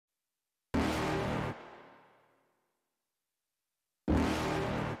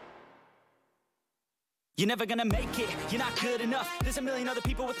You're never gonna make it, you're not good enough. There's a million other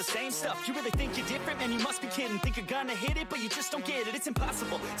people with the same stuff. You really think you're different? Man, you must be kidding. Think you're gonna hit it, but you just don't get it. It's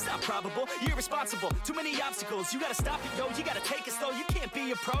impossible, it's not probable, you're irresponsible. Too many obstacles, you gotta stop it, yo. You gotta take it slow, you can't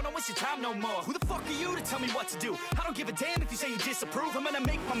be a pro. Don't waste your time no more. Who the fuck are you to tell me what to do? I don't give a damn if you say you disapprove. I'm gonna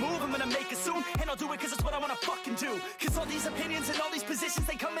make my move, I'm gonna make it soon. And I'll do it cause it's what I wanna fucking do. Cause all these opinions and all these positions,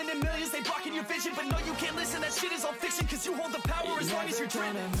 they come in millions, they blocking your vision. But no, you can't listen, that shit is all fiction. Cause you hold the power as long as you're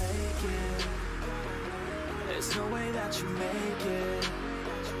driven. There's no way that you make it.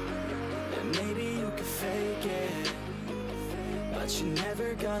 And maybe you could fake it, but you're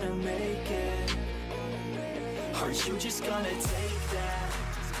never gonna make it. Are you just gonna take that?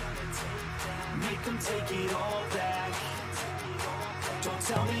 Make them take it all back. Don't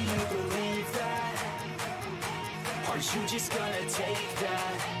tell me you believe that. Are you just gonna take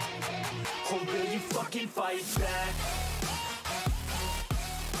that? Or will you fucking fight back?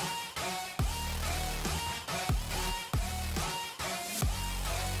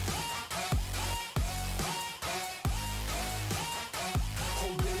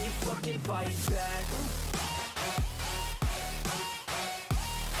 Fight back.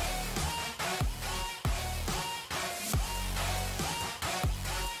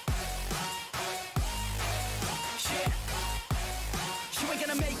 You ain't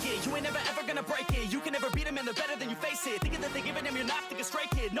gonna make it, you ain't never ever gonna break it. You can never beat them and they're better than you face it. Thinking that they give a damn, you're not thinking straight,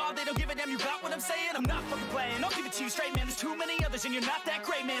 kid. No, they don't give a damn, you got what I'm saying? I'm not fucking playing, I'll give it to you straight, man. There's too many others and you're not that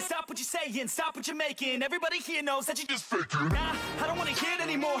great, man. Stop what you're saying, stop what you're making. Everybody here knows that you just faking. Nah, I don't wanna hear it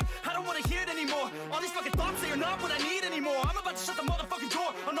anymore, I don't wanna hear it anymore. All these fucking thoughts, they are not what I need anymore. I'm about to shut the motherfucking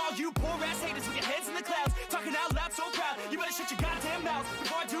door on all you poor ass haters with your heads in the clouds, talking out loud so proud. You better shut your goddamn mouth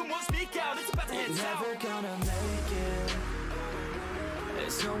before I do more, speak out. It's about to head south. You're never gonna make it.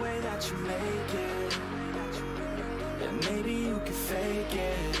 There's no way that you make it. And maybe you could fake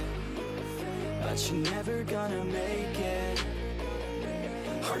it, but you're never gonna make it.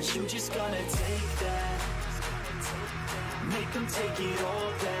 Are you just gonna take that? Make them take it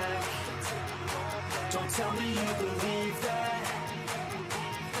all back. Don't tell me you believe that.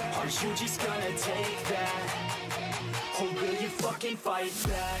 Are you just gonna take that? Or will you fucking fight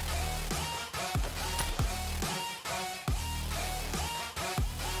back?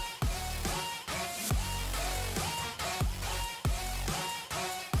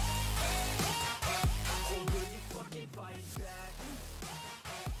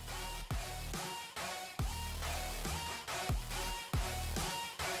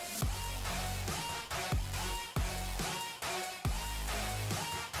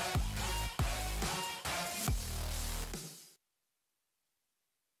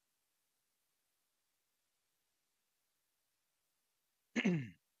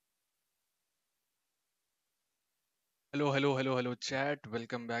 Hello hello hello hello chat,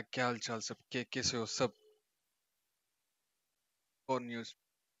 welcome back. क्या हाल चाल सबके, कैसे हो सब? और news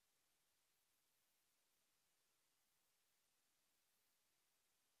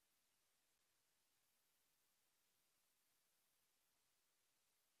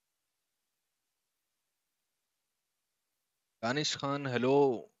Danish Khan hello,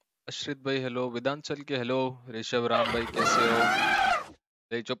 अशरित भाई hello, विदांचल के hello, Rishabh Ram भाई कैसे हो?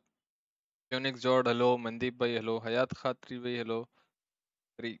 भाई चुप। यूनिक्स जॉर्ड हेलो, मनदीप भाई हेलो, हयात खात्री भाई हेलो,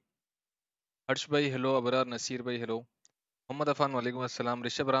 हर्ष भाई हेलो, अबरार नसीर भाई हेलो, मोहम्मद अफान वालेकुम अस्सलाम,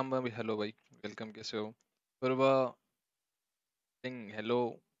 ऋषभ राम भाई हेलो भाई, वेलकम, कैसे हो? पूर्वा सिंह हेलो,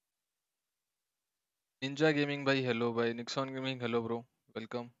 निंजा गेमिंग भाई हेलो भाई, Nixon gaming hello bro,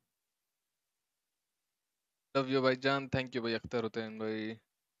 welcome, love you भाईजान, थैंक यू भाई, अख्तर हुसैन भाई,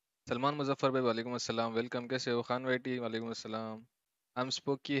 सलमान मुजफ्फर भाई वालेकुम अस्सलाम, वेलकम, कैसे हो? खान वाइटी वालेकुम अस्सलाम, I am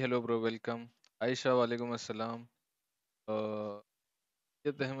spooky hello bro, welcome, Ayesha वालेकुम अस्सलाम,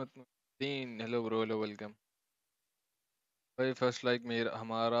 Syed Ahmad Muddin hello bro, hello welcome भाई, फर्स्ट लाइक मेरा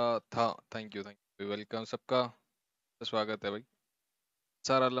हमारा था, थैंक यू वेलकम, सबका स्वागत है भाई।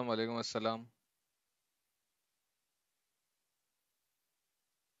 सारा आलम वालेकुम अस्सलाम,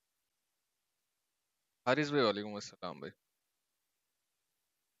 हारिस भाई वालेकुम अस्सलाम भाई,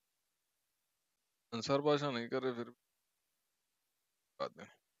 अंसार बादशाह नहीं कर रहे फिर बात है।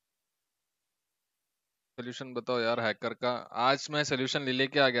 सोल्यूशन बताओ यार हैकर का। आज मैं सोल्यूशन ले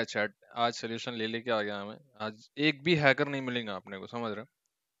लेके आ गया चैट, आज सोल्यूशन ले लेके आ गया हमें। आज एक भी हैकर नहीं मिलेगा अपने को, समझ रहे हो?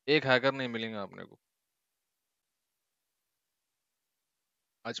 एक हैकर नहीं मिलेगा अपने को।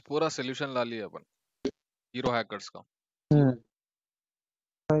 आज पूरा सोल्यूशन ला लिया अपन हीरो हैकर्स का। हम्म,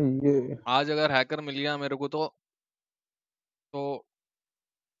 ये आज अगर हैकर मिल गया मेरे को तो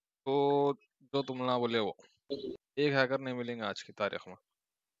जो तुम ना बोले वो एक हैकर नहीं मिलेंगे आज की तारीख में,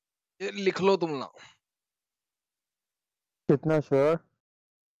 ये लिख लो तुम ना। कितना श्योर?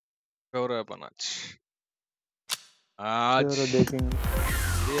 हो रहा है अपन आज आज चलो देखेंगे।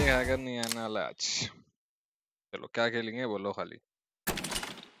 ये हैकर नहीं आने वाला आज। चलो क्या खेलेंगे बोलो खाली।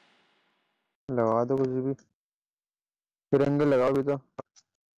 लगा दो कुछ भी, फिर एंगल लगाओ भी तो।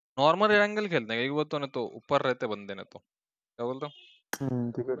 नॉर्मल एंगल खेलते हैं, एक बार तो ने तो ऊपर रहते बंदे ने तो क्या बोलते हो।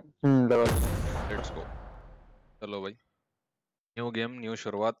 ठीक है। लगा दो। Let's go. चलो भाई, न्यू गेम न्यू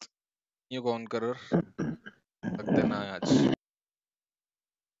शुरुआत, न्यू कॉन्करर, रख देना है आज।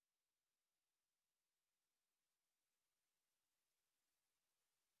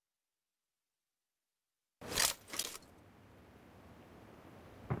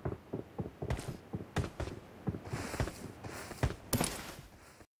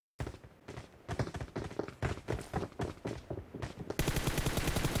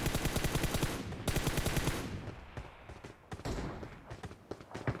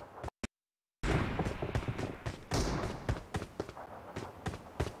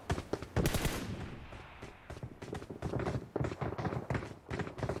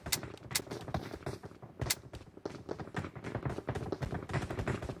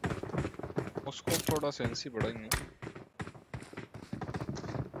 उसको थोड़ा सेंसी बढ़ाएंगे।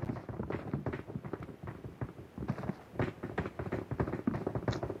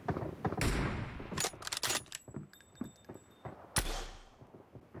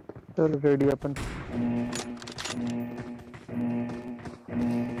 चलो रेडी अपन।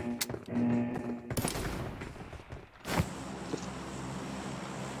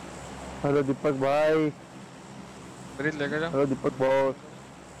 हेलो दीपक भाई। खरीद लेके जा। हेलो दीपक बॉस।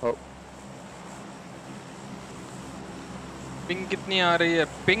 पिंग कितनी आ रही है?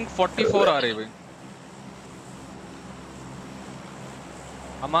 पिंग 44 आ रही है भाई।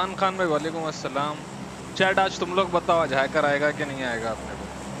 अमान खान भाई वालेकुम अस्सलाम। चैट आज तुम लोग बताओ, आज हैकर आएगा कि नहीं आएगा अपने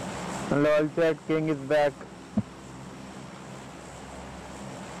को। Lol chat king is back.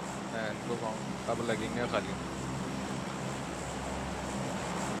 इनको कब लगेंगे खाली।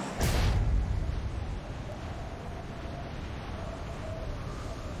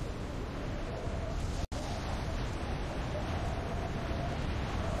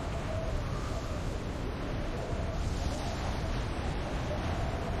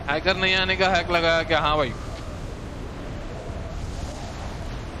 हैकर नहीं आने का हैक लगाया क्या? हाँ भाई।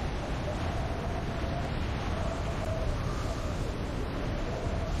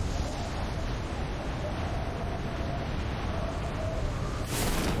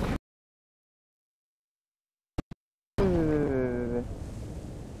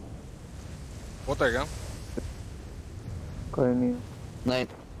 होता है क्या? कोई नहीं। नहीं,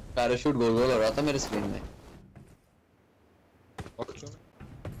 पैराशूट गोल गोल हो रहा था मेरे स्क्रीन में।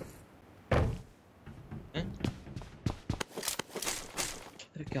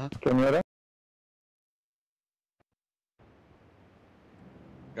 अरे क्या क्यों नहीं हो रहा?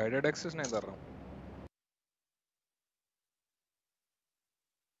 गाइडेड एक्सेस नहीं कर रहा हूँ।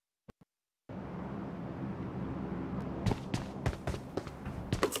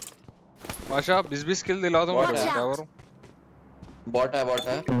 बादशाह 20-20 किल दिला दूं Watch क्या out. करूं? बॉट है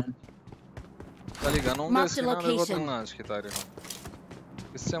खाली गनों के Mark the इसकी ना मेरे को location. तो आज की तारीख में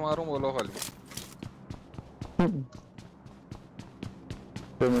किससे मारूं बोलो खाली।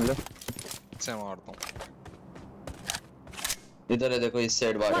 कोई मिल किससे मारता हूं? इधर है देखो, इस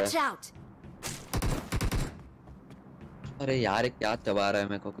साइड बार Watch है। out! अरे यार क्या चबा रहा है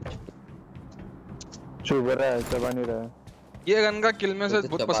मेरे को कुछ। चुभ रहा है, चबा नहीं रहा है। ये गन का किल में से तो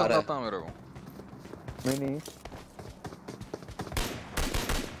बहुत चबा पसंद रहा है। आता है मेरे को। नहीं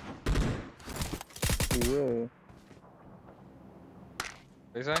ये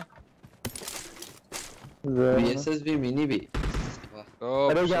कैसा है? VSS भी मिनी भी। तो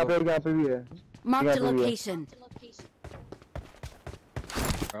अरे यहाँ पे भी है। Mark the Yeah, yeah. location.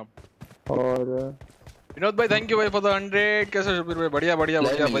 और विनोद भाई थैंक यू भाई फॉर द 100। कैसे शबीर भाई? बढ़िया बढ़िया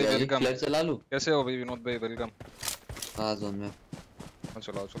बढ़िया भाई, वेलकम। फ्लैश चला लूं? कैसे हो भाई विनोद भाई? वेलकम। हाँ जोन में।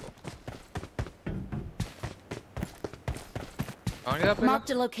 चलाओ चलो। कहाँ गया पे? Mark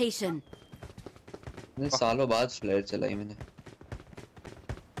the location. नहीं, सालों बाद फ्लैश चलाई मैंने।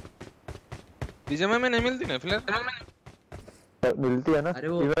 बीजेएमआई में नहीं मिलती ना फ्लैश? मिलती है ना। अरे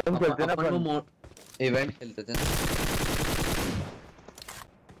वो इवेंट खेलते हैं ना अपन अपन। वो इवेंट खेलते थे ना।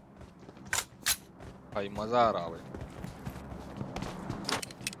 भाई मजा आ रहा भाई।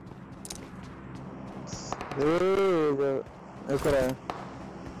 एक और है।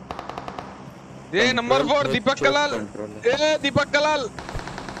 ये नंबर 4 दीपक कलाल। कंट्रोल है। ए दीपक कलाल,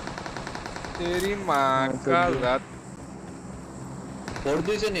 तेरी माँ का जात। फोड़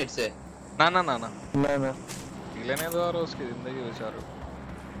दो इसे नेट से। ना ना ना ना ना लेने दो और उसकी जिंदगी बेचारे।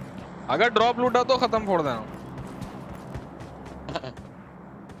 अगर ड्रॉप लूटा तो खत्म फोड़ देना।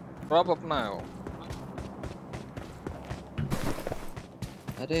 ड्रॉप अपना है वो।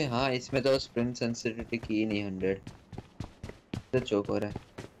 अरे हाँ, इसमें तो स्प्रिंट सेंसिटिविटी की ही नहीं 100 तो चोक हो रहा है।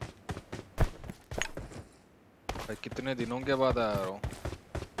 भाई कितने दिनों के बाद आया रहा हूँ।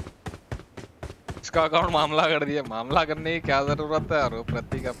 इसका अकाउंट मामला कर दिया, मामला करने की क्या जरूरत है यार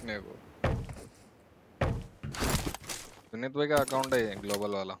प्रतीक अपने को। सुनीत भाई का अकाउंट है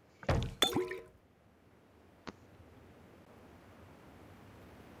ग्लोबल वाला।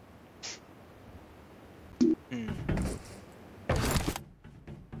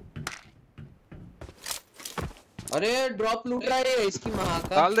 अरे ड्रॉप लूट रहा है इसकी माँ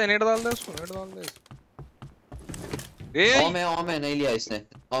का। डाल दे, नेट डाल दे उसको, नेट डाल दे। ओम है नहीं लिया इसने,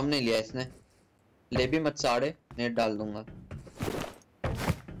 ओम नहीं लिया इसने। ले भी मत साड़े, नेट डाल दूंगा।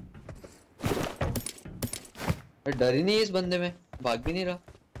 डर ही नहीं है इस बंदे में, भाग भी नहीं रहा।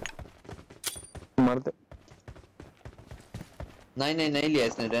 मरते नहीं लिया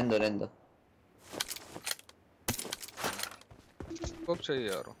इसने, रहने दो। कब चाहिए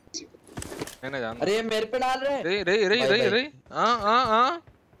यार मैंने जान। अरे ये मेरे पे डाल रहे रे हाँ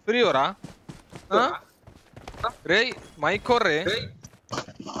फ्री हो रहा हाँ रे माइक खोल रे,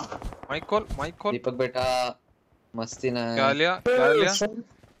 माइक खोल। दीपक बेटा मस्ती ना है। क्या लिया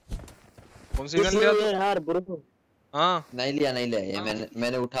कौन सी गन लिया तू? यार ब्रो हाँ नहीं लिया ये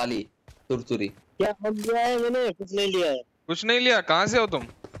मैंने उठा ली तुरतुरी। क्या हम लिया है? मैंने कुछ नहीं लिया है। कुछ नहीं लिया। कहाँ से हो तुम?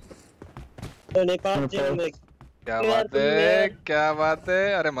 तो नेपाल से मैं क्या बात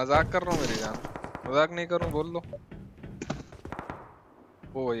है। अरे मजाक कर रहा हूँ मेरी जान, मजाक नहीं करूँ, बोल लो।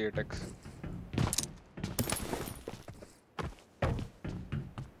 ओ ये टैक्स।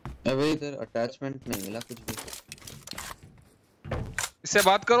 अबे इधर अटैचमेंट नहीं मिला कुछ भी। इससे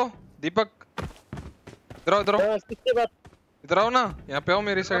बात करो दीपक। इधर आओ किससे बात? इधर आओ ना, यहाँ पे आओ,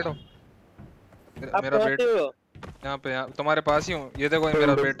 मेरी साइड हो। मेरा बेटा यहाँ पे, यहाँ तुम्हारे पास ही हूँ। ये देखो ये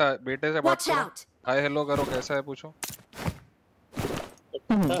मेरा बेटे से बात करो, हाय हेलो करो, कैसा है पूछो।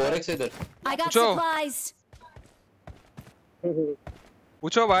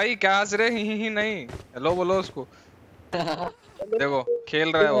 पूछो भाई क्या हंस रहे? ही नहीं, हेलो बोलो उसको। देखो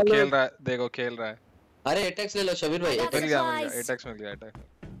खेल रहा है वो, देखो खेल रहा है। अरे एटेक्स ले लो शबीर भाई। मिल गया एटेक्स मिल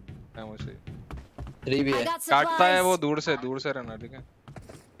गया। मुझे 3 भी है। काटता है वो दूर से रहना, ठीक है।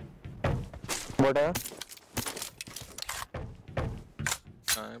 बड़ा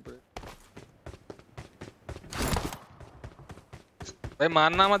भाई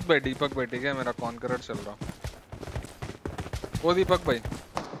मानना मत भाई दीपक भाई, ठीक है। मेरा कॉन्करर चल रहा। वो दीपक भाई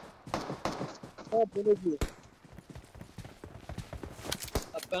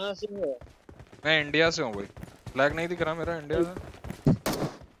अब कहाँ से हो? मैं इंडिया से हूँ भाई। फ्लैग नहीं दिख रहा मेरा इंडिया से।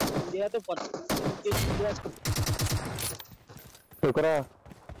 इंडिया तो टुकड़ा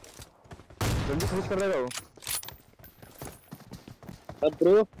जल्दी फिनिश कर देगा वो। अब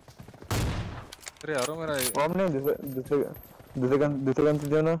ब्रो अरे यारो मेरा हमने दूसरे गन से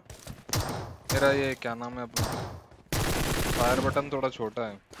दिया ना। मेरा ये क्या नाम है अपना, फायर बटन थोड़ा छोटा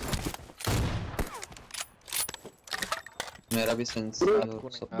है। मेरा भी सेंस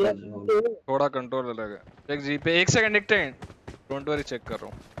थोड़ा कंट्रोल अलग है। एक जी पे 1 सेकंड एक टाइम, डोंट वरी चेक कर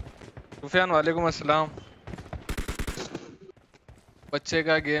रहा हूँ। सुफियान वालेकुम अस्सलाम। बच्चे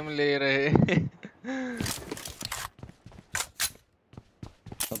का गेम ले रहे।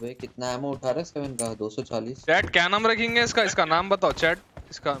 अबे कितना एमो उठा रहा है 7 का? 240। चैट क्या नाम रखेंगे इसका नाम बताओ चैट।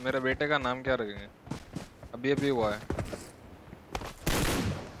 इसका मेरे बेटे का नाम क्या रखेंगे? अभी हुआ है,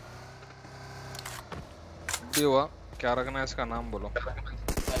 अभी हुआ। क्या रखना है इसका नाम बोलो।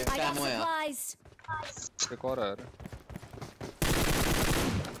 एक और है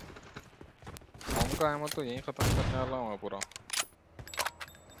हम का एमो तो यही खत्म करने वाला हूँ पूरा।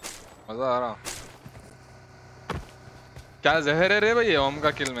 मजा आ रहा। क्या जहर है रे भाई ओम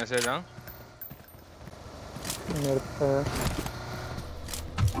का किल मैसेज? हाँ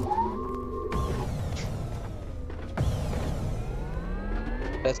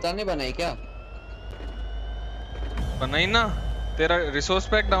टेस्टा नहीं बनाई क्या? बनाई ना। तेरा रिसोर्स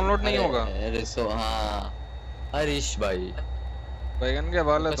पैक डाउनलोड नहीं होगा। हाँ हरीश भाई बैगन के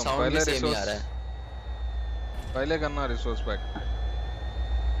बाल है तुम। पहले रिसोर्स पहले करना रिसोर्स पैक।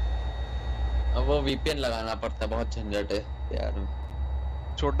 अब वो वीपीएन लगाना पड़ता है, बहुत झंझट है यार।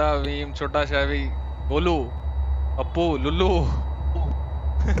 छोटा वीम, छोटा शावी, गोलू, अप्पू, लुल्लू।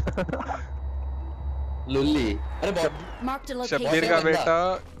 लुल्ली। अरे बहुत शब्बीर का बेटा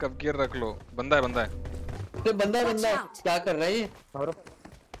कबकीर रख लो। बंदा है अरे बंदा है क्या कर रहा है ये?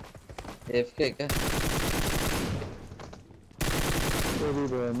 एफके क्या?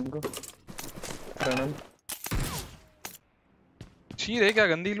 शीर है क्या?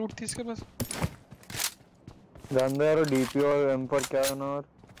 गंदी लूट थी इसके पास। गंदा यार डीपी और एम पर क्या है ना। और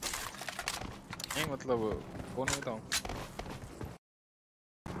नहीं मतलब वो नहीं था।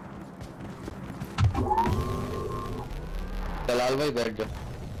 कलाल भाई बैठ जाओ।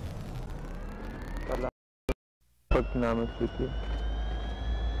 पक नाम है इसकी।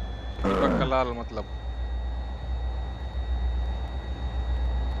 दीपक कलाल मतलब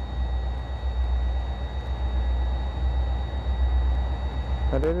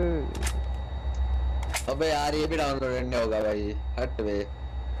अरे अबे यार ये भी डाउनलोड नहीं होगा भाई, हट बे।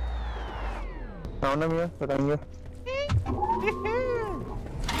 सामने में बताएंगे।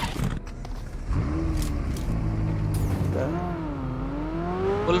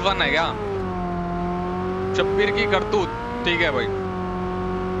 उल्फन है क्या? शब्बीर की करतूत, ठीक है भाई।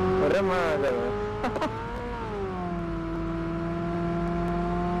 अरे मैं आ जाएगा।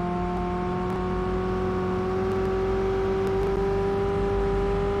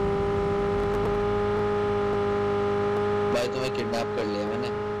 भाई तुम्हें किडनैप कर लिया मैंने,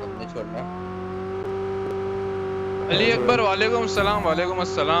 अब नहीं छोड़ रहा। अली अकबर वालेकुम सलाम। वालेकुम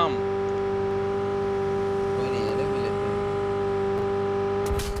अस्सलाम। कोई नहीं है रे मिले थे।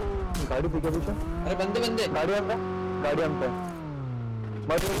 गाड़ी पीछे पीछे। अरे बंदे बंदे। गाड़ी हम पे। गाड़ी हम पे।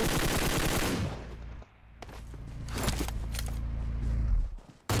 मत रुको।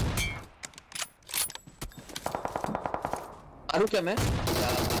 मारू क्या मैं?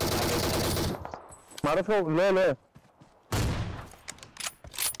 मारो उसको, ले ले।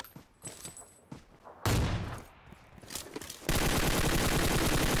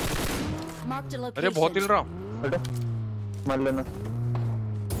 Marked a अरे बहुत हिल location. रहा। हटो, मार लेना।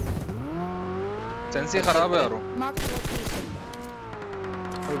 सेंसी खराब है यारो। Marked a location.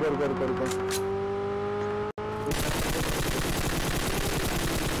 रुको रुको रुको रुको।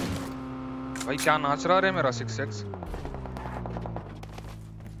 भाई क्या नाच रहा रे मेरा 6x।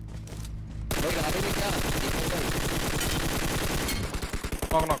 भाई गाड़ी में क्या?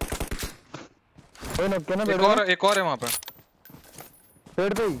 Knock knock. कोई ना क्या ना एक और है वहां पे।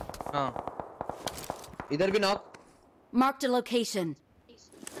 पेड़ पे ही। हाँ इधर भी नॉक। Marked a location.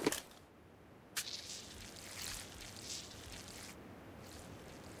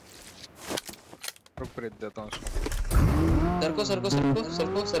 रुक कर देता हूँ उसको। सरको सरको सरको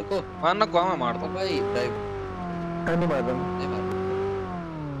सरको सरको। मारना को मैं मारता हूँ। भाई ड्राइव नहीं मार रहा। नहीं मार।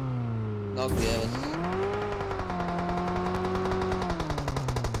 नॉक दिया बस।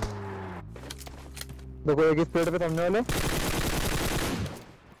 देखो एक इस पेड़ पे सामने वाले।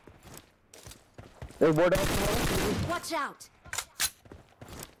 एक बोर्ड है। Watch out.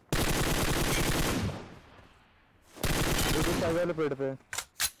 एक इस आगे वाले पेड़ पे।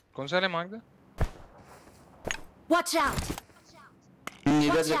 कौन सा ले मार दे? Watch out.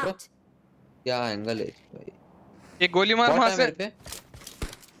 इधर Watch देखो out. क्या एंगल है भाई। एक गोली मार बॉट वहां है से। मेरे पे।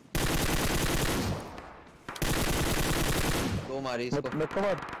 दो मारी इसको। मत को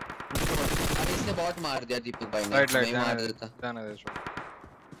मार। अरे इसने बॉट मार दिया दीपक भाई ने। राइट नहीं मार राइट देता। जाने दे छोड़।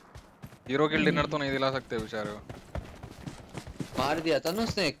 हीरो किल डिनर तो नहीं दिला सकते बेचारे को। मार दिया था ना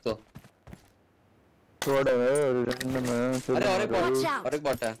उसने एक तो। छोड़ है अरे और एक बॉट Watch out. और एक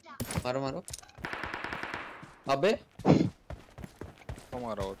बॉट है। मारो मारो। अबे तो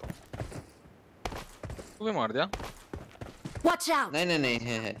मारा हो तो तू भी मार दिया। Watch out. नहीं नहीं नहीं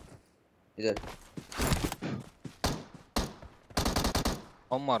है इधर।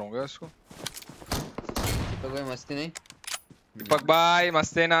 हम मारूंगा इसको। तो कोई मस्ती नहीं। दीपक भाई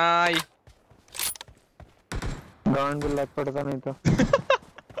मस्ते नाई। गांड भी लग पड़ता नहीं तो।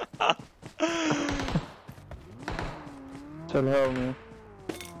 चल है मैं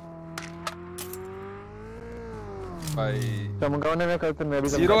भाई चमकाने में करते मैं भी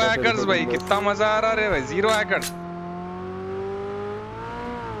जीरो हैकर्स भाई कितना मजा आ रहा रे भाई। Zero hackers.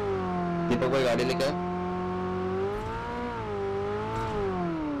 दीपक भाई गाड़ी लेके आओ।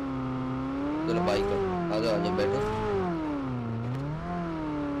 चलो बाइक पर आ जाओ बैठो।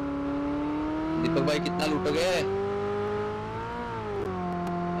 दीपक भाई कितना लूटोगे?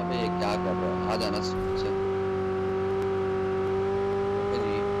 अबे ये क्या कर रहा है? आ जाना से।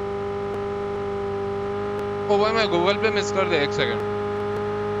 ओ भाई मैं गूगल पे मिस कर दिया। एक सेकंड।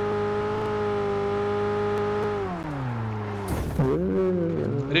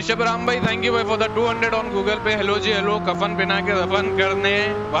 ऋषभ राम भाई थैंक यू भाई फॉर द 200 ऑन गूगल पे। हेलो जी हेलो। कफन पहना के दफन करने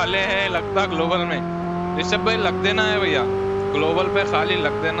वाले हैं लगता ग्लोबल में। ऋषभ भाई लग देना है भैया ग्लोबल पे, खाली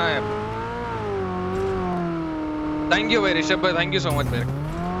लग देना है। थैंक यू भाई ऋषभ भाई, थैंक यू सो मच भाई।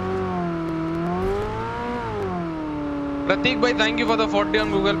 प्रतीक भाई thank you for the 40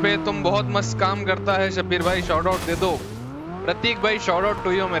 on Google पे। तुम बहुत मस्त काम करता है शब्बीर भाई, शॉट आउट दे दो। प्रतीक भाई शॉट आउट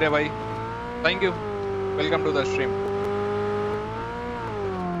टू यू मेरे भाई, thank you. Welcome to the stream.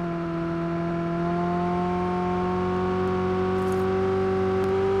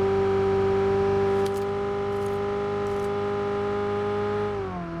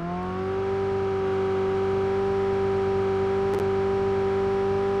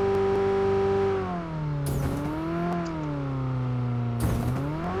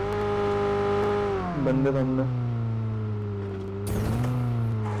 बंदे सामने।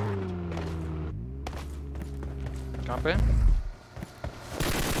 कहाँ पे?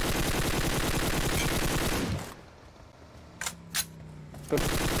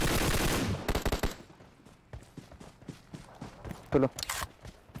 चलो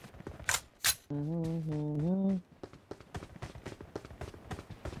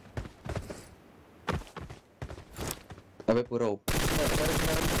अबे पूरा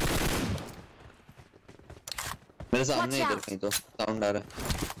मेरे सामने Watch इधर out. कहीं तो साउंड आ रहा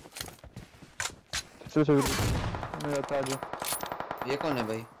चलो मैं आता हूँ। है। ये कौन है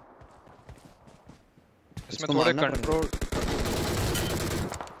भाई? इसमें इसको थोड़े मारना पड़ेगा। कंट्रोल।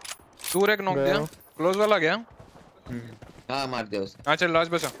 दूर एक नॉक गया दिया। हूँ। क्लोज वाला गया। हाँ मार दिया उसे। हाँ चल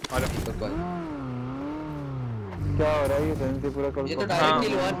लास्ट बचा आ जा। तो कोई क्या हो रहा है ये फैंसी पूरा कल ये को? तो डायरेक्ट हाँ।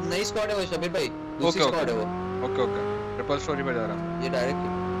 किल हुआ। नई स्क्वाड है वो शबीर भाई। दूसरी ओके स्क्वाड है वो। ओके ओके ट्रिपल स्टोरी पे जा रहा हूँ। ये डायरेक्ट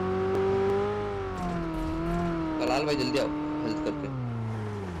कलाल भाई जल्दी आओ हेल्प करके।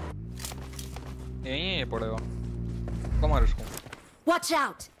 यहीं है ये पड़ेगा। कम मार इसको। Watch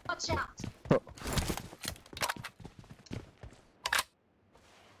out. Watch out.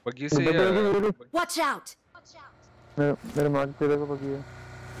 बग्गी से ऊपर ही देखो, है। ऊपर। Watch out. मेरे मार्क तेरे को पकी है।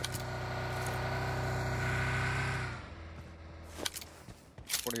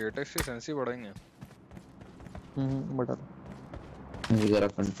 थोड़ी एटेक्स की सेंसी बढ़ाएंगे। बता। मुझे जरा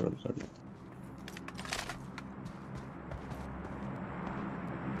कंट्रोल कर लो।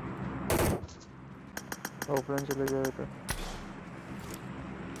 ऑफलाइन चले जाए तो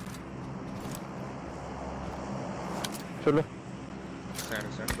चलो।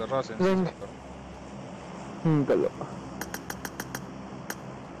 सेंड कर रहा सेंसी नहीं। करो। कर लो।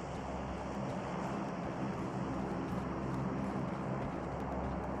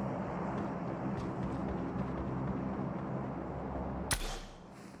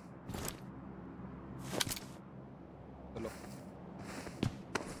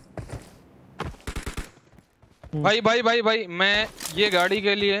 भाई भाई भाई भाई मैं ये गाड़ी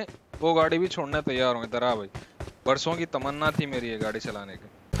के लिए वो गाड़ी भी छोड़ने तैयार हूँ। इधर आ भाई। बरसों की तमन्ना थी मेरी ये गाड़ी चलाने की।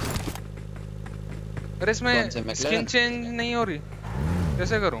 अरे इसमें कौन से स्किन McLaren? चेंज नहीं हो रही।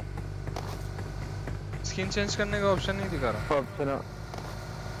 कैसे करूँ? स्किन चेंज करने का ऑप्शन नहीं दिखा रहा। ऑप्शन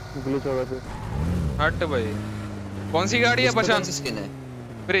ग्लिच होगा तो हट भाई। कौन सी गाड़ी है इसमें पहचान? कौन सी स्किन है?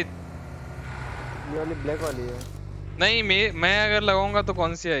 प्रीत। ये वाली ब्लैक वाली है। नहीं मैं अगर लगाऊंगा तो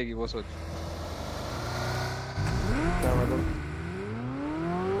कौन सी आएगी वो सोच। क्या मतलब?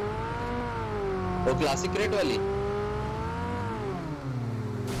 वो क्लासिक रेट वाली।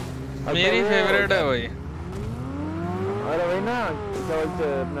 मेरी फेवरेट है भाई। अरे वही ना क्या बोलते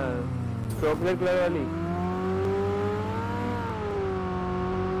हैं अपना चॉकलेट कलर वाली।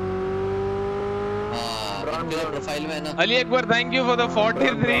 हाँ इनके प्रोफाइल में है ना। Ali Akbar thank you for the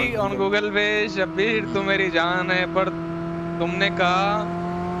 43 on Google पे। शब्बीर तू मेरी जान है पर तुमने कहा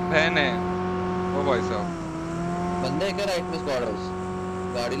बहन है। ओ भाई साहब बंदे है क्या राइट में स्क्वाड हाउस?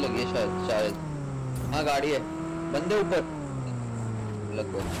 गाड़ी लगी है शायद। हाँ गाड़ी है। बंदे ऊपर लग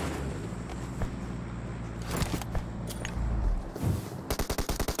गए।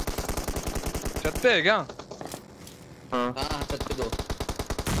 चलते हैं क्या? हाँ छत पे दो।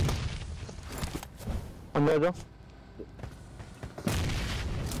 अंदर जाओ।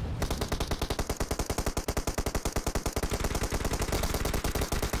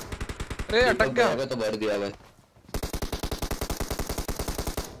 अरे अटक गया। तो भर दिया भाई।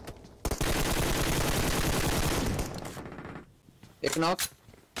 एक नॉक।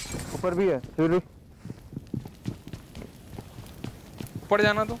 ऊपर भी है सूर्य। ऊपर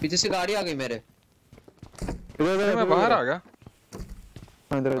जाना तो। पीछे से गाड़ी आ गई मेरे। इधर अरे इधर मैं बाहर आ गया।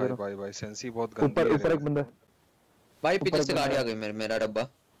 इधर भाई इधर भाई भाई सेंसी बहुत गंदी ऊपर है। ऊपर एक बंदा। भाई पीछे ऊपर से बंदा गाड़ी आ है। गई मेरा डब्बा।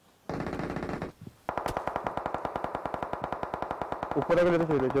 ऊपर आके लेते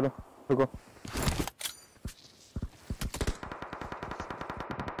सूर्य चलो रुको।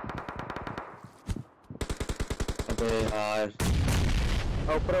 अबे यार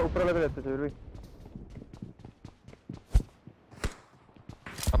ऊपर ऊपर वाले लेते सूर्य।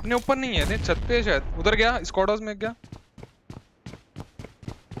 अपने ऊपर नहीं है छत पे है शायद। उधर गया स्क्वाड हाउस में गया।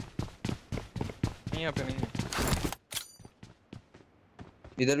 नहीं यहाँ पे नहीं है।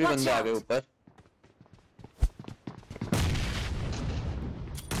 इधर भी Watch बंदे आ out. गए ऊपर।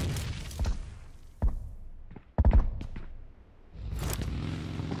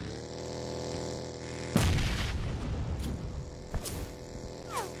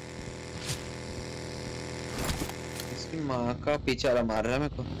 इसकी माँ का पीछे वाला मार रहा है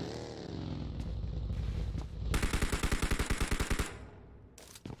मेरे को।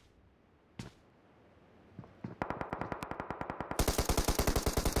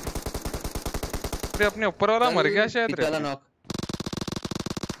 अरे अपने ऊपर वाला मर गया शायद रे। वाला नॉक।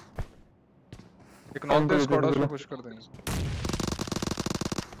 एक नॉक दे स्क्वाड उसको पुश कर देंगे।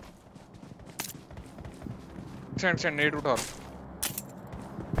 सेंड नेट उठा।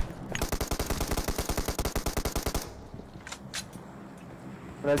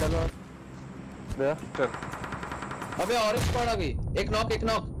 राइट चलो गया। चल अबे और एक स्क्वाड आ गई। एक नॉक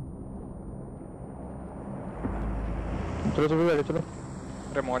चलो चलो गाड़ी चलो।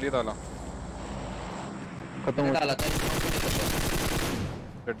 अरे मौली डाला। खत्म हो डाला था।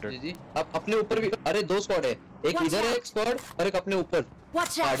 डेड जी जी। अब अपने ऊपर भी अरे 2 स्क्वाड है। एक इधर है एक स्क्वाड और एक अपने ऊपर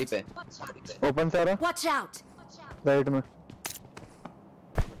Watch पहाड़ी out! पे। ओपन से आ रहा Watch out! राइट में।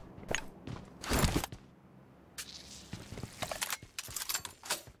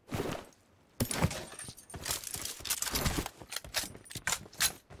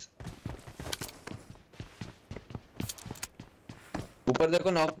 ऊपर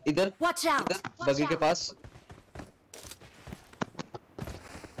देखो नॉक इधर Watch out! बगी के पास।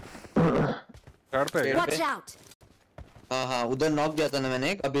 गार्ड पे है क्या? Watch out! हाँ उधर नॉक दिया था ना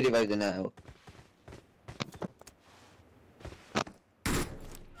मैंने एक। अभी रिवाइव देने आया वो।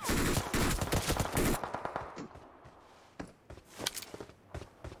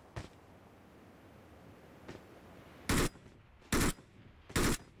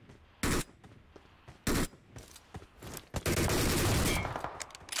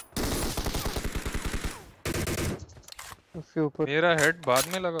 उसके ऊपर मेरा हेड बाद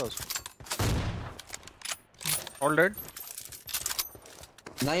में लगा उसको। All dead.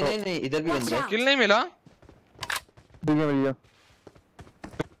 नहीं इधर भी बंदे हैं। किल नहीं मिला। मिल गया।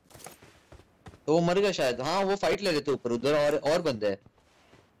 तो वो मर गया शायद। हाँ वो फाइट ले रहे थे ऊपर। उधर और बंदे हैं।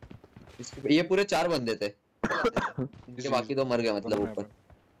 ये पूरे 4 बंदे थे। इनके बाकी 2 मर गए मतलब ऊपर।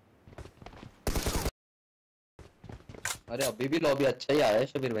 अरे अभी भी लॉबी अच्छा ही आया है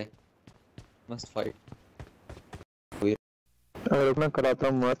शबीर भाई। मस्त फाइट। अगर अपना कराता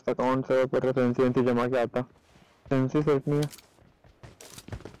मस्त अकाउंट से पर रेफरेंस जमा के आता। सेंसी सेट नहीं है।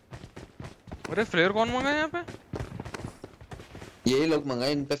 अरे फ्लेयर कौन मंगा यहाँ पे? यही लोग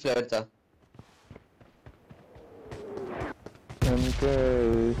मंगाए। इन पे फ्लेवर था। इनके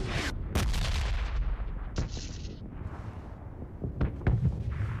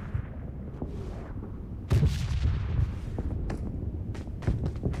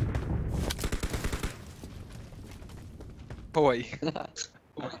ओ भाई।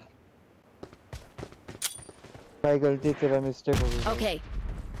 भाई गलती तेरा मिस्टेक हो गई। Okay.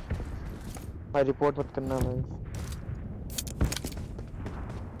 भाई रिपोर्ट मत करना भाई।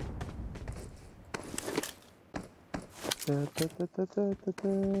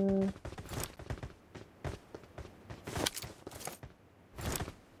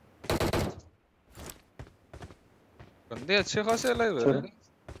 बंदे अच्छे खासे लाइव है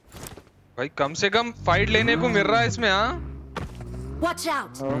भाई। कम से कम फाइट लेने को मिल रहा है इसमें। हाँ Watch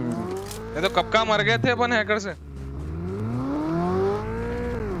out! ये तो कब का मर गए थे अपन हैकर से।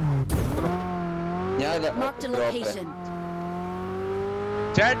 Marked a location.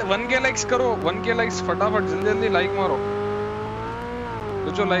 Chat 1K likes करो। 1K लाइक्स फटाफट जल्दी जल्दी लाइक मारो।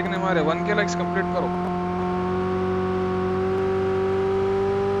 तो जो लाइक नहीं मारे 1K लाइक्स कंप्लीट करो।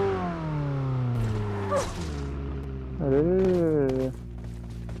 अरे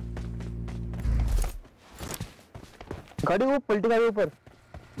गाड़ी वो पलटी गाड़ी ऊपर।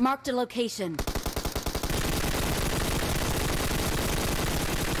 Marked a location.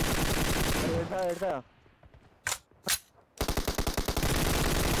 ऐसा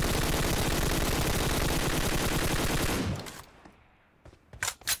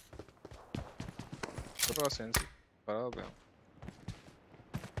थोड़ा सेंस खराब है।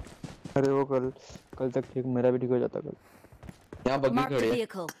 अरे वो कल तक ठीक मेरा भी ठीक हो जाता कल। यहाँ बग्गी Marked a खड़ी है।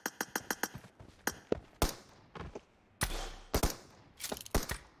 vehicle.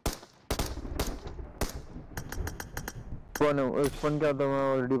 कौन है उस फोन क्या था? मैं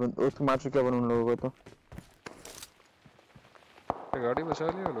ऑलरेडी उसको मार चुका बन उन लोगों को। तो गाड़ी बचा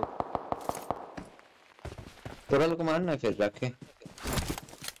लिया लोग। थोड़ा लोग मारना है फिर रखे।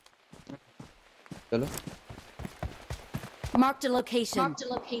 चलो Marked a location. Marked a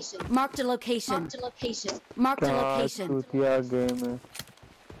location. Marked a location. Marked a location. Marked a क्या location. चूतिया गेम है।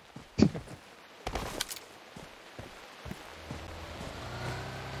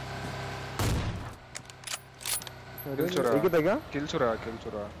 किल चुरा। एक ही था क्या? किल चुरा।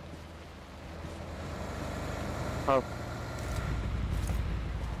 हाँ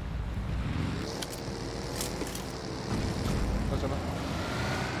चलो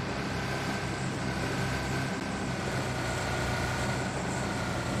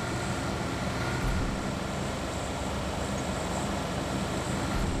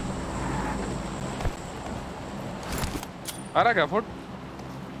आ रहा क्या फुट?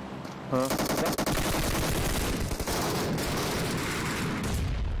 हाँ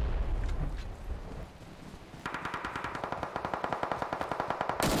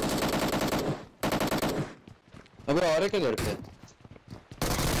अबे और है क्या घर पे?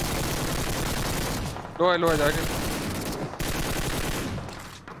 लो है जाके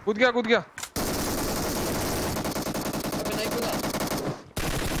कूद गया अबे नहीं कूदा।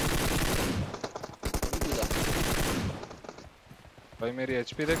 अभी कूदा। भाई मेरी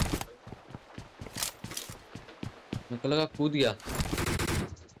एचपी देख। मेरे को लगा कूद गया।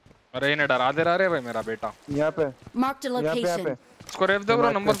 अरे इन्हें डरा दे रहा रे भाई मेरा बेटा। यहाँ पे Marked a यहाँ पे location. इसको रेफ दे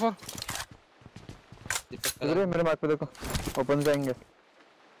ब्रो नंबर 4। इधर मेरे मार्क पे देखो ओपन जाएंगे।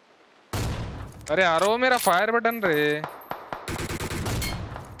 अरे यार वो मेरा फायर बटन रे।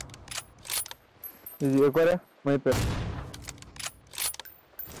 एक और है वहीं पे,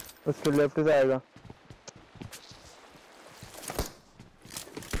 उसके लेफ्ट से आएगा।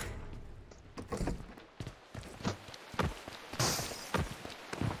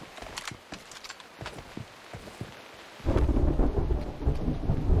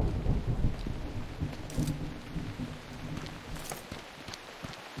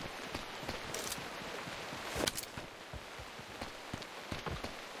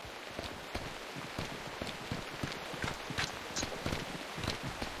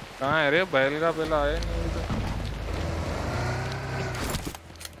 कहाँ है रे बैल का पहला आया नहीं तो।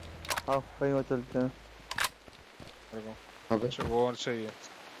 हाँ कहीं और चलते हैं। अबे अच्छा वो और सही है।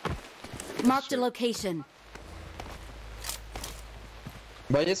 Marked a location.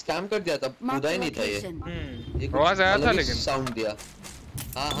 भाई ये स्कैम कर दिया था, Marked कूदा a ही नहीं था ये। location. ये कुछ आवाज आया था अलग ही लेकिन। साउंड दिया।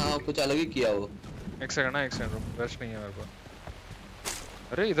 हाँ कुछ अलग ही किया वो। एक सेकंड रुक रश नहीं है मेरे पास।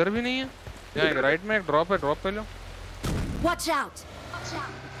 अरे इधर भी नहीं है। यहाँ एक राइट में एक ड्रॉप है, ड्रॉप पे लो। Watch out.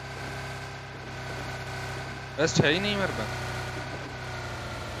 वेस्ट है ही नहीं मेरे पास।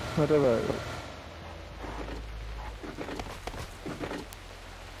 अरे भाई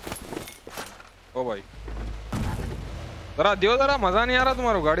ओ भाई जरा दियो जरा, मजा नहीं आ रहा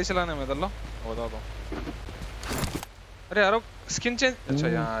तुम्हारा गाड़ी चलाने में। चलो बता दो। अरे यार स्किन चेंज। अच्छा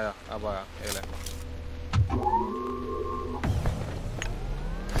यहाँ आया, अब आया ये ले।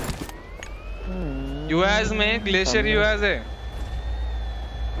 यूएस में ग्लेशियर यूएस है।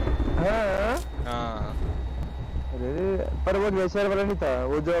 हाँ अरे पर वो ग्लेशियर वाला नहीं था,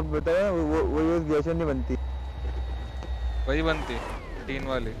 वो जो आप बताया वो ग्लेशियर नहीं बनती। वही बनती टीन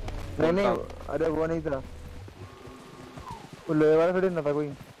वाली। नहीं अरे वो नहीं था, वो लोहे वाला थोड़ी ना था कोई।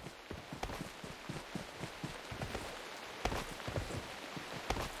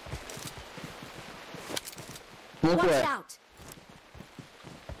 वो क्या Watch है? out.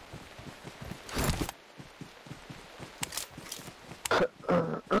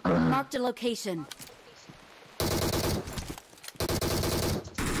 Marked a location.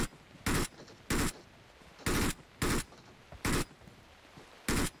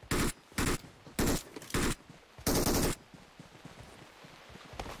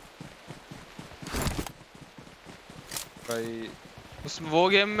 भाई उस वो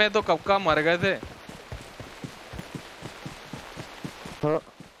गेम में तो कब का मर गए थे। हाँ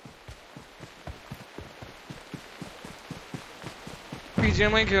पीजे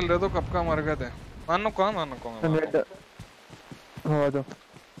में ही खेल रहे तो कब का मर गए थे। मानो कौन नेट हाँ तो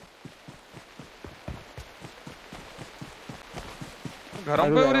घरों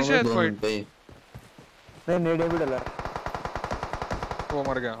पे हो रही शायद फाइट। नहीं नेट भी डला। वो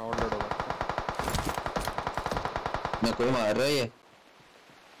मर गया ऑलरेडी। मैं कोई मार रहा है ये।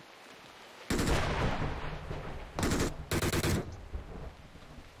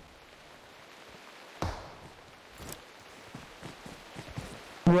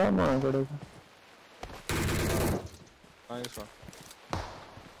 क्या मार पड़ेगा? Nice one.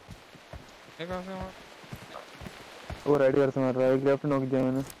 ये कहां से मार? वो राइट कर से मार रहा है, एक लेफ्ट नॉक दिया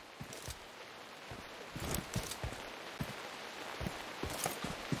मैंने।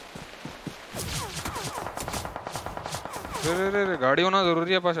 रे गाड़ी होना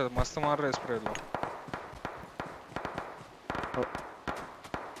जरूरी है पास। मस्त मार रहे स्प्रे लो।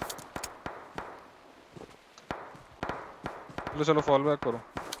 चलो फॉल बैक करो।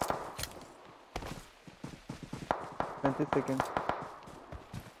 35 सेकंड।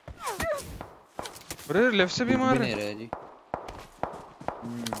 अरे लेफ्ट से भी मार रहे रहा है जी।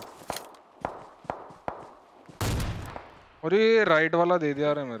 अरे राइट वाला दे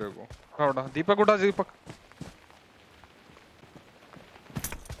दिया रे मेरे को। उठा दीपक, उठा दीपक।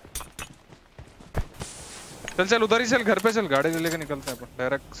 चल उधर ही चल, घर पे चल, गाड़ी लेके निकलते हैं अपन।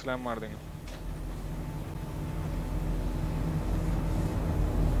 डायरेक्ट स्लैम मार देंगे।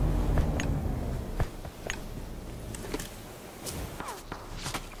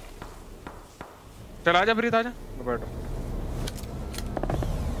 चल आजा प्रीत आजा, मैं बैठ रहा हूँ।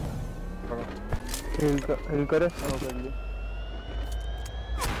 हिल करे हो कर लिए।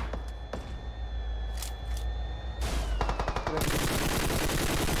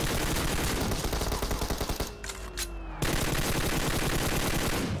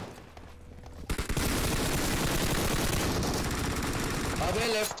 अबे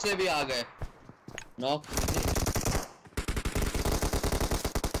लेफ्ट से भी आ गए। नॉक।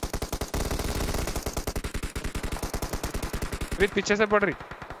 प्रीत पीछे से पड़ रही।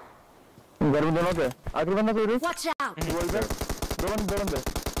 घर में दोनों पे आखिरी बंदा कोई रुक Watch out! वॉल पे। दो बंदे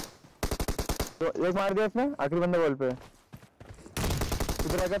तो एक मार दिया इसने, आखिरी बंदा वॉल पे।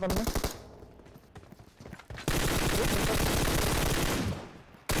 इधर आ गया तुमने।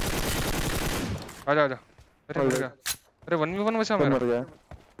 आजा आजा। अरे मर गया। अरे 1v1 बचा मेरा। मर गया।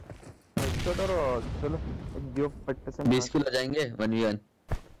 चलो दियो पट्टे से 20 किलो जाएंगे 1v1।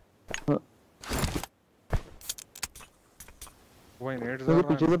 वही नेट मुझे जरा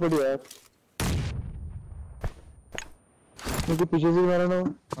पीछे से पड़ी यार, मुझे पीछे से मारा ना,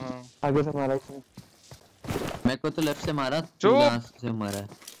 हां आगे से मारा इसने। मैं को तो लेफ्ट से मारा, तू चुप। यहाँ से मारा है।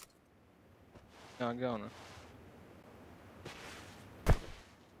 आ गया ना।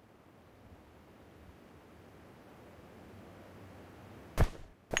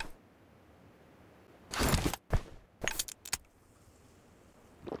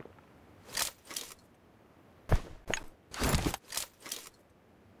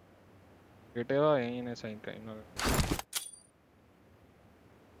 बेटेवा यहीं ने सही टाइम लगा।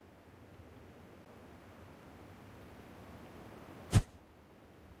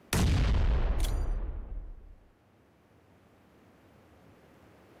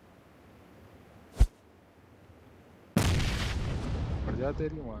 पड़ जा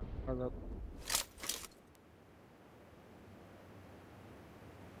तेरी मां आजाद।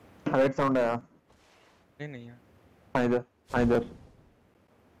 राइट साउंड आया। नहीं है। इधर आजा।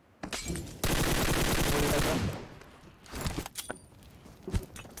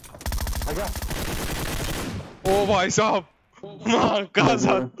 ओ भाई साहब मां का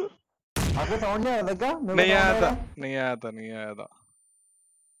साथ आपको साउंड नहीं आया था क्या? नहीं आया था, नहीं आया था, नहीं आया था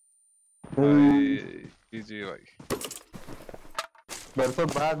भाई। जी भाई बरसों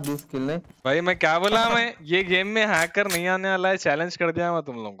बाद 20 किल ने। भाई मैं क्या बोला, मैं ये गेम में हैकर नहीं आने वाला है, चैलेंज कर दिया मैं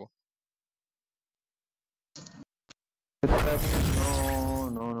तुम लोगों को।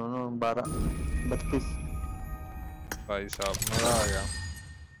 नो 32 भाई साहब मजा आ गया।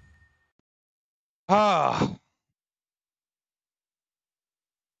 हाँ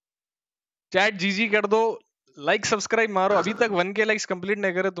चैट जीजी कर दो, लाइक सब्सक्राइब मारो। अभी तक 1K लाइक्स कंप्लीट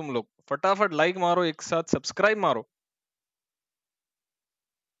नहीं करे तुम लोग, फटाफट लाइक मारो, एक साथ सब्सक्राइब मारो।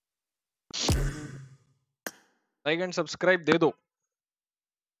 लाइक एंड सब्सक्राइब दे दो।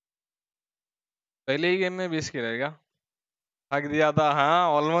 पहले ही गेम में 20 किल रहेगा। हक दिया था, हाँ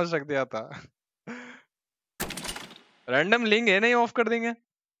ऑलमोस्ट हक दिया था। रैंडम लिंक है नहीं, ऑफ कर देंगे।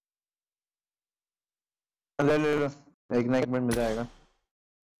 ले एक ना एक मिनट में जाएगा।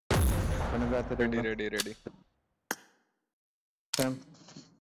 Ready ready ready.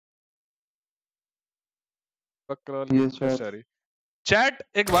 ये शायद चैट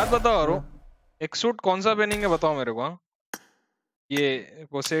एक बात बताओ अरो, एक सूट कौन सा पहनेंगे बताओ मेरे को। हाँ ये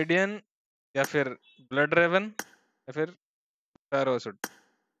पोसेडियन या फिर ब्लड रेवन या फिर पैरो सूट।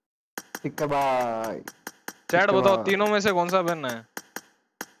 टिक्का भाई। चैट बताओ तीनों में से कौन सा पहनना है।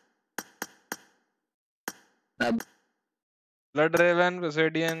 ब्लड रेवन,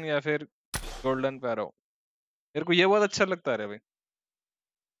 पोसेडियन या फिर गोल्डन पैरो। मेरे को ये बहुत अच्छा लगता है भाई।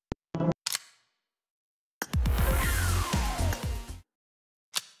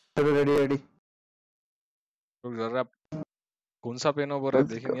 Ready ready. लोग जरा कौन सा पहनो बोल रहे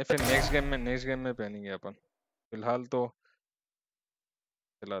देखेंगे, फिर नेक्स्ट गेम में पहनेंगे अपन। फिलहाल तो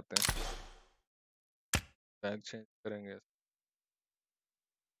चलाते हैं, बैग चेंज करेंगे।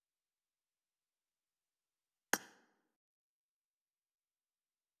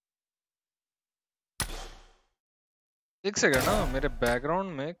 एक सेकंड ना, मेरे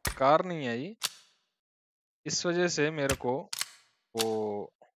बैकग्राउंड में कार नहीं आई, इस वजह से मेरे को वो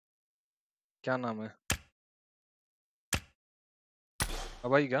क्या नाम है,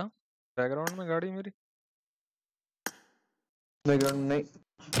 अब आई क्या बैकग्राउंड में गाड़ी मेरी? बैकग्राउंड नहीं,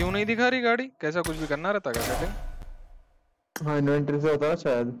 क्यों नहीं दिखा रही गाड़ी? कैसा कुछ भी करना रहता क्या सेटिंग? हाँ इन्वेंटरी से होता है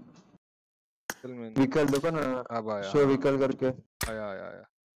शायद। चल मैं व्हीकल देखो ना, अब आया, शो व्हीकल करके आया आया आया।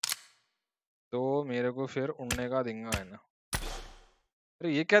 तो मेरे को फिर उड़ने का दिंगा है ना। अरे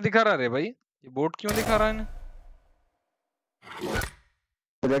ये क्या दिखा रहा है भाई, ये बोट क्यों दिखा रहा है ना?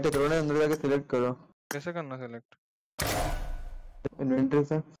 सिलेक्ट करो ना, अंदर जाके सिलेक्ट करो। कैसे करना सिलेक्ट? इन्वेंटरी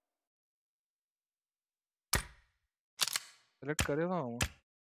से सेलेक्ट करे हुआ हूँ।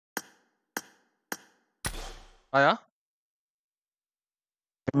 आया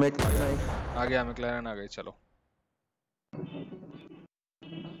आ गया मैक्लेरन आ गई। चलो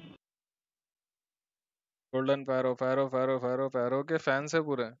golden pharaoh pharaoh pharaoh pharaoh pharaoh के फैंस है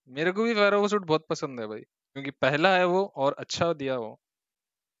पूरे। मेरे को भी फैरो का सूट बहुत पसंद है भाई, क्योंकि पहला है वो और अच्छा दिया वो।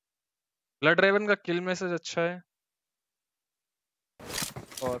 ब्लड रेवन का किल मैसेज अच्छा है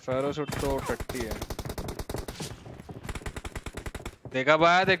और फैरो सूट तो टट्टी है। देखा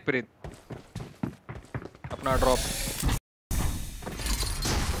बाया देख प्रीत अपना ड्रॉप।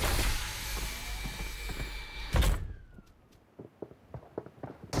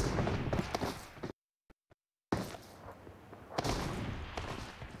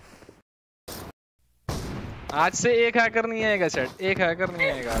 आज से एक हैकर नहीं आएगा चैट, एक हैकर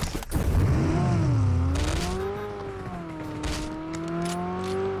नहीं आएगा आज से।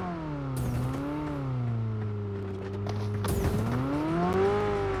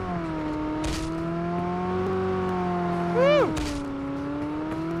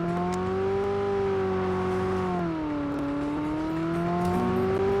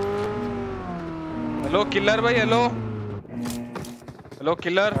 हेलो किलर भाई, हेलो हेलो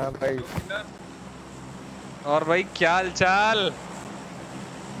किलर। हाँ भाई। और भाई क्या हाल चाल?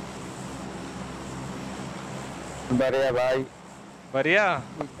 बढ़िया भाई। बढ़िया।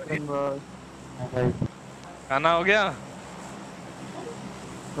 भाई खाना हो गया?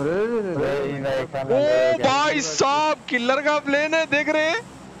 ओ भाई साहब किलर का प्लेन है, देख रहे हैं?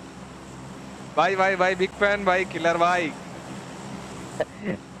 भाई भाई भाई बिग फैन भाई किलर भाई।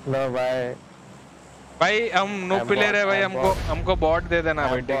 लो भाई। भाई हम नो प्लेयर है भाई, हमको बॉट दे देना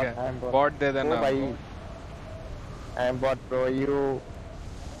भाई, ठीक है? बॉट दे देना भाई। I am bot bro you.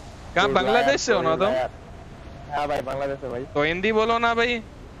 कहाँ बांग्लादेश से हो ना तुम? हाँ भाई बांग्लादेश से भाई। तो हिंदी बोलो ना भाई,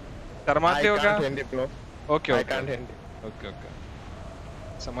 शर्माते हो क्या? ओके ओके ओके ओके,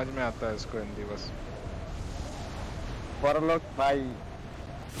 समझ में आता है इसको हिंदी बस। फॉरलोक भाई।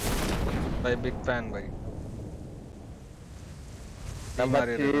 भाई बिग फैन भाई। Number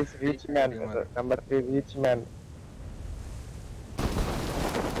 3 rich man. Number 3 rich man.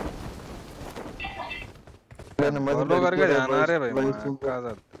 Follow करके जाना रे भाई। वॉइस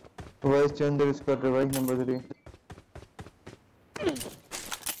चेंज कर रहे भाई नंबर 3।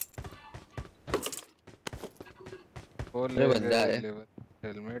 बोल ले बंदा है।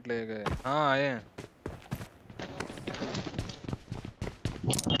 हेलमेट ले गए। हाँ आए हैं।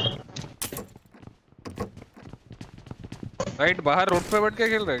 राइट बाहर रोड पे बैठ के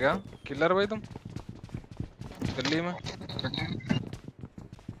खेल रहे क्या किलर भाई तुम? गली में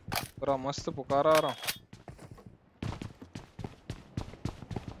पूरा मस्त पुकारा आ रहा।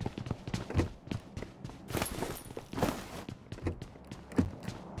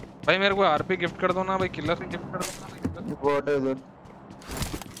 भाई मेरे को आरपी गिफ्ट कर दो ना भाई, किलर से गिफ्ट कर दो ना। बॉट है इधर।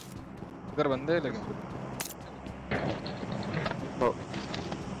 इधर बंदे हैं लेकिन।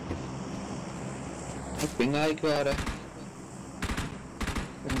 पिंग आई क्यों आ रहा है?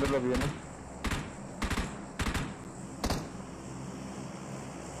 अंदर लग गया ना।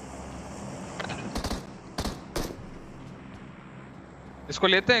 इसको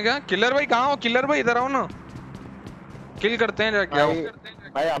लेते हैं क्या? किलर भाई कहाँ हो? किलर भाई इधर आओ ना, किल करते हैं जाके। आओ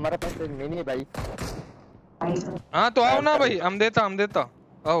भाई हमारे पास एक मिनी है भाई। हाँ तो आओ ना भाई, हम देता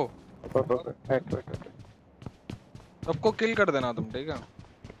आओ। सबको किल कर देना तुम, ठीक है?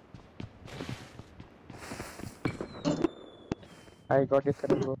 I got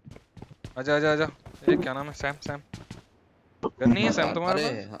it bro. आजा आजा आजा। ये क्या नाम है? सैम गन नहीं है सैम तुम्हारे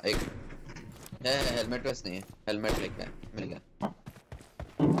पास? अरे हाँ, एक हेलमेट बस नहीं है। हेलमेट लेके मिल गया।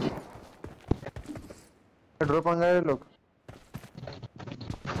 ड्रॉप आ गए लोग।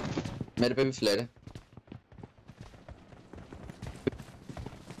 मेरे पे भी फ्लेयर है।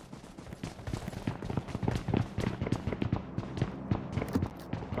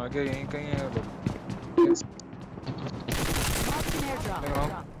 आगे यहीं कहीं है लोग।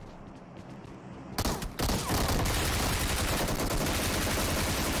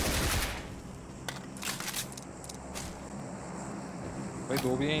 भाई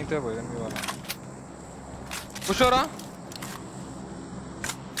दो भी यहीं थे भजन वाला। खुश हो रहा?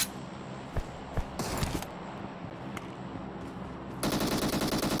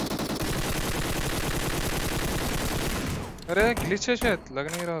 अरे ग्लिच है शायद,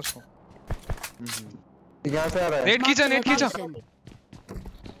 लग नहीं रहा उसको। यहाँ से आ रहा है। नेट खींचा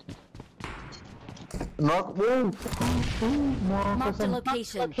नॉक। Mark the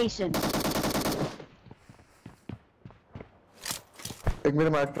location. एक मेरे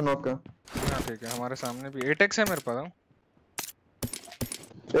मार्क पे नॉक का। हाँ ठीक है, हमारे सामने भी 8x है मेरे पास।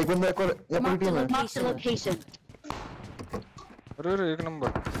 एक बंदा एक और यहाँ पूरी Mark the टीम है। location. अरे अरे एक नंबर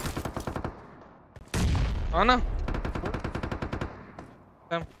आना।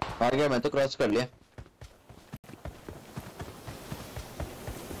 आ गया, मैं तो क्रॉस कर लिया।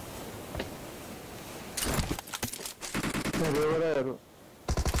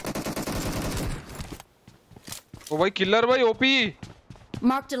 ओ भाई किलर भाई ओपी।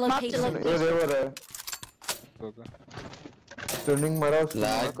 Marked a location. ये रेवर है। टर्निंग मारा उसको,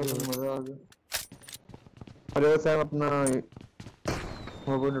 Lag. मजा आ गया। अरे वो सैम अपना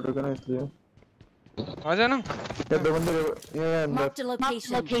वो नेटवर्क है ना इसलिए। आ जाना। ये दो बंदे ये अंदर। Marked a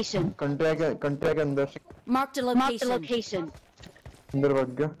location. कंट्रा के अंदर Marked a location. अंदर भाग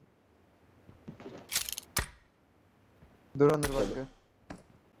गया। दोनों अंदर भाग गए।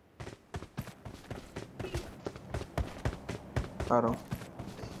 आ रहा हूँ।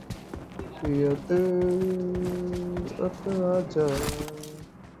 आजा।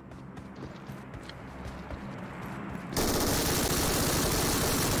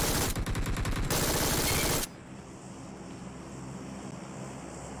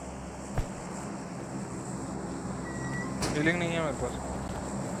 फीलिंग नहीं है मेरे पास।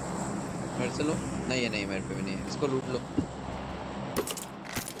 मेरे से लो। नहीं है, नहीं मेरे पे भी नहीं है, इसको लूट लो।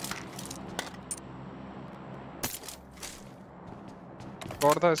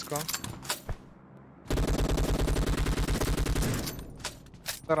 और था इसका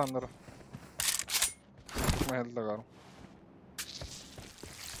अंदर अंदर मैं हेल्थ लगा रहा हूँ।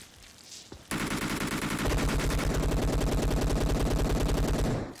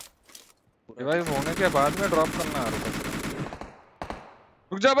 रिवाइव होने के बाद में ड्रॉप करना है।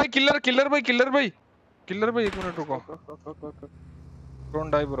 रुक जा भाई। किलर किलर भाई किलर भाई किलर भाई 1 मिनट रुको।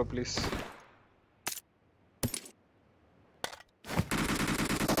 Don't die bro please.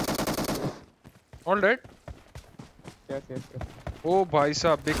 All dead. ओ भाई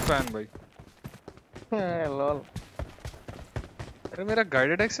साहब बिग फैन भाई। लॉल। अरे मेरा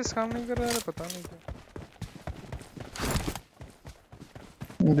गाइडेड एक्सेस काम नहीं कर रहा है, पता नहीं क्यों।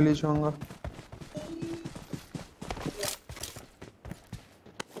 इंग्लिश होगा।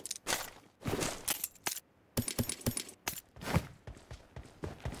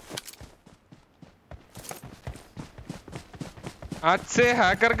 आज से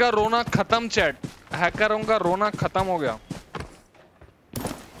हैकर का रोना खत्म। चैट हैकरों का रोना खत्म हो गया।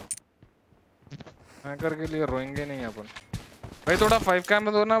 हैकर के लिए रोएंगे नहीं अपन भाई। थोड़ा 5 कैम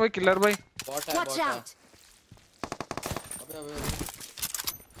में दो ना भाई किलर भाई। बॉट है, Watch बॉट है। out. अबे अबे अबे।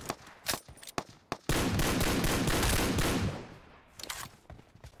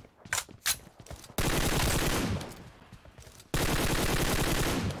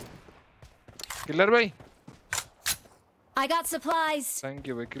 किलर भाई I got supplies. Thank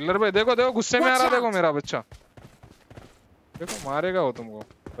you भाई। किलर भाई देखो देखो गुस्से में आ रहा। देखो मेरा बच्चा देखो मारेगा वो तुमको।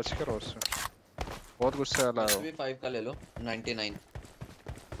 बच के रहो उससे, बहुत गुस्से वाला है वो। भी 5 का ले लो। 99।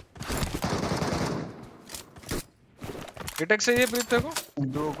 हिटेक से ये प्रीत देखो।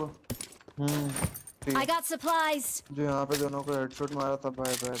 दो को I got supplies. जो यहाँ पे दोनों को हेडशॉट मारा था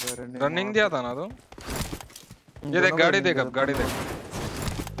भाई भाई भाई। रनिंग दिया था ना तो। ये देख गाड़ी देख, अब गाड़ी देख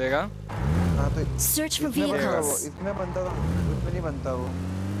देगा। हाँ तो Search for इसमें बनता वो, vehicles. इसमें बनता था, उसमें नहीं बनता वो।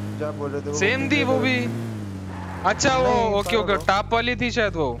 क्या बोल रहे थे वो? सेम थी वो भी। अच्छा वो नहीं, ओके ओके टॉप वाली थी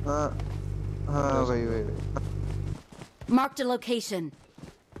शायद वो। हाँ हाँ वही वही। Marked a location.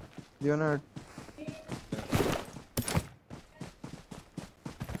 दियो ना।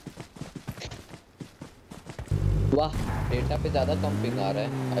 वाह, डेटा पे ज्यादा कम पिंग आ रहा है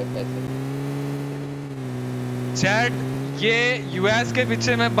 5 पैसे। चैट ये यूएस के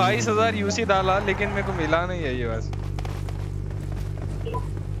पीछे मैं 22,000 यूसी डाला लेकिन मेरे को मिला नहीं है यूएस।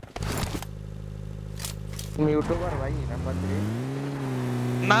 यूट्यूबर भाई नंबर 3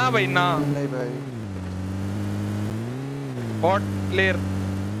 ना भाई ना। नहीं भाई। बॉट प्लेयर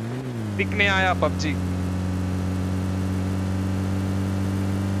दिखने आया PUBG.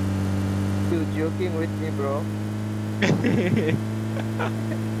 You joking with me bro?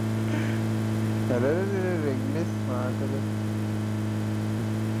 अरे इंग्लिश स्मार्ट है।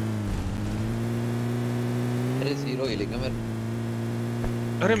 अरे 0 ही लिखा मेरे।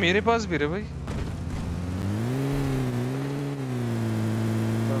 अरे मेरे पास भी रे भाई।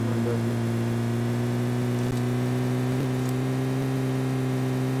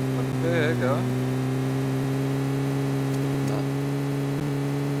 बंदे है क्या?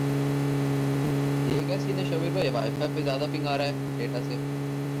 ये क्या सीन है शबीर भाई? वाईफाई पे ज्यादा पिंग आ रहा है डेटा से।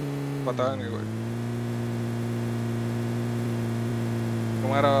 पता नहीं भाई।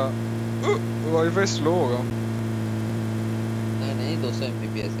 तुम्हारा वाईफाई स्लो होगा। नहीं नहीं 200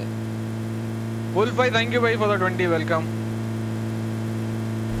 mbps है। वुल्फ भाई थैंक यू भाई फॉर द 20 वेलकम।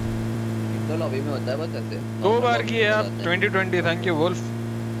 तो लॉबी में होता है बस ऐसे 2 बार की है आप 2020 thank you wolf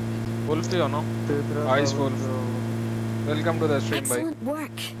wolf you know ice wolf welcome to the stream भाई Excellent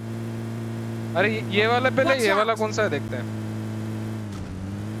work. अरे ये वाला पहले Watch ये वाला out. कौन सा है देखते हैं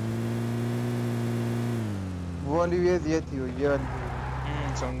वो वाली ये थी वो ये वाली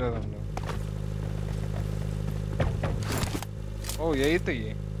समझा ओ यही तो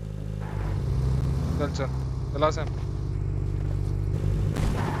ये चल चल चला से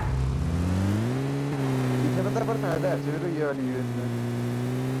पीछे पता पर फायदा है चलो ये वाली यूएस में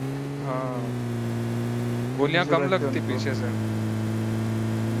हाँ गोलियां कम लगती पीछे से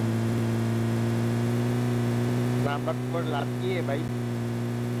नंबर 4 लड़की है भाई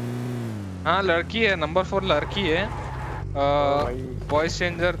हाँ लड़की है नंबर 4 लड़की है वॉइस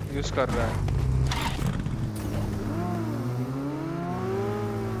चेंजर यूज कर रहा है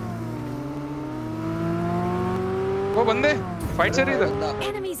वो बंदे फाइट चल रही है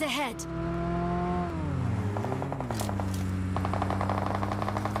Enemies ahead.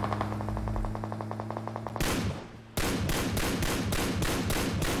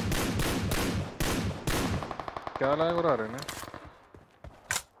 क्या लाया उड़ा रहे ने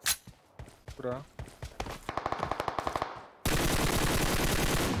पूरा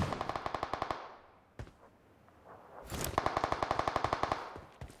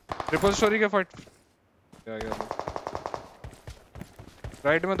ट्रिपल स्टोरी का फाइट क्या गया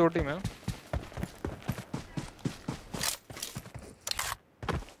राइट में 2 टीम है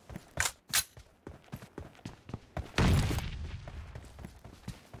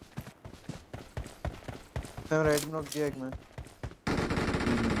राइट में नॉक किया एक में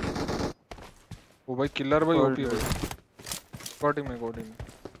वो भाई किलर भाई ओपी भाई कोटी में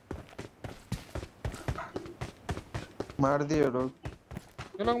मार दिए लोग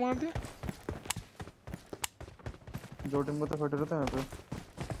ये लोग मार दिए 2 टीम को तो फटे रहते हैं यहाँ पे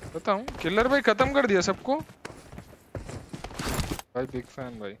बताऊं किलर भाई खत्म कर दिया सबको भाई बिग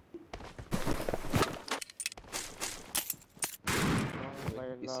फैन भाई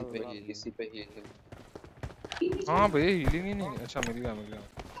किसी पे हील हाँ भाई हीलिंग ही नहीं अच्छा मिल गया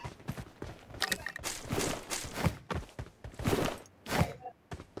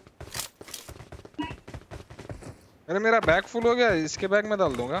अरे मेरा बैग फुल हो गया इसके बैग में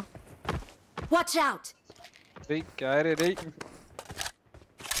डाल दूंगा Watch out. रे क्या है रे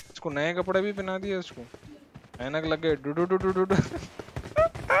इसको नए कपड़े भी पहना दिए इसको ऐनक लग गए do do do do do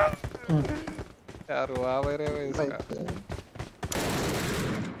यार वाह मेरे भाई इसका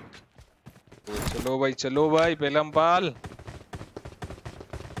चलो भाई पेलमपाल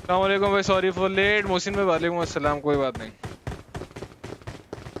अस्सलाम वालेकुम भाई सॉरी फॉर लेट मोहसिन भाई वालेकुम अस्सलाम कोई बात नहीं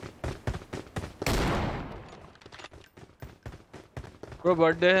को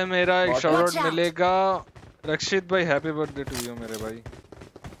बर्थडे है मेरा एक शाउट आउट मिलेगा रक्षित भाई हैप्पी बर्थडे टू यू मेरे भाई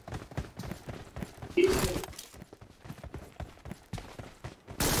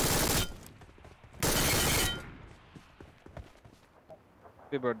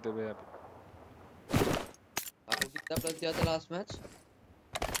हैप्पी बर्थडे भाई आपको कितना प्लस दिया था लास्ट मैच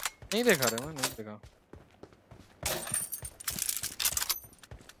नहीं देखा रे मैं नहीं देखा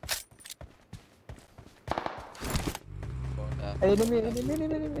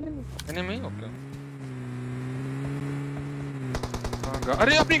एनिमी ओके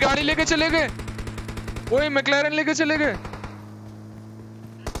अरे अपनी गाड़ी लेके चले गए ओए मैक्लेरन लेके चले गए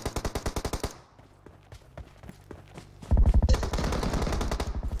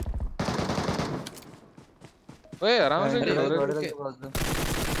ओए आराम से खेलो रे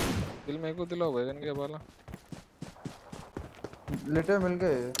दिल मेरे को दिलाओ वैगन के बाला लेटर मिल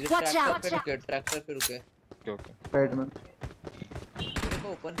गए ट्रैक्टर पे रुके ओके ओके राइट में देखो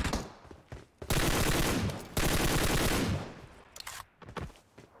ओपन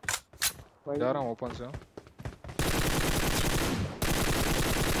जा रहा हूँ ओपन से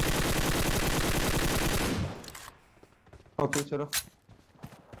ओके चलो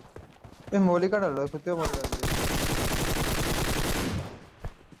ये मोली का डाल रहा है कुत्ते मोली डाल दिया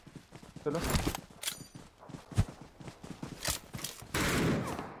चलो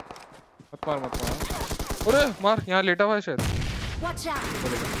मत मार अरे मार यहाँ लेटा हुआ है शायद Watch out.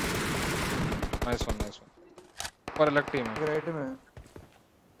 नाइस वन पर अलग टीम है राइट में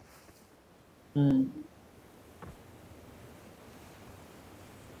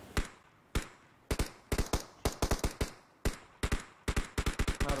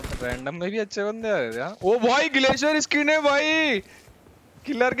रैंडम में भी अच्छे बंदे आ रहे हैं ओ भाई ग्लेशियर स्किन है भाई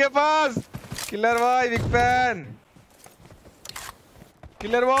किलर के पास किलर भाई big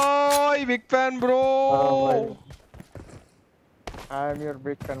fan bro I am your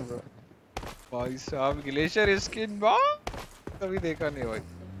big fan bro भाई साहब ग्लेशियर स्किन कभी देखा नहीं भाई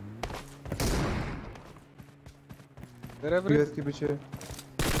तेरे ब्रे यूएस के पीछे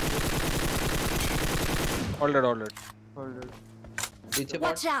ऑलरेडी पीछे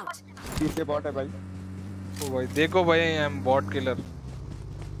Watch out! पीछे बॉट है भाई। ओ भाई देखो भाई आई एम बॉट किलर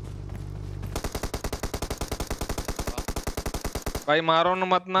भाई मारो न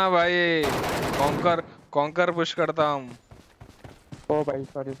मत ना भाई कॉन्कर पुश करता हूँ ओ भाई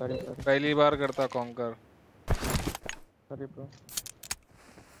सॉरी सॉरी सॉरी पहली बार करता कॉन्कर सॉरी ब्रो।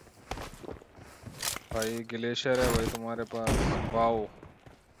 भाई ग्लेशियर है भाई तुम्हारे पास वाओ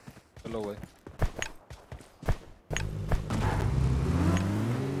चलो भाई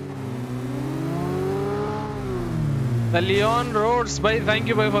The Leon Roads भाई thank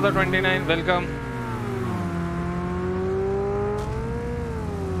you भाई for the 29 welcome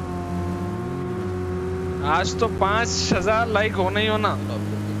आज तो 5000 लाइक होना ही होना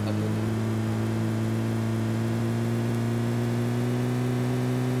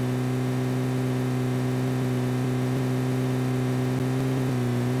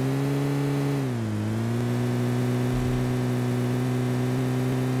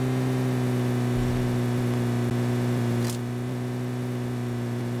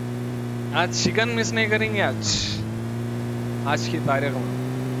आज चिकन मिस नहीं करेंगे आज की तारीख में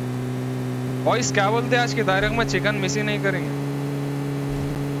बॉयज क्या बोलते हैं आज की तारीख में चिकन मिस ही नहीं करेंगे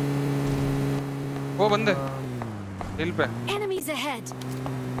वो बंदे हिल पे Enemies ahead!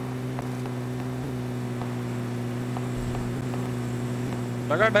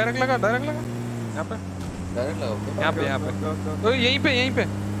 लगा डायरेक्ट लगा यहाँ पे डायरेक्ट लगाओ यहाँ पे तो यहीं पे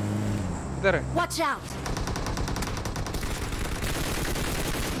इधर है Watch out!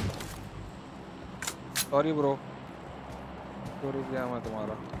 Sorry bro sorry किया मैं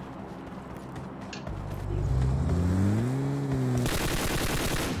तुम्हारा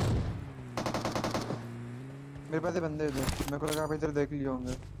मेरे पास ये बंदे इधर मेरे को लगा आप इधर देख लिए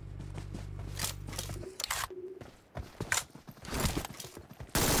होंगे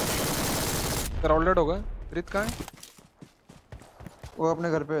तेरा ऑलरेडी होगा प्रीत कहाँ है वो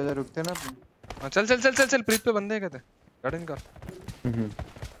अपने घर पे इधर रुकते हैं ना अपने हाँ चल प्रीत पे बंदे हैं कहते गाड़ी निकाल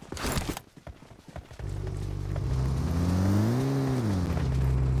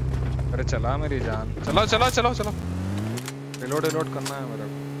अरे चला मेरी जान चलो रिलोड करना है मेरे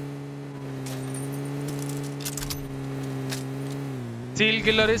को seal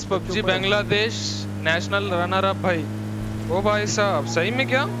killer is PUBG Bangladesh national runner up भाई ओ भाई साहब सही में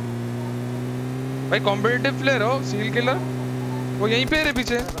क्या भाई कॉम्पिटिटिव प्लेयर हो सील किलर वो यहीं पे है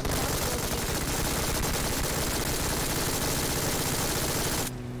पीछे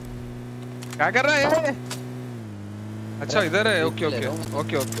क्या कर रहा है अच्छा इधर है okay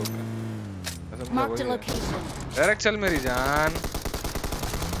Marked a location. Direct चल मेरी जान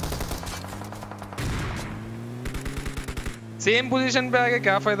सेम पोजीशन पे आके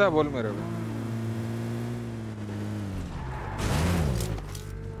क्या फायदा बोल मेरे को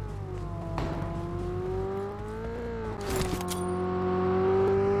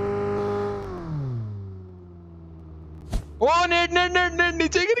ओ नेट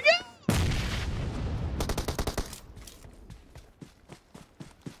नीचे गिर गया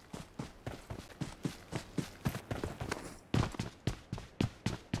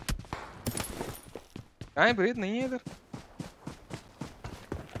कहाँ है प्रीत नहीं है इधर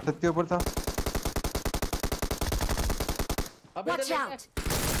छत के ऊपर था Watch out!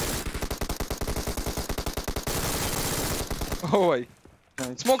 ओ भाई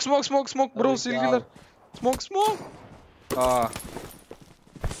smoke bro seal killer smoke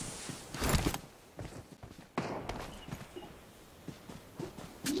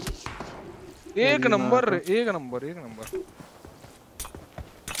एक नंबर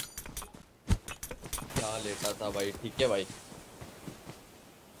क्या लेटा था भाई ठीक है भाई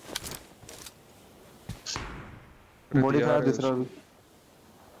मॉडिफायर दूसरा भी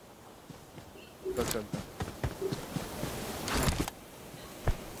चलता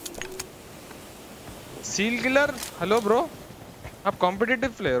सील किलर हेलो ब्रो आप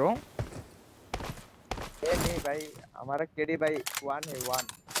कॉम्पिटिटिव प्लेयर हो ये नहीं भाई हमारा केडी भाई 1 है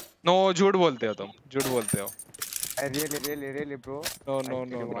 1 नो झूठ बोलते हो तुम really bro no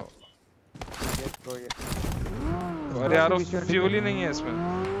yes bro yes अरे यार फ्यूल ही नहीं है इसमें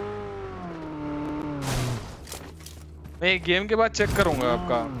मैं गेम के बाद चेक करूंगा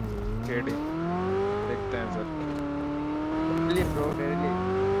आपका केडी देखते हैं sir really bro really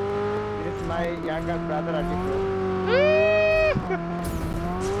this is my younger brother आटी ब्रो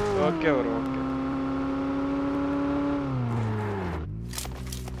ओके ब्रो ओके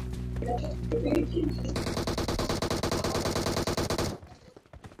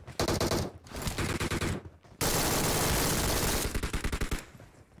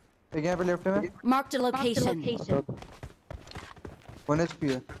एक यहाँ पे लेफ्ट में Marked a location. 1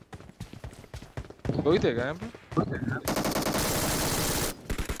 HP है। दो ही थे क्या यहाँ पे?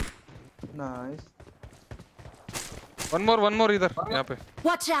 नाइस। वन मोर इधर यहाँ पे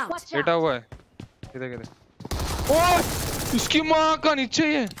Watch out! लेटा हुआ है। किधर ओह इसकी माँ का नीचे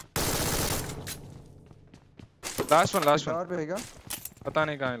ही है। लास्ट वन टावर पे है क्या? पता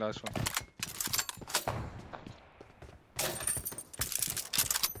नहीं कहाँ है लास्ट वन।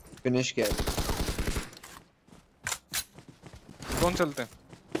 फिनिश किया है। कौन चलते हैं?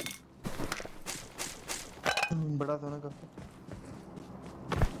 बड़ा था ना काफी।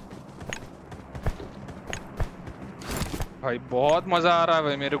 भाई बहुत मजा आ रहा है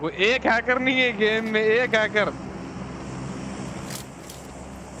भाई मेरे को। एक हैकर नहीं है गेम में, एक हैकर।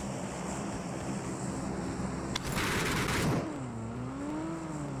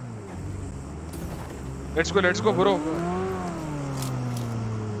 Let's go bro.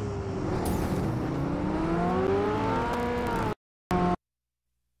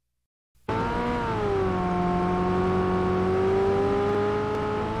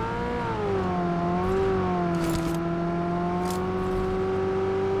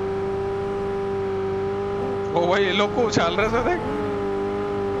 ओ भाई ये लोग को उछाल रहे थे देख।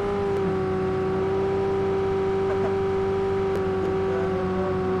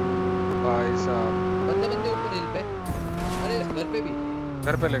 भाई साहब बंदे ऊपर हिल पे। अरे घर पे भी।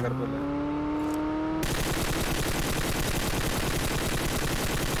 घर पे ले। एक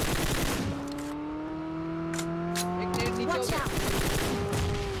नेट नीचे हो Watch गया। out!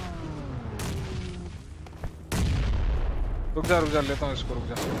 रुक जा लेता हूँ इसको। रुक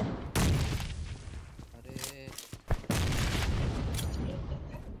जा। अरे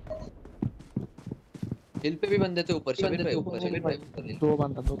हिल पे भी बंदे थे ऊपर। शिविर पे ऊपर हिल पे। दो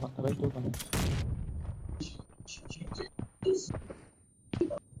बंदा भाई, दो बंदा।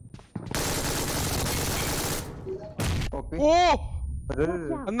 ओपी। ओ अरे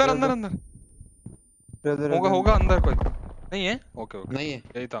अंदर होगा अंदर कोई नहीं है। ओके नहीं है।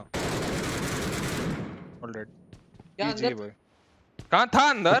 यही था। ऑलराइट क्या अंदर? भाई कहाँ था?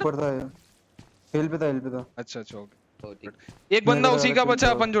 अंदर ऊपर था। हिल पे था। अच्छा ओके। ओ, ठीक। एक बंदा उसी का बचा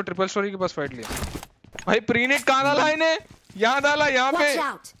अपन जो ट्रिपल स्टोरी के पास फाइट लिया। भाई प्रीनेट कहाँ डाला इन्हें? यहाँ डाला, यहाँ पे। Watch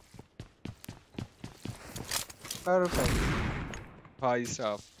out! परफेक्ट। भाई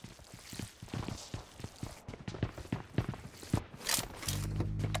साहब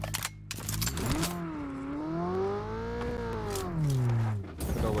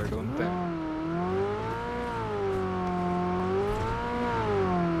चलो भाई ढूंढते हैं।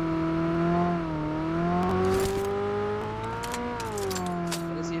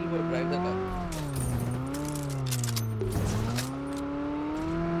 अरे सील पर ड्राइव द कार।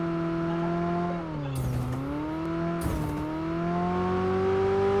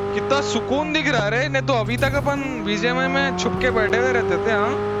 कितना सुकून दिख रहा है। नहीं तो अभी तक अपन बीजेएमआई में छुप के बैठे हुए रहते थे।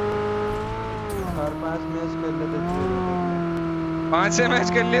 हाँ 4-5 मैच कर लेते थे। 5-6 मैच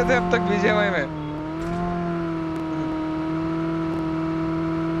कर लिए थे अब तक बीजेएमआई में।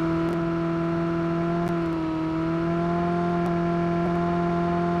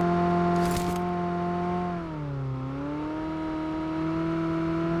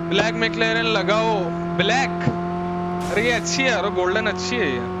 ब्लैक मैक्लेरन लगाओ। ब्लैक अरे ये अच्छी है यार, गोल्डन अच्छी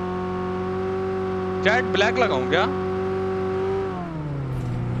है ये। चैट ब्लैक लगाऊं क्या?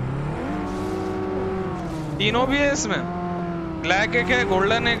 तीनों भी है इसमें। ब्लैक एक है,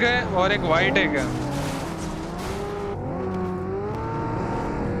 गोल्डन एक है और एक वाइट एक है।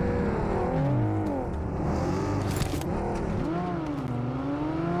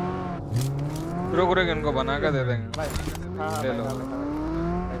 रुक इनको बना कर दे देंगे। ले लो।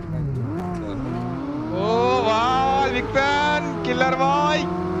 ओ वाह बिग फैन किलर भाई।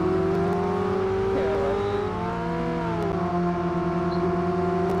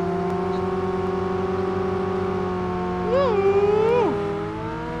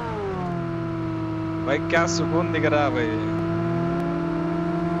 भाई क्या सुकून दिख रहा है भाई।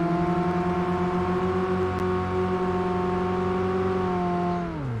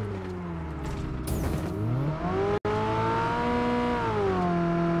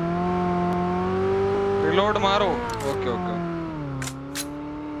 रिलोड मारो। ओके ओके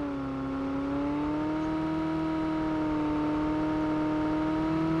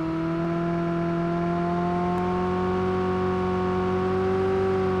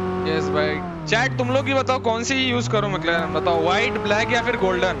यस भाई। चैट तुम लोग ही बताओ कौन सी यूज करो मैक्लेरन। बताओ व्हाइट ब्लैक या फिर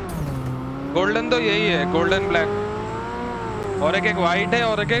गोल्डन। गोल्डन तो यही है, गोल्डन ब्लैक। और एक व्हाइट है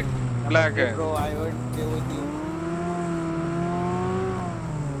और एक ब्लैक है। Bro, I would stay with you.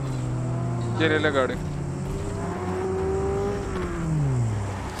 ये ले ले गाड़ी।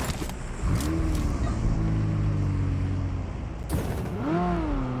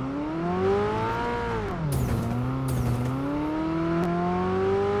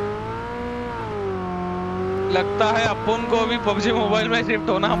 लगता है अपन को भी पबजी मोबाइल में शिफ्ट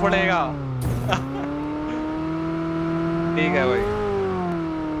होना पड़ेगा। ठीक है भाई।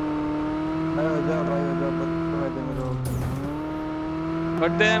 भाई हो जाओ बर्थडे मेरे को।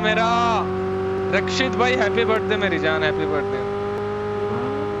 बर्थडे है मेरा रक्षित भाई, हैप्पी बर्थडे मेरी जान, हैप्पी बर्थडे।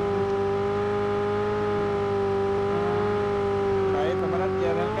 भाई तुम्हारा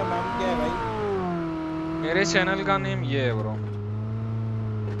चैनल का नाम क्या है भाई? मेरे चैनल का नेम ये है bro.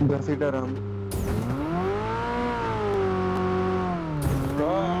 Sitaram.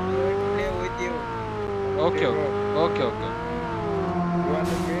 Bro, I'm going to play with you. Okay bro. Okay okay. You are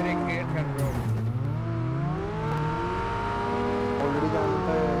the very great man, bro. Already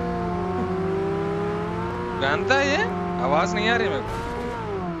जानता है। जानता है ये? आवाज नहीं आ रही मेरे को।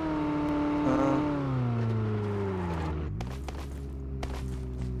 हाँ।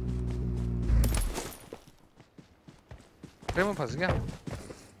 अरे मैं फंस गया।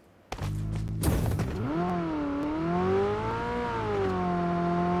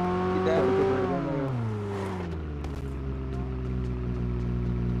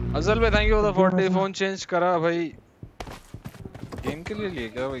 असल में thank you for the 40 phone change करा भाई। गेम के लिए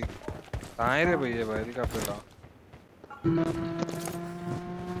क्या भाई? कहाँ है रे भैया भाई का पेड़ा?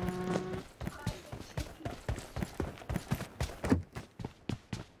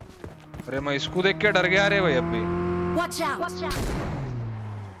 अरे मैं इसको देख के डर गया रे भाई अभी। Watch out! Watch out!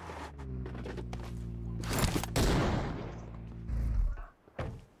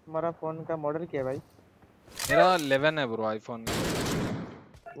 तुम्हारा फोन का मॉडल क्या है भाई? मेरा 11 है ब्रो आईफोन।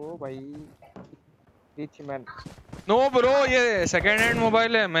 ओ भाई रिच मैन। नो ब्रो ये सेकंड हैंड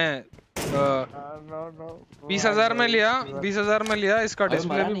मोबाइल है। मैं नो नो 20,000 में लिया, 20,000 में लिया। इसका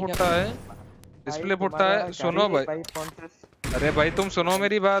डिस्प्ले भी फुटता है, डिस्प्ले फुटता है। सुनो भाई, अरे भाई तुम सुनो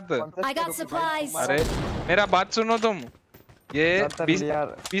मेरी बात। I got supplies. अरे मेरा बात सुनो तुम। ये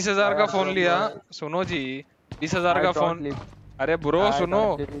 20,000 का फोन लिया। सुनो जी 20,000 का फोन। अरे ब्रो सुनो।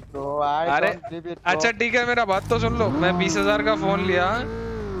 अरे अच्छा ठीक है मेरा बात तो सुन लो। मैं 20,000 का फोन लिया,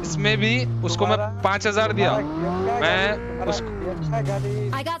 इसमें भी उसको मैं 5,000 दिया। मैं उसको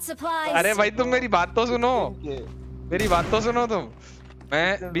I got supplies. अरे भाई तुम मेरी बात तो सुनो, मेरी बात तो सुनो तुम।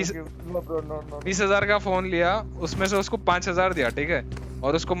 मैं 20,000 का फोन लिया, उसमें से उसको 5,000 दिया, ठीक है।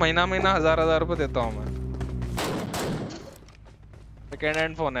 और उसको महीना महीना 1,000 रुपए देता हूँ मैं। सेकेंड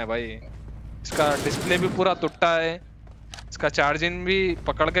हैंड फोन है भाई। इसका डिस्प्ले भी पूरा टूटा है, इसका चार्जिंग भी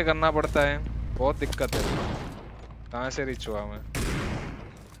पकड़ के करना पड़ता है, बहुत दिक्कत है। कहाँ से रिच हुआ मैं?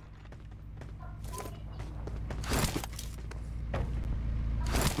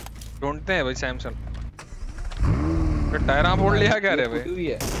 ढूंढते हैं भाई सैमसंग। टायरा फोड़ लिया क्या रे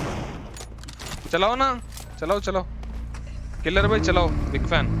भाई? चलाओ ना, चलाओ चलाओ किलर भाई चलाओ, बिग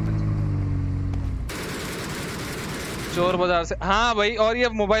फैन। चोर बाजार से, हाँ भाई। और ये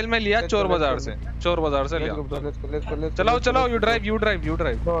मोबाइल में लिया चोर बाजार से, चोर बाजार से लिया। चलाओ चलाओ, you drive you drive you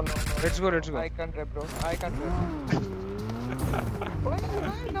drive. Let's go let's go. I can't rap bro, I can't rap.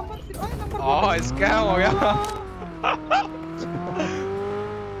 Oh scam हो गया।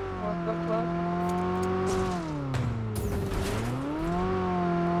 What the fuck?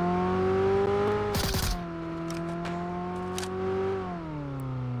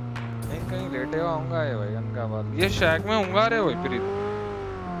 कहीं लेटे हुआ होऊंगा ये भाई गन का बात। ये शैक में होऊंगा रे भाई प्रीत,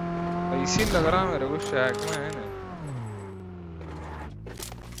 इसी लग रहा मेरे को शैक में है ना।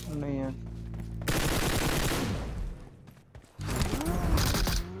 नहीं है।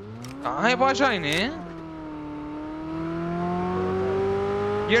 कहाँ है बादशाह इन्हें?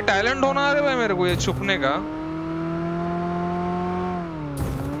 ये टैलेंट होना है रे भाई मेरे को, ये छुपने का।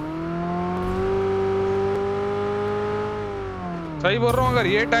 सही बोल रहा हूँ, अगर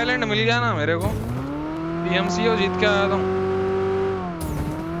ये टैलेंट मिल गया ना मेरे को, टीएमसीओ जीत के आया था।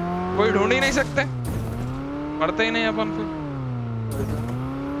 कोई ढूंढ ही नहीं सकते, पढ़ते ही नहीं अपन फिर।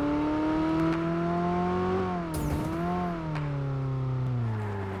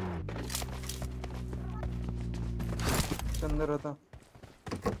 अंदर रहता।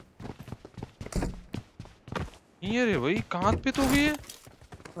 ये रे भाई कहाँ पे तो भी है?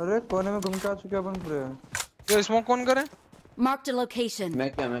 अरे कोने में घूम के आ चुके अपन पूरे। ये स्मोक कौन करे? Marked a location. मैं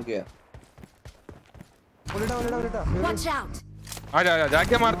क्या उल्टा Watch out! आजा आजा,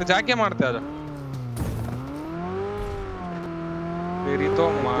 जाके मारते आजा। तेरी तो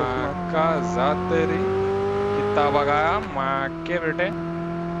माँ का जात तेरी, कितना भगाया माँ के बेटे।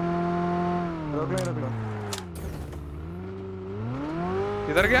 रोक लो।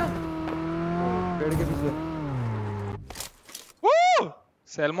 किधर गया? पेड़ के पीछे।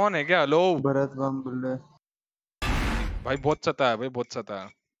 सैल्मोन है क्या? लो भरत बम बुल्ले। भाई बहुत सता है भाई, बहुत सता है।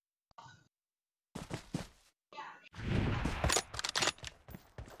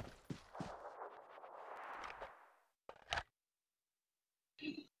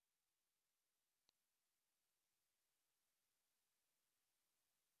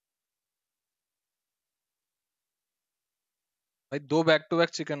 भाई 2 बैक टू बैक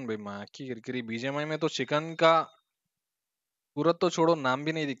चिकन भाई, माँ की किरकिरी। बीजेएमआई में तो चिकन का सूरत तो छोड़ो, नाम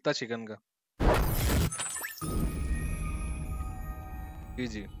भी नहीं दिखता चिकन का। जी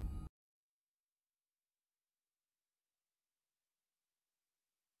जी।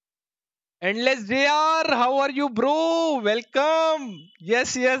 Endless JR, how are you, bro? Welcome.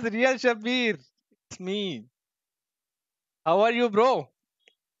 Yes, yes, real Shabir. It's me. How are you, bro?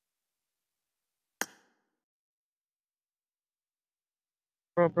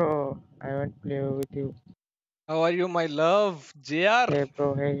 Bro, I want to play with you. How are you, my love? JR. Hey, bro,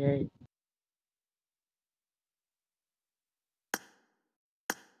 hey.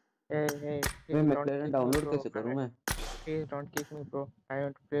 Hey, मैं please don't McLaren kick me, download bro. कैसे करूं मैं? Please don't kick me, bro. I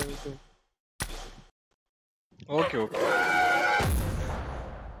want to play with you. Okay, okay.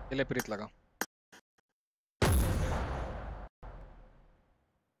 चले प्रीत लगा।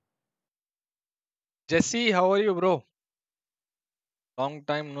 Jesse, how are you, bro? Long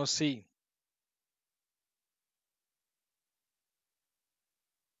time no see.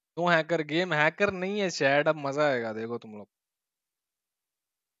 तू hacker, game hacker नहीं है शायद। अब मजा आएगा, देखो तुम लोग।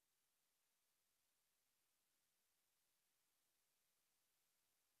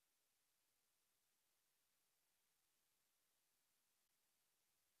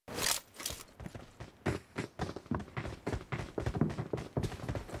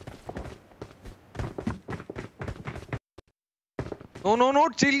 No,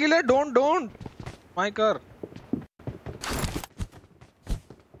 chill killer, don't. My car.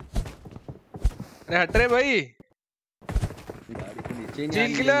 अरे हट रे भाई। गाड़ी को नीचे ही नहीं चिल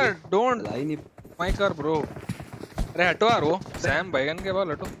आने किलर, देंगे। डोंट। चला ही नहीं। My car bro. अरे हटो यार, वो सैम बैगन के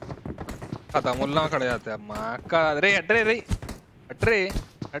बाल हटो। खत्म, मुल्ला खड़े जाते हैं माँ का। अरे हट रे हट रे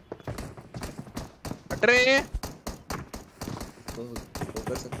हट रे। तो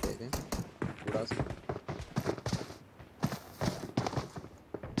कर सकते हैं थोड़ा सा।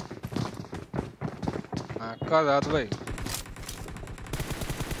 माँ का दाद भाई।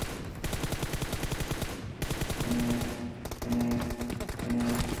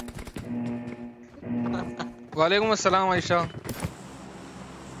 वालेकुम अस्सलाम आयशा।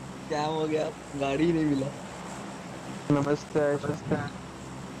 क्या हो गया? गाड़ी ही नहीं मिला। नमस्ते आयशा।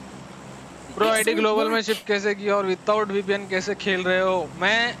 प्रो आईडी ग्लोबल में शिफ्ट कैसे किया और विदाउट वीपीएन कैसे खेल रहे हो?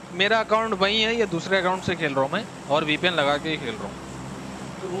 मेरा अकाउंट वही है, ये दूसरे अकाउंट से खेल रहा हूँ मैं, और वीपीएन लगा के ही खेल रहा हूँ।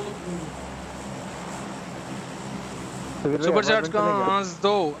 सुपर चैट्स का आंस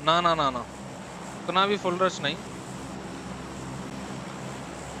दो। ना उतना भी फुल रश नहीं।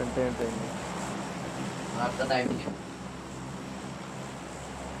 कंटेंट रहेंगे। आपका टाइम नहीं है।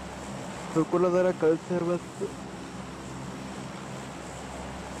 रुको ना जरा, कल से बस।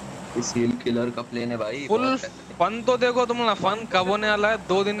 इस हील किलर का प्लेन है भाई। फुल फन तो देखो तुम ना, फन कब होने वाला है?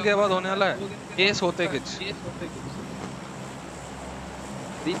 2 दिन के बाद होने वाला है। केस होते कुछ।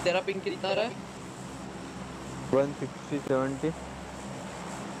 तेरा पिंक कितना रहा है? 160 70।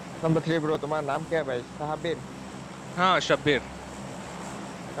 Number 3, bro. तुम्हारा नाम क्या है भाई? साबिर। हाँ शब्बीर।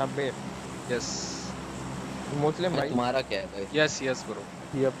 यस। मुस्लिम भाई। तुम्हारा क्या है भाई? Yes bro.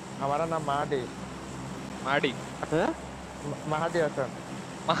 यप। हमारा नाम महादेव। माडी। Mahadev Hasan.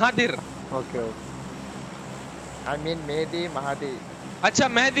 Mahathir. Okay. I mean Mehdi Mahadev. अच्छा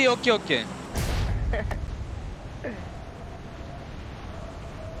मेहदी, ओके।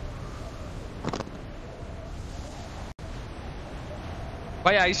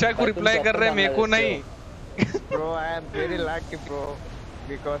 भाई आयशा को रिप्लाई कर रहे हैं, मेरे को नहीं। Bro, I am very lucky, bro.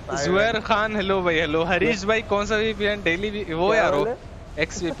 Because I जुएर Khan hello भाई। हेलो हरीश भाई, कौन सा वीपीएन? डेली वो यार वो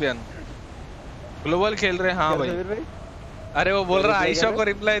एक्स वीपीएन ग्लोबल खेल रहे। हाँ भाई। अरे वो बोल रहा आयशा को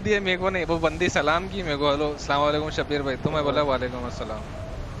रिप्लाई दिए, मेरे को नहीं। वो बंदी सलाम की मेरे को। हेलो अस्सलाम वालेकुम शबीर भाई। तुम्हें बोला वालेकुम अस्सलाम।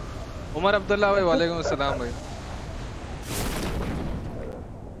 उमर अब्दुल्ला भाई वालेकुम अस्सलाम भाई।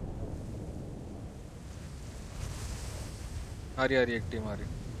 आ रही एक टीम आ रही।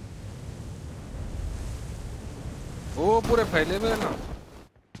 वो पूरे फैले हुए ना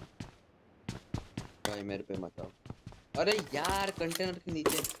भाई, मेरे पे मत आओ। अरे यार कंटेनर के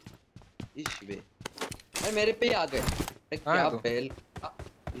नीचे इश बे। अरे मेरे पे ही आ गए। क्या बेल।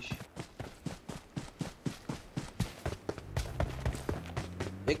 इश।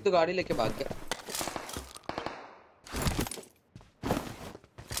 एक तो गाड़ी लेके भाग गया।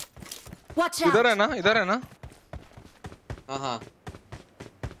 इधर है ना। हाँ।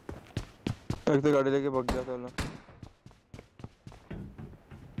 एक तो गाड़ी लेके भाग गया था।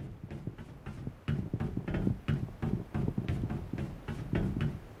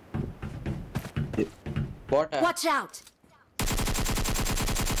 बॉट है। Watch out!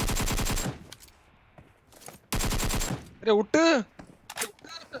 अरे उठ।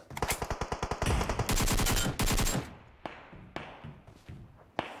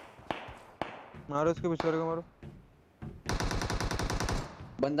 मारो इसके पिछवाड़े को मारो।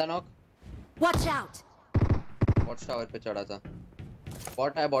 बंदा knock. Watch out! Bot shower पे चढ़ा था।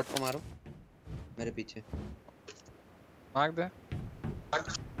 बॉट है, बॉट को मारो। मेरे पीछे मार दे।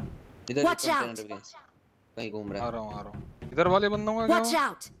 इधर Watch out! कंटेनर पे कहीं घूम रहा आ है। रहा हूँ। इधर वाले बंदों का क्या Watch हुआ?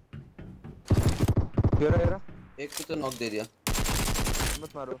 out! येरा एक को तो नॉक दे दिया।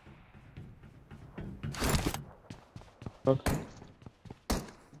 मत मारो।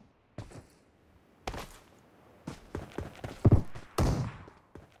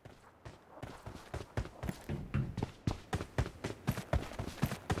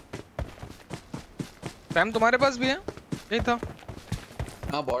 टाइम तुम्हारे पास भी है? नहीं था।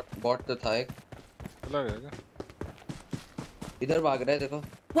 हाँ बॉट बॉट तो था एक। चला गया क्या? इधर भाग रहा है देखो।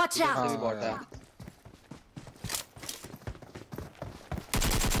 Watch इधर out! से भी बॉट है।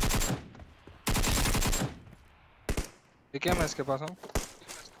 ठीक है मैं इसके पास हूँ।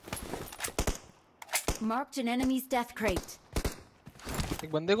 Marked an enemy's death crate.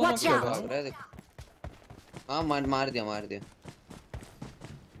 एक बंदे को Watch नॉक किया out! था। भाग रहा है देखो। हाँ मार दिया।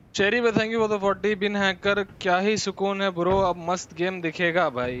 चेरी पे thank you for the 40 bin hacker. क्या ही सुकून है ब्रो, अब मस्त गेम दिखेगा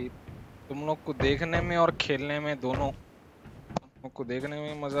भाई। तुम लोग को देखने में और खेलने में दोनों। तुम लोग को देखने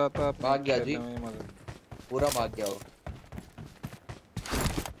में मजा आता है, भाग गया खेलने जी। में मजा। पूरा भाग गया वो।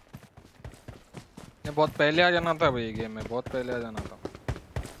 ये बहुत पहले आ जाना था भाई, गेम में बहुत पहले आ जाना था।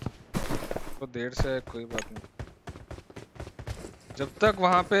 तो देर से कोई बात नहीं। जब तक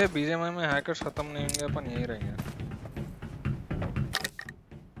वहां पे बीजेएमआई में हैकर्स खत्म नहीं होंगे अपन यहीं रहेंगे।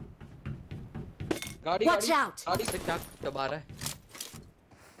 गाड़ी Watch out! गाड़ी से क्या दबा रहा है?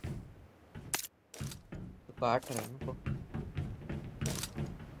 तो काट रहा है ना।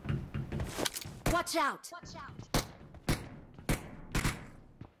 Watch out!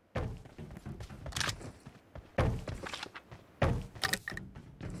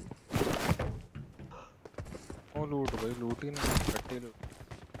 वो लूट भाई, लूट ही नहीं, कट्टी लूट।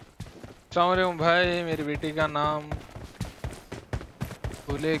 अस्सलाम वालेकुम भाई, मेरी बेटी का नाम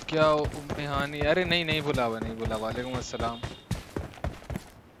भूले क्या? उम्मेहानी। अरे नहीं भूला हुआ, नहीं भूला। वालेकुम अस्सलाम।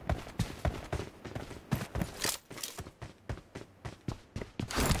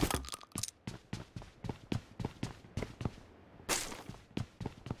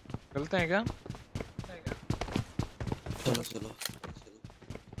 चलते हैं क्या? चलो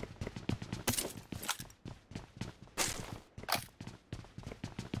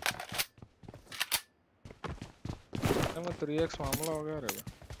मैं 3x मामला हो गया रे।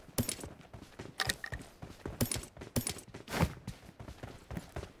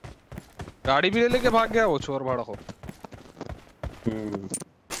 गाड़ी भी ले लेके भाग गया वो चोर भाड़ा को।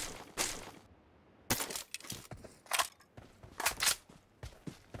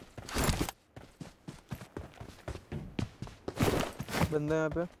 बंदा यहाँ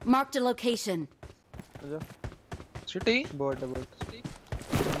पे। Marked a location. आजा। सिटी बॉट है बॉट।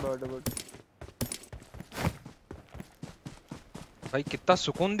 भाई कितना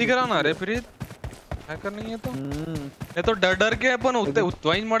सुकून दिख रहा ना रे प्रीत। हैकर नहीं है तो ये तो डर के अपन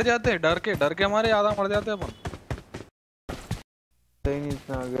उतना ही मर जाते हैं। डर के हमारे आधा मर जाते हैं अपन। सही नहीं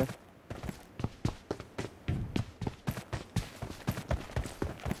इतना आगे।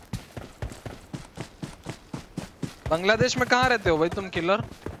 बांग्लादेश में कहाँ रहते हो भाई तुम killer?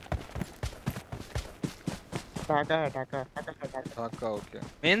 Dhaka. Okay,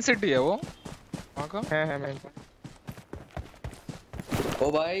 main city है वो वहाँ का? है मेन। ओ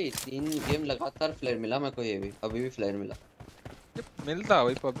भाई 3 गेम लगातार फ्लेयर मिला मेरे को। ये भी अभी भी फ्लेयर मिला। मिलता है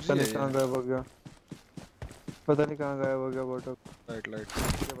भाई, पबजी है। कहाँ गायब हो गया पता नहीं, कहाँ गायब हो गया बॉट। लाइट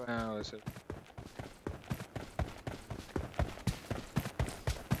हाँ वैसे।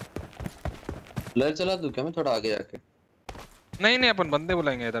 फ्लेयर चला दूं क्या मैं थोड़ा आगे जाके? नहीं अपन बंदे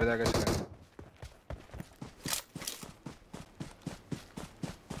बुलाएंगे इधर जाके चलेंगे।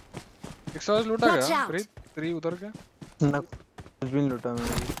 एक सौ लूटा Watch गया out! प्रीत 3 उधर के। ना कुछ भी नहीं लूटा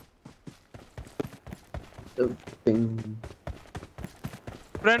मैंने।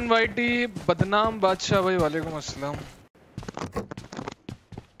 फ्रेंड वाइटी बदनाम बादशाह भाई वालेकुम अस्सलाम।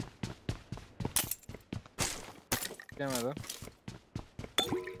 क्या मैं था?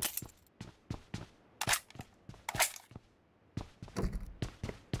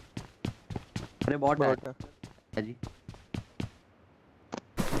 अरे बॉट है जी।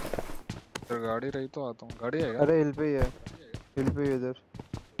 इधर गाड़ी रही तो आता हूँ। गाड़ी है क्या? अरे हिल पे ही है, हिल पे ही इधर।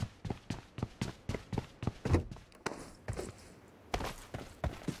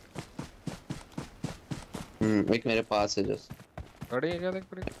 एक मेरे पास है जस्ट। गाड़ी है क्या? देख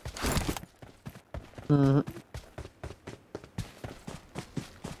प्रीत।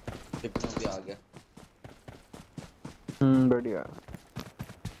 टिप्पणी भी आ गया। बढ़िया।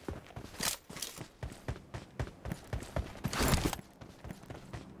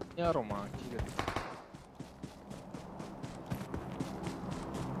 यार ओ मां की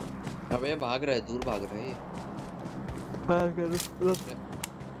अबे भाग रहा है, दूर भाग रहा है ये। फायर कर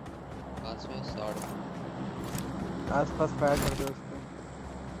पास में साड़ आसपास फायर कर दो उसको।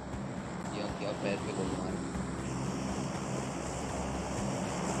 क्या पैर पे गोली मार।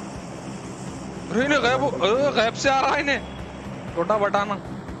 अरे ने गायब से आ रहा है इन्हें छोटा बटाना।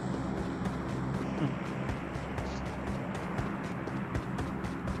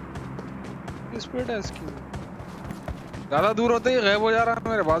 स्पीड है इसकी, ज्यादा दूर होते ही गायब हो जा रहा है,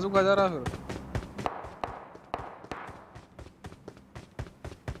 मेरे बाजू का जा रहा है फिर।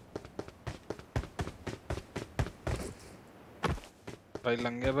 भाई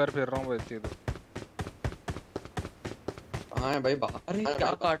लंगे पैर फिर रहा हूँ बैठती तो। हाँ भाई बाहर। अरे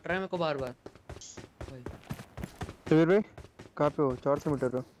क्या काट रहा है मेरे को बार बार भाई। शबीर भाई कहाँ पे हो? 400 मीटर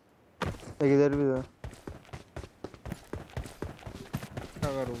हो। एक इधर भी था। क्या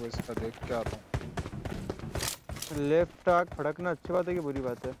करूँ इसका देख के आता हूँ। लेफ्ट आग फड़कना अच्छी बात है कि बुरी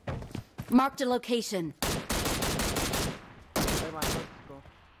बात है? Marked a location. भाई मारना उसको।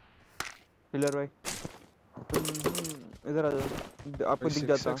 किलर भाई इधर आ जाओ, आपको दिख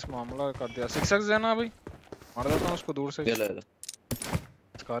जाता। 6x मामला कर दिया। 6x देना भाई, मार देता हूँ उसको दूर से। ये ले लो।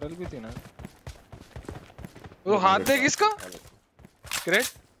 स्कारल भी थी ना वो। हाथ देख इसका क्रेट।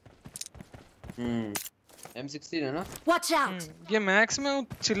 M16 है ना। Watch out! ये मैक्स में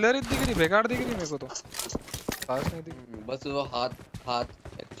चिल्लर ही दिख रही, बेकार दिख रही मेरे को तो, खास नहीं दिख। बस वो हाथ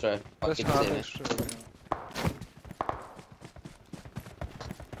एक्स्ट्रा है, बस पॉकेट हाथ से है। एक्स्ट्रा हो गया।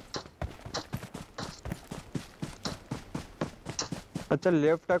 अच्छा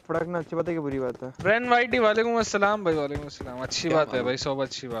लेफ्ट आग फड़कना अच्छी बात है कि बुरी बात है? फ्रेंड वाइटी वालेकुम अस्सलाम भाई। वालेकुम अस्सलाम। अच्छी बात है भाई, सब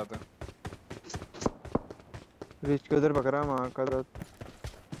अच्छी बात है। रिच के उधर पकड़ा वहाँ का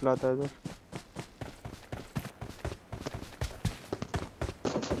लाता है इधर।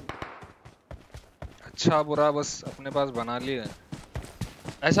 अच्छा बुरा बस अपने पास बना लिए।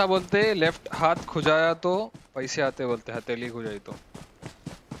 ऐसा बोलते लेफ्ट हाथ खुजाया तो पैसे आते, बोलते हथेली खुजाई तो।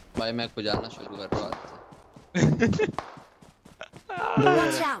 भाई मैं खुजाना शुरू कर रहा हूँ।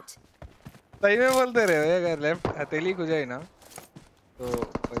 Watch out! सही में बोलते रहे, अगर लेफ्ट हथेली खुजाई ना तो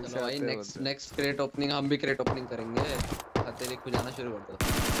पैसे चलो भाई आते। नेक्स्ट क्रेट ओपनिंग हम भी क्रेट ओपनिंग करेंगे। हथेली खुजाना शुरू कर दो।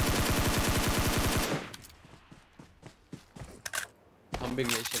 हम भी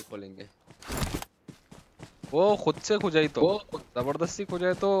ग्लेशियर खोलेंगे। वो खुद से खुजाई तो, जबरदस्ती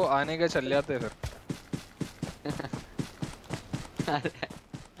खुजाई तो आने के चल जाते फिर।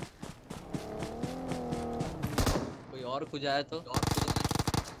 कोई और खुजाया तो।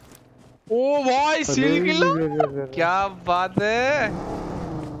 ओ भाई सील किल, क्या बात है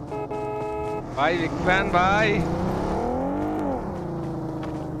भाई, बिग फैन भाई।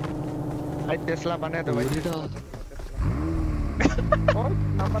 भाई टेस्ला बने तो भाई।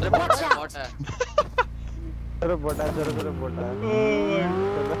 अरे बॉट है। चलो बोटा चलो बोटा।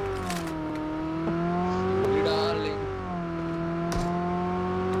 Darling.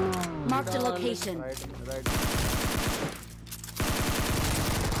 Marked a location. Right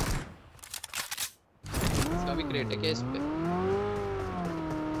इसका भी क्रेट है क्या इस पे?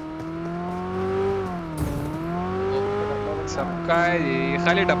 सबका है जी,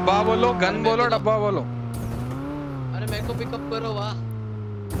 खाली डब्बा बोलो, गन बोलो, डब्बा बोलो। अरे मेरे को पिकअप करो वाह।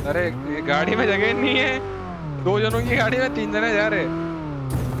 अरे ये गाड़ी में जगह नहीं है, 2 जनों की गाड़ी में 3 जने जा रहे।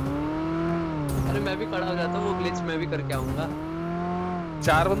 अरे मैं भी खड़ा हो जाता हूँ, वो ग्लिच मैं भी करके आऊंगा।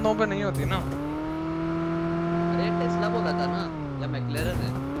 4 बंदों पे नहीं होती ना। अरे टेस्ला बोला था ना, या मैक्लेरन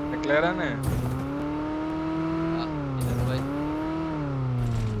है? मैक्लेरन है।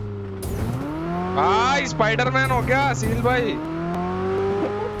 भाई स्पाइडरमैन हो क्या सील भाई?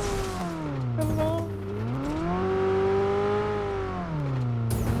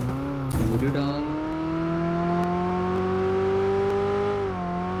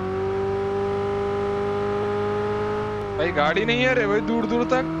 भाई गाड़ी नहीं है रे भाई, दूर दूर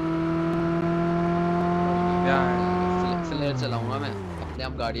तक क्या है? फ्लेयर चलाऊंगा मैं, अपने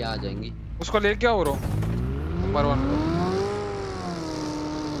आप गाड़ियां आ जाएंगी। उसको लेके आओ ब्रो, नंबर 1 को।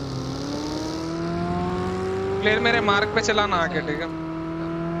 प्लेयर मेरे मार्क पे चलाना आके, ठीक है?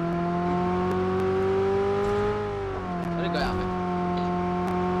 अरे गया मैं।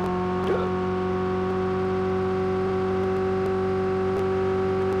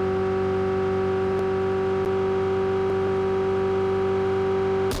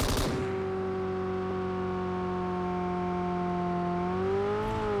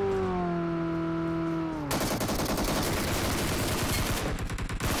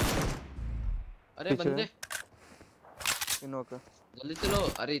 अरे बंदे जल्दी चलो।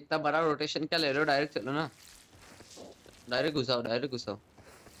 अरे इतना बड़ा रोटेशन क्या ले रहे हो, डायरेक्ट चलो ना। डायरेक्ट घुसाओ।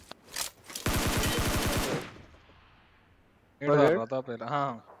 नेट डाल रहा था पहले।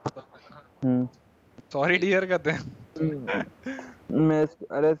 हाँ सॉरी डियर कहते हैं।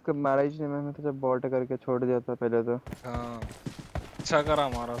 अरे इसका मारा ही नहीं, मैंने तो जब बॉट करके छोड़ दिया था पहले तो। हाँ अच्छा करा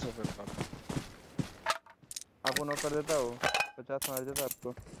हमारा सो फिर था। आपको नॉक कर देता हो, 50 मार देता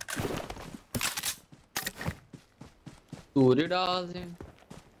आपको। सूर्य डाल दे।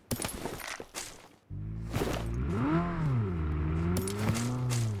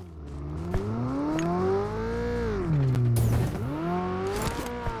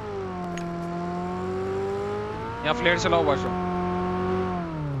 यहाँ फ्लेयर चलाओ बाशो।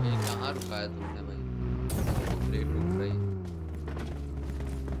 ये कहाँ रुका है तुमने भाई? फ्लेयर रुक रही।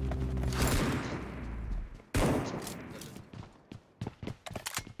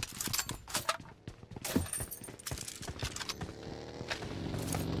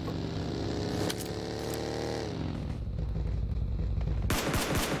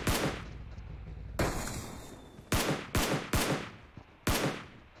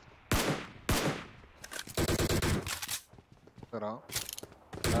 करा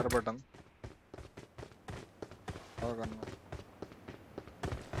यार बटन क्या करना।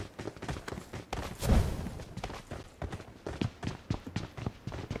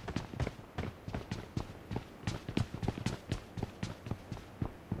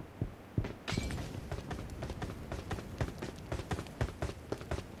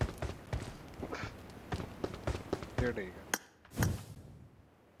 ये ठीक है।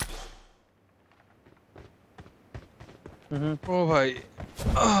 ओ भाई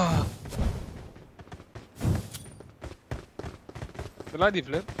चला दी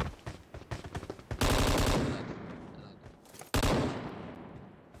फ्लेयर।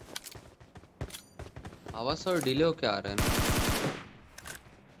 आवाज और डिले हो क्या आ रहा है?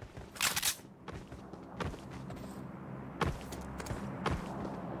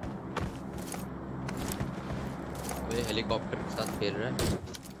 वे हेलीकॉप्टर के साथ खेल रहा है।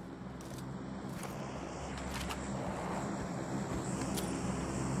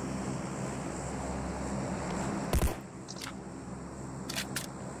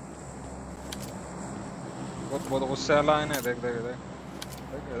 बहुत गुस्से वाला है ना। देख देख देख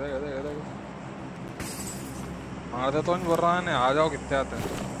देख देख देख देख मारते तो नहीं बोल रहा है ना। आ जाओ कितने आते हैं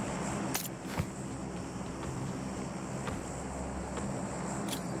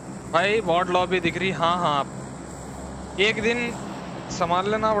भाई। बॉट लॉबी दिख रही। हाँ हाँ एक दिन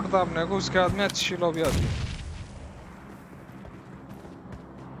संभाल लेना पड़ता अपने को, उसके बाद में अच्छी लॉबी आती है।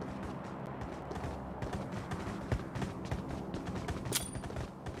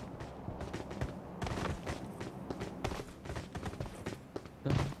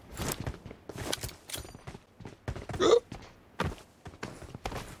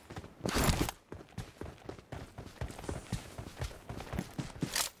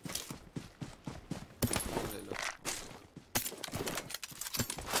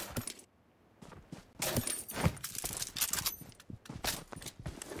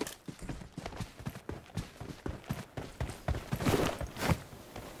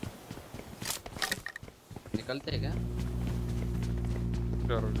 निकलते हैं क्या?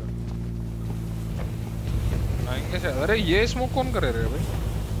 चलो चलो आएंगे शायद। अरे ये स्मोक कौन करे रहे भाई?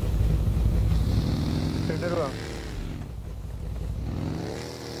 सेंटर हुआ।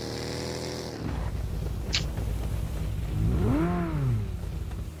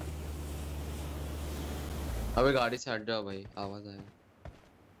 अबे गाड़ी से हट जाओ भाई, आवाज आया।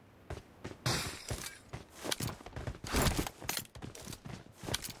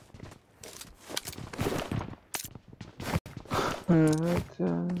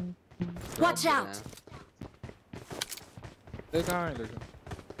 Watch out! देखा है लेकिन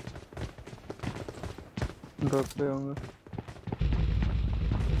ड्रॉप पे होंगे।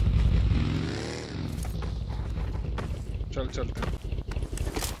 चल चलते हैं।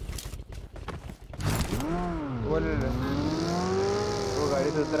 वो ले ले, वो गाड़ी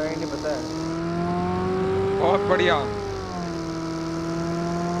से उतरा ही नहीं पता है। बहुत बढ़िया।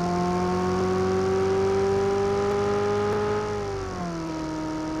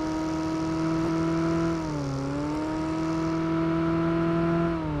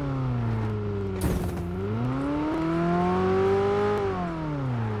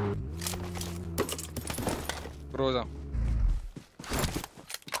 रोजा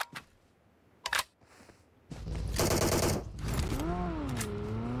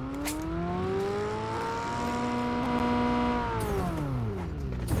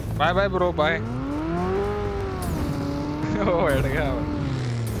बाय बाय ब्रो बाय। ओ बैठ गया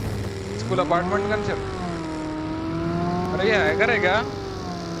स्कूल अपार्टमेंट का चल। अरे ये हैकर है क्या?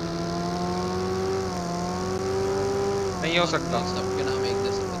 नहीं हो सकता। सबके नाम एक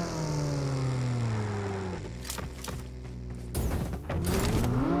जैसे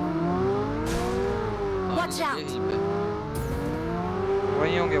Watch out! यहीं पे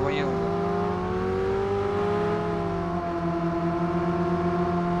वहीं होंगे वहीं होंगे।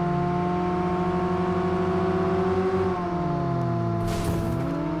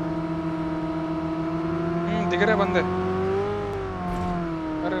 दिख रहे बंदे।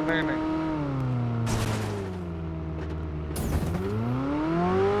 अरे नहीं नहीं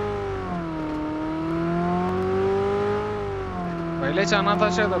पहले जाना था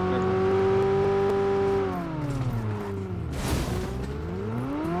शायद अपने को।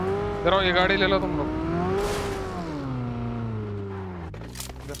 इधर आओ, ये गाड़ी ले लो तुम लोग।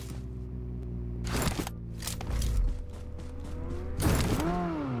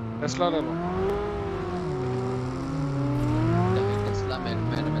 टेस्ला ले लो। टेस्ला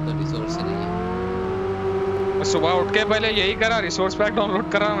मेरे में तो रिसोर्स ही नहीं है। मैं सुबह उठ के पहले यही करा, रिसोर्स पैक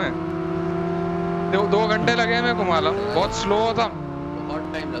डाउनलोड करा मैं। 2 घंटे लगे मेरे को, मालूम बहुत स्लो था। बहुत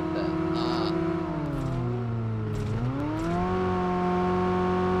टाइम लगता है। हाँ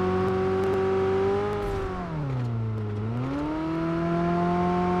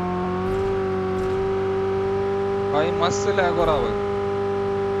भाई मस्त लैग हो रहा भाई।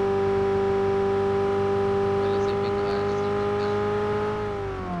 पहले से भी कहा है,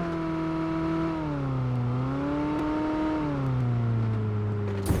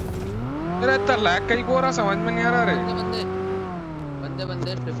 मेरा इतना लैग कहीं को हो रहा, समझ में नहीं आ रहा रे। बंदे बंदे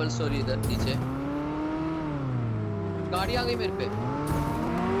बंदे ट्रिपल स्टोरी इधर नीचे। गाड़ी आ गई मेरे पे।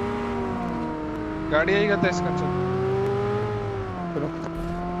 गाड़ी आई गया इसका। चल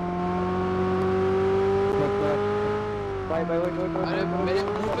बाय बाय वेट वेट अरे मेरे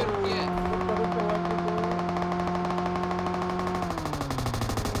मुंह पे रुकी है।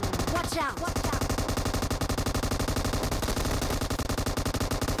 Watch out! Watch out!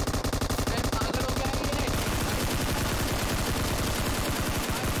 मैं पागल हो गया ये।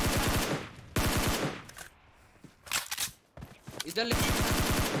 इधर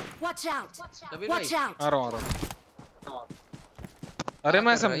Watch out! कबीर Watch भाई out! आ रहा हूँ। अरे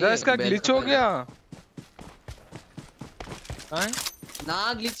मैं कर रही समझा है? इसका बेल ग्लिच का हो पहले। गया। हैं?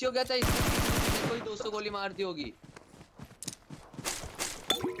 ना ग्लिच हो गया था इसने, कोई 200 गोली मार दी होगी।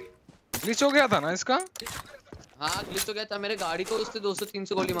 ग्लिच हो गया था ना इसका। हाँ ग्लिच हो गया था, मेरे गाड़ी को उसने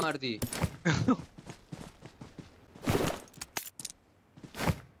 200-300 गोली मार दी।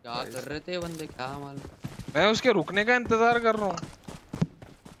 क्या कर रहे थे बंदे, क्या मालूम। मैं उसके रुकने का इंतजार कर रहा हूँ।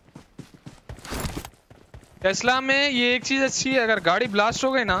 टेस्ला में ये एक चीज अच्छी है, अगर गाड़ी ब्लास्ट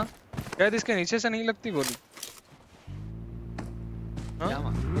हो गई ना, शायद इसके नीचे से नहीं लगती गोली। क्या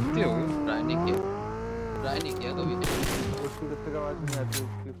मार लगती होगी। ट्राई नहीं किया कभी। उसकी कितने का आवाज नहीं आती,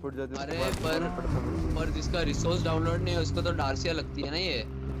 उसकी फुट जाती है। अरे पर जिसका रिसोर्स डाउनलोड नहीं है उसको तो डार्सिया लगती है ना ये।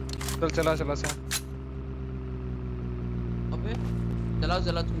 चल चला चला से। अबे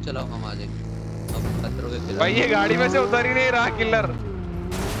चलाओ तुम चलाओ, हम आ जाएंगे अब खतरों के खिलाफ। भाई ये गाड़ी में से उतर ही नहीं रहा किलर।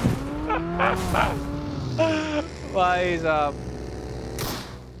 भाई साहब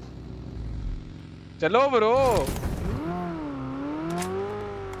चलो ब्रो।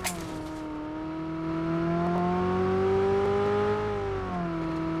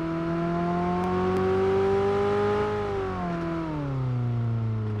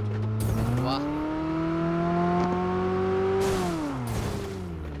 वाह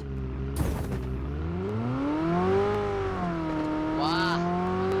वाह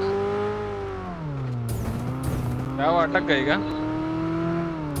क्या वो अटक गई क्या? नहीं,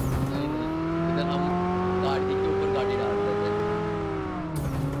 इधर हम गाड़ी के ऊपर गाड़ी डाल रहे थे।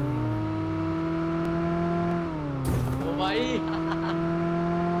 ओ भाई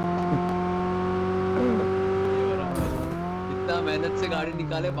इतना मेहनत से गाड़ी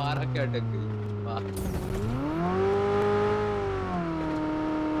निकाले, बाहर आके अटक गई। वाह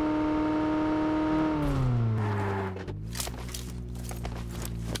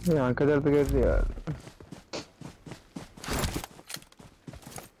आंखें दर्द कर रही यार।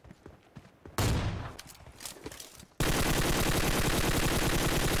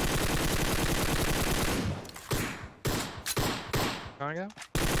 कहाँ गया?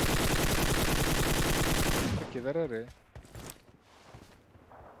 किधर है रे?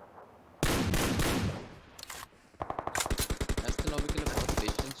 ऐसे लॉबी के लिए बहुत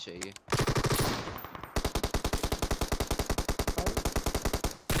पेशेंस चाहिए।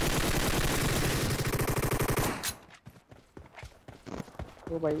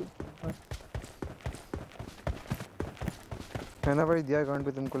 ओ भाई है ना भाई, दिया अकाउंट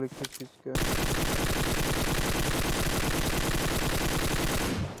पे तुमको लिख के चीज का।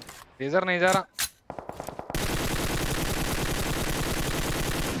 लेजर नहीं जा रहा।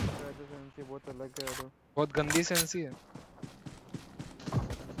 सेंसी बहुत अलग है यार। बहुत गंदी सेंसी है।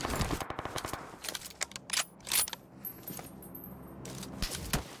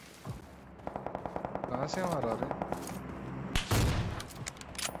 से मारा रे?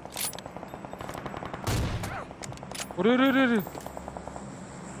 अरे रे रे रे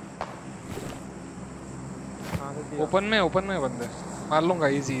ओपन में बंदे मार लूंगा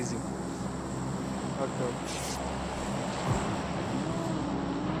इजी इजी।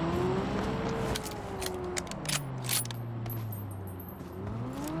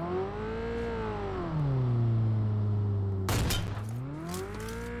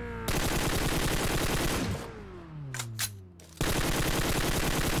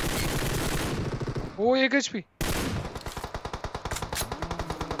 वो 1 HP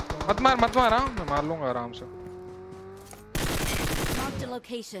मत मार हाँ मैं मार लूंगा आराम से। Marked a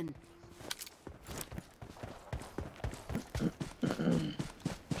location.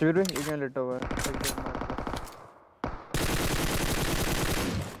 शिविर भी एक लेटा हुआ है।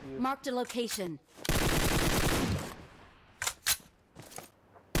 Marked a location.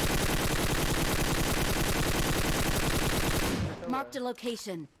 Marked a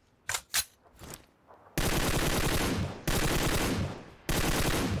location.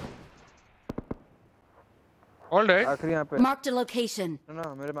 All right. आखिरी यहाँ पे Marked a location. ना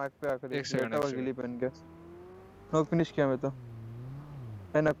मेरे मार्क पे आखिरी एक सेकंड, एक गिली पहन के नॉक फिनिश किया मैं तो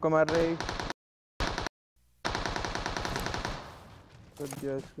नक को मार रही कर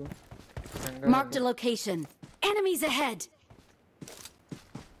दिया इसको। Marked a location. Enemies ahead.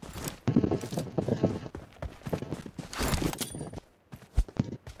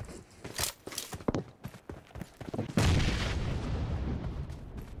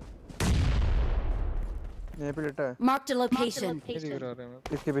 यहाँ पे लेटा है। Marked a location.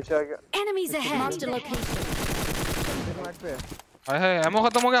 इसके पीछे आ गया। Enemies ahead. Marked a location. एक मार्क पे है। हाय हाय एमो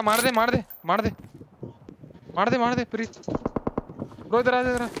खत्म हो गया। मार दे प्रीत ब्रो इधर आ।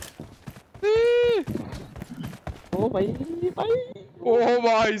 ओ भाई ओ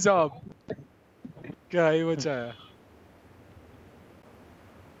भाई साहब क्या ही बचाया।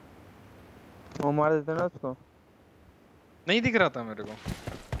 वो मार देते ना उसको। नहीं दिख रहा था मेरे को।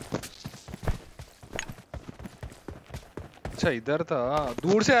 अच्छा इधर था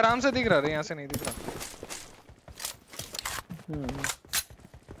दूर से आराम से दिख रहा है यहाँ से नहीं दिख रहा।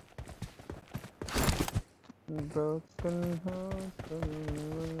 Broken heart.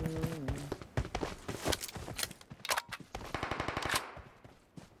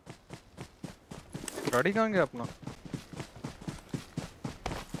 गाड़ी कहाँ गया अपना?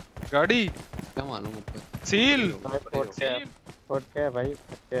 गाड़ी क्या मालूम ऊपर सील फोर्ट क्या है भाई?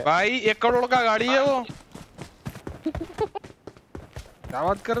 भाई 1 करोड़ का गाड़ी है वो। क्या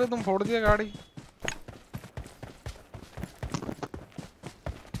बात कर रहे तुम? फोड़ दिया गाड़ी।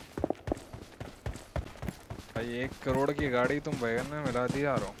 भाई 1 करोड़ की गाड़ी तुम बैगन में मिला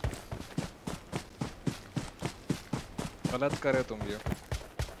दिया यारो। गलत करे तुम ये।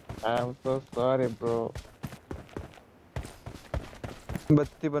 I'm so sorry bro.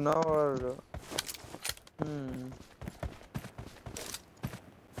 बत्ती बनाओ और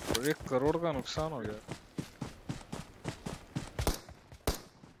 1 करोड़ का नुकसान हो गया।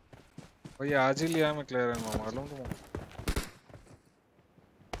 भाई आज ही लिया मैं क्लियरन में, मालूम तुमको?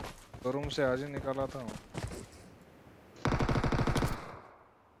 शोरूम से आज ही निकाला था।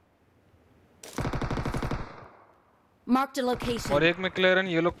 Marked a location. और एक में क्लियरन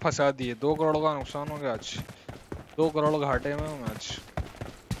ये लोग फंसा दिए। 2 करोड़ का नुकसान हो गया आज। 2 करोड़ घाटे में हूँ मैं आज।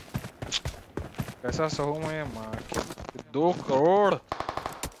 कैसा सहूँ मैं ये माँ की। 2 करोड़।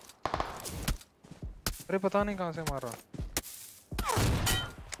 अरे पता नहीं कहाँ से मारा।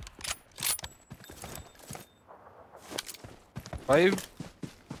 भाई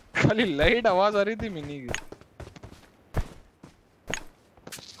खाली लाइट आवाज आ रही थी मिनी की।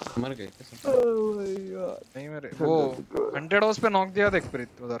 मर गए नहीं मेरे वो 100 हाउस पे नॉक दिया देख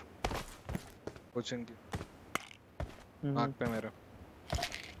प्रीत उधर कोचिंग की आँख पे मेरे।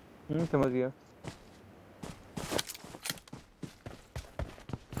 समझ गया।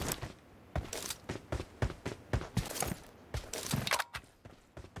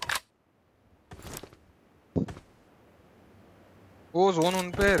 वो जोन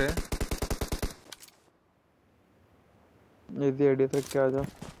उन पे है रे। ये आईडी तक क्या आ जा।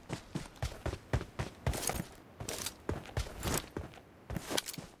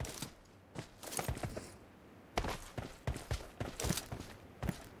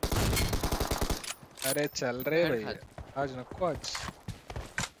 अरे चल रहे भाई आज नको आज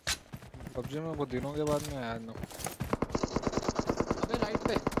पबजी में बहुत दिनों के बाद में आया ना। अबे लाइट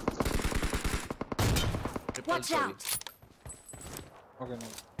पे Watch out. ओके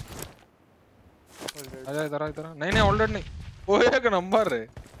नहीं आजा इधर नहीं ऑलरेडी नहीं। वो एक नंबर है।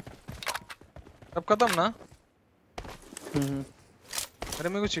 अब खत्म ना। अरे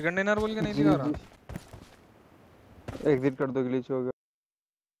मेरे को चिकन डिनर बोल के नहीं दिखा रहा। एग्जिट कर दो, ग्लिच हो गया।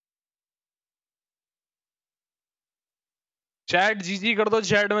 चैट जीजी कर दो,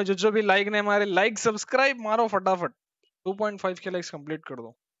 चैट में जो भी लाइक नहीं मारे, लाइक सब्सक्राइब मारो फटाफट। 2.5 के लाइक्स कंप्लीट कर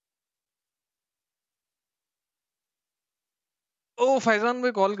दो। ओ फैजान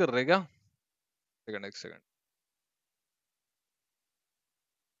भाई कॉल कर रहे क्या? सेकंड एक सेकंड।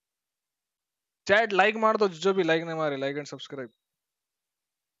 चैट लाइक मार दो, जो भी लाइक नहीं मारे, लाइक एंड सब्सक्राइब।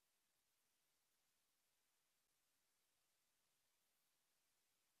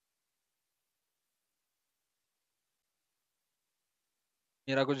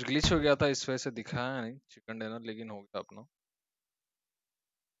 मेरा कुछ ग्लिच हो गया था, इस वजह से दिखाया नहीं चिकन डिनर, लेकिन हो गया अपना।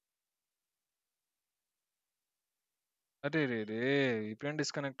 अरे रे रे, वीपीएन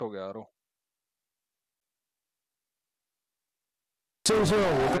डिस्कनेक्ट हो गया यारो।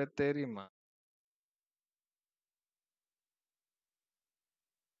 अरे तेरी माँ।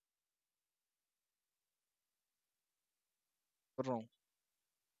 कर रहा हूँ,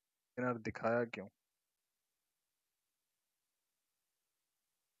 डिनर दिखाया क्यों?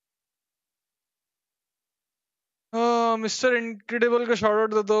 मिस्टर इनक्रेडिबल का शॉर्ट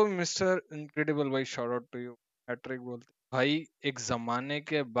आउट दे दो। मिस्टर इनक्रेडिबल भाई, short out to you. Hat trick बोलते भाई, एक जमाने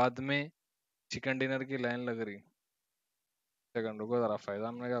के बाद में चिकन डिनर की लाइन लग रही। सेकंड रुको जरा,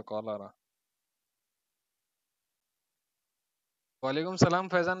 फैजान में का कॉल आ रहा। वालेकुम सलाम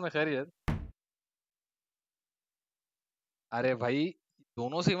फैजान में, खैरियत? अरे भाई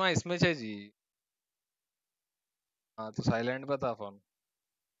दोनों सीमा इसमें छे जी। हाँ तो साइलेंट पे था फोन।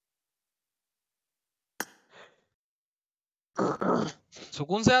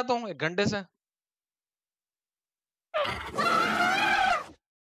 सुकून से आता हूँ 1 घंटे से।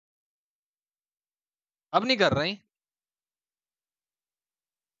 अब नहीं कर रही।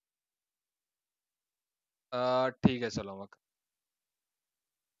 ठीक है चलो मक।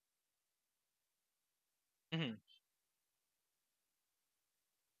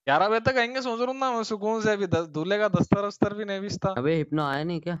 11 बजे तक आएंगे सोच रहा हूँ ना मैं, सुकून से। अभी दूल्हे का दस्तर वस्तर भी नहीं बिछता। अबे हिप्नो आया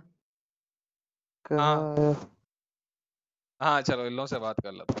नहीं क्या? हाँ कहाँ? हाँ, चलो इन लोगों से बात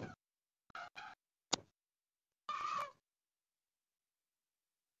कर लेता हूँ।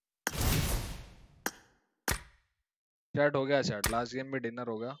 चैट हो गया, चैट लास्ट गेम में डिनर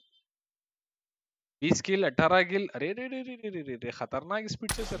होगा। 20 किल 18 किल, अरे रे रे रे रे रे रे रे, खतरनाक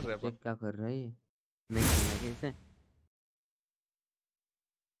स्पीड से चल रहे ये अपन। क्या कर रहा है ये? मैं खेलना कैसे?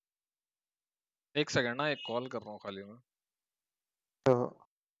 एक सेकंड ना, एक कॉल कर रहा हूँ खाली मैं। तो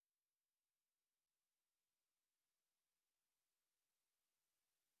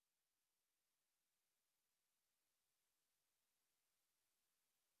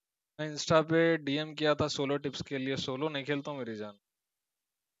मैं इंस्टा पे डीएम किया था सोलो टिप्स के लिए। सोलो नहीं खेलता हूँ मेरी जान।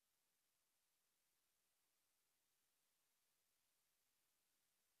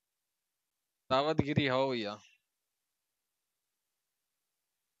 दावतगिरी हो भैया।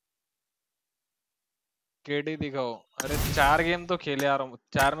 केडी दिखाओ। अरे 4 गेम तो खेले आ रहा हूँ,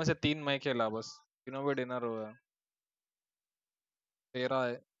 4 में से 3 मैं खेला बस। तीनों पे डिनर हुआ। 13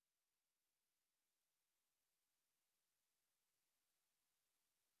 है।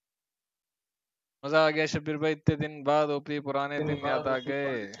 मजा आ गया शब्बीर भाई, इतने दिन बाद ओपी, पुराने दिन याद आ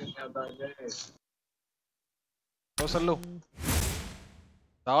गए। तो सल्लू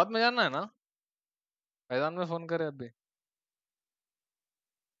दावत में जाना है ना? फैजान में फोन करे अभी।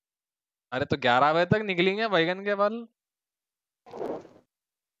 अरे तो 11 बजे तक निकलेंगे बैगन के बाल।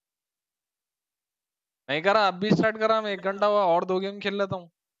 नहीं करा, अब भी स्टार्ट करा मैं, 1 घंटा हुआ, और 2 गेम खेल लेता हूँ।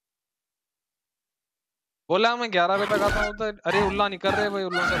 बोला मैं 11 बजे तक आता हूँ, तो अरे उल्ला नहीं कर रहे भाई,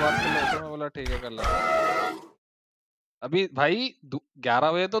 उल्लों से बात कर लो। तो मैं बोला ठीक है कर लेता हूँ। अभी भाई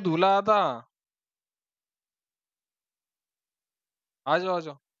 11 बजे तो दूल्हा आता। आ जाओ आ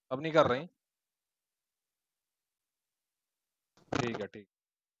जाओ, अब नहीं कर रही। ठीक है ठीक।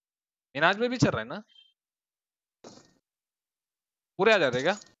 मिनाज में भी चल रहा है ना? पूरे आ जाते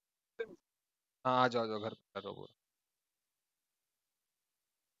क्या? हाँ आ जाओ घर पे आ जाओ पूरे।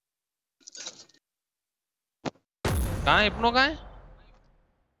 कहाँ है इप्नो, कहाँ है?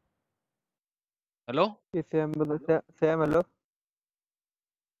 हेलो। ये सैम बोलो, सैम हेलो।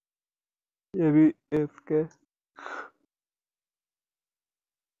 ये भी एफ के।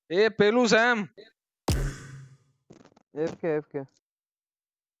 ए पेलू सैम। एफ के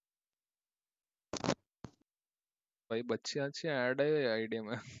भाई बच्चे अच्छे ऐड है आईडी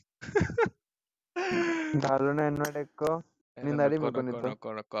में। डालो ना इनवाइट एक को। अरे नींद आ रही नको मेरे को, नहीं नको तो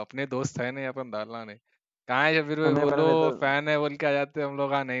नको नको, अपने दोस्त है नहीं, अपन डालना नहीं। कहाँ है फिर भाई? नहीं बोलो मैंने तो फैन है बोल के आ जाते हैं हम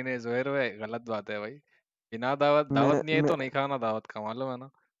लोग। हाँ नहीं नहीं जोहेर भाई, गलत बात है भाई। बिना दावत, दावत नहीं है मैं तो नहीं खाना दावत का, मालूम है ना?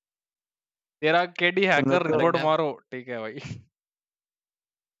 तेरा केडी सुनो हैकर तो, रिपोर्ट मारो, ठीक है भाई।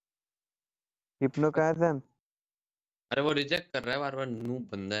 हिप्नो कहाँ है सैम? अरे वो रिजेक्ट कर रहा है बार-बार, नूब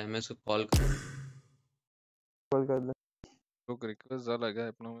बंदा है, मैं उसको कॉल कर दे। रुक रिक्वेस्ट डाला क्या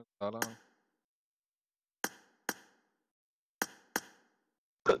अपना में डाला।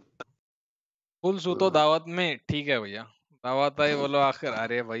 फुल सूतो दावत में ठीक है भैया, दावत आई बोलो आखिर।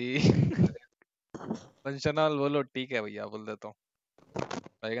 अरे भाई फंक्शन हॉल बोलो ठीक है भैया, बोल देता हूँ।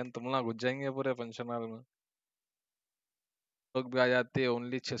 बैगन तुम ना घुस जाएंगे पूरे फंक्शन हॉल में। लोग भी आ जाते हैं,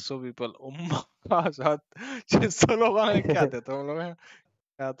 ओनली 600 पीपल। उम्मा साथ 600 लोग आने क्या थे तुम लोग हैं?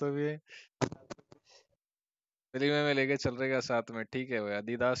 क्या तो भी फिल्म में लेके चल रहेगा साथ में, ठीक है भाई।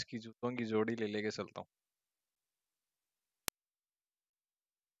 adidas की जूतों की जोड़ी ले लेके चलता हूँ।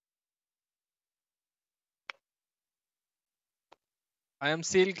 I am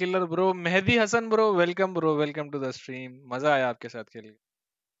seal killer bro. Mehdi Hasan bro, welcome bro, welcome to the stream. मजा आया आपके साथ खेल के।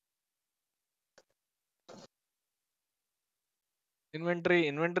 इन्वेंटरी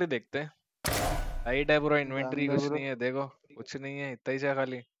इन्वेंटरी देखते हैं। टाइट है ब्रो इन्वेंटरी, जान दे कुछ ब्रो। नहीं है देखो। कुछ नहीं है, इतना ही से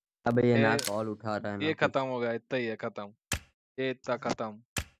खाली। अबे ये ना ये कॉल उठा रहा है ना ये कुछ। खत्म हो गया, इतना ही है खत्म। ये इतना खत्म,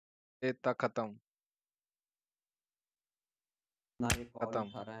 ये इतना खत्म, ना ये कॉल खत्म,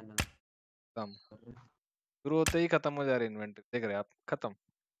 उठा रहा है ना। खत्म। शुरू होते ही खत्म हो जा रही इन्वेंटरी, देख रहे हैं आप। खत्म।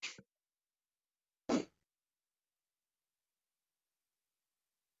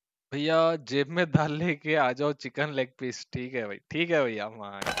 भैया जेब में डाल लेके आ जाओ चिकन लेग पीस। ठीक है भाई, ठीक है भैया।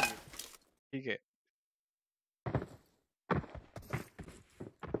 हाँ ठीक है।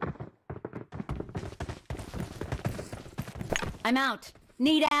 I'm out.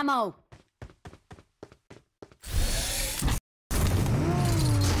 Need ammo.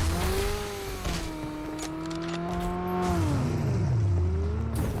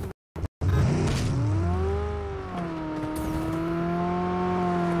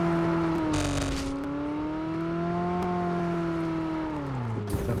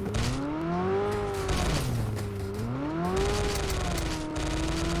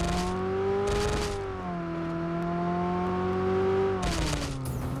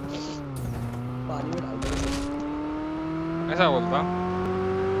 पानी में डाल दो इसे। ऐसा बोलता।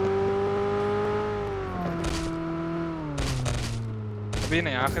 अभी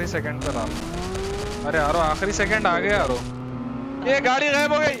नहीं, आखिरी सेकंड पे डाल। अरे यारो आखिरी सेकंड आ गया यारो। ये गाड़ी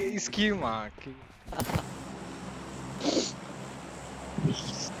गायब हो गई इसकी माँ की।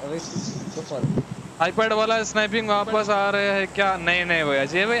 अबे तो फल आईपैड वाला स्नाइपिंग वापस आ रहे हैं क्या? नहीं नहीं भैया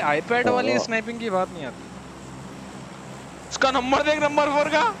जी भाई, आईपैड वाली स्नाइपिंग की बात नहीं आती। उसका नंबर देख, नंबर 4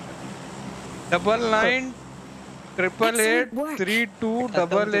 का 99 888 32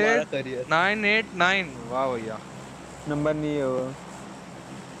 88 989। वाह भैया, नंबर नहीं है वो।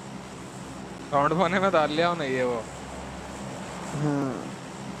 राउंड बने में डाल लिया नहीं है वो। हाँ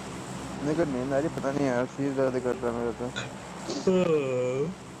मेरे को नींद आ रही, पता नहीं यार, सिर दर्द कर रहा है मेरा तो।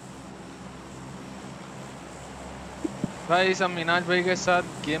 भाई सब मीनाज भाई के साथ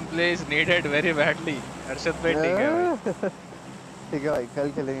game play is needed very badly. Arshad भाई ठीक है भाई, ठीक है भाई,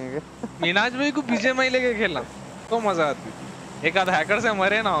 कल खेलेंगे क्या? मीनाज भाई को पीछे में ही लेके खेलना तो मजा आती। एक आध हैकर से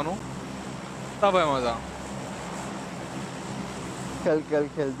मरे ना उन्हों, तब है मजा। कल कल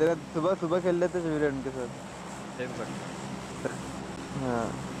खेलते ना, सुबह सुबह खेल लेते सवेरे उनके साथ। खेल सकते। हाँ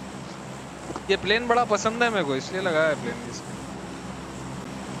ये प्लेन बड़ा पसंद है मेरे को, इसलिए लगाया है प्लेन इसमें।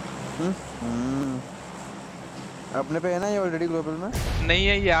 अपने पे है ना ये ऑलरेडी ग्लोबल में? नहीं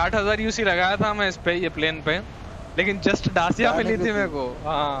है, ये 8000 यूसी लगाया था मैं इस पे, ये प्लेन पे। लेकिन जस्ट डासिया मिली थी मेरे को।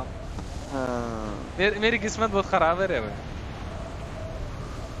 हाँ मेरी किस्मत बहुत खराब है रे भाई।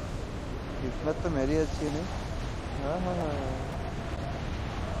 किस्मत तो मेरी अच्छी नहीं। हाँ हाँ हाँ।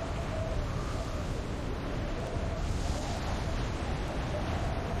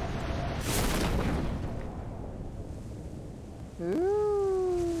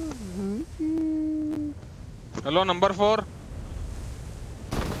 Hello number 4।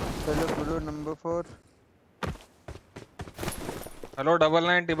 चलो गुरु नंबर 4। हेलो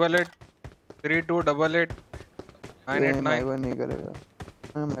 9988 3288 989। मेरे को नहीं करेगा,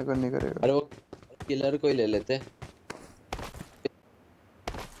 हाँ मेरे को नहीं करेगा। अरे वो किलर को ही ले लेते।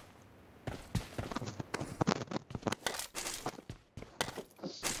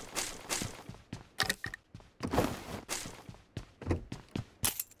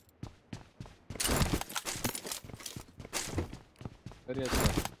 अरे अच्छा,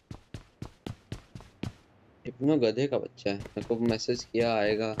 इतना गधे का बच्चा है, मेरे को मैसेज किया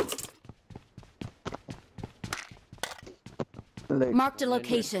आएगा। Marked a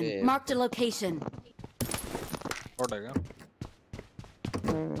location. Marked a location. Shot है क्या?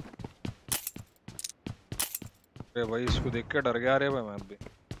 अरे भाई इसको देख के डर गया रे भाई मैं अभी,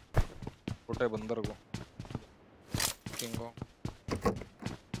 छोटे बंदर को। किंग को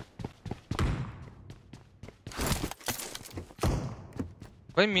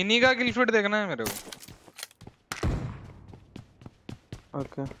भाई मिनी का किल फिट देखना है मेरे को।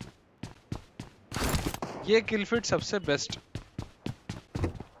 ओके ये किल फिट सबसे बेस्ट।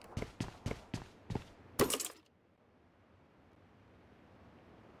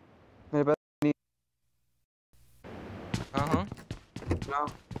 मेरे पास हाँ हाँ लाओ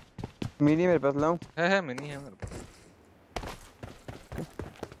मिनी, मेरे पास लाऊं? है मिनी है मेरे पास।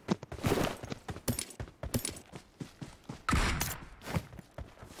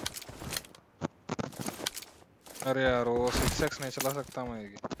 अरे यार वो 6x नहीं चला सकता मैं,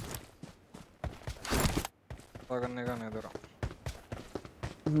 ये पता करने का नहीं दे रहा।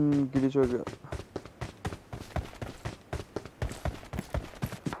 ग्लिच हो गया।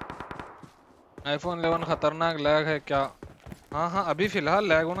 आईफोन 11 खतरनाक लैग है क्या? हाँ हाँ अभी फिलहाल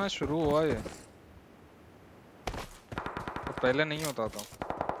लैग होना शुरू हुआ ये, तो पहले नहीं होता था।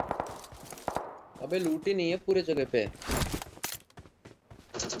 अबे लूट ही नहीं है पूरे जगह पे।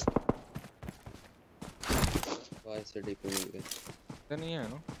 से डीपी मिल गया। नहीं है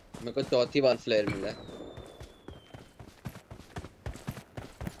ना, मेरे को चौथी बार फ्लेयर मिला है।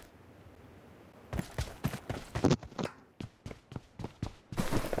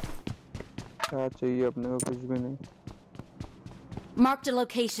 क्या चाहिए अपने को? कुछ भी नहीं। Marked a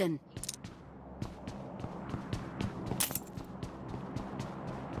location.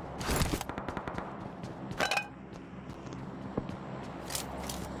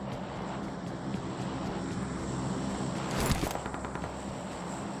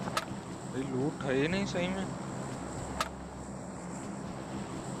 लूट है ही नहीं सही में,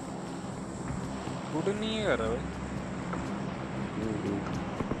 लूट नहीं है कर रहा भाई।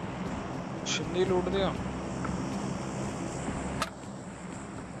 शिंदी लूट दिया।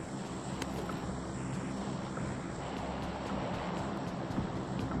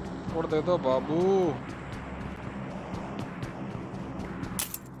 छोड़ दे दो बाबू।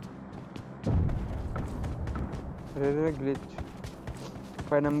 Railway glitch.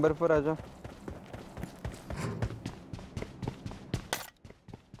 5 नंबर पर आजा।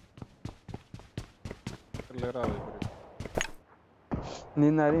 ले रहा है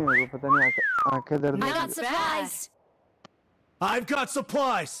नींद आ रही है मेरे को, पता नहीं आंखें दर्द। I got supplies. I've got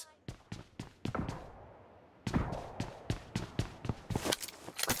supplies.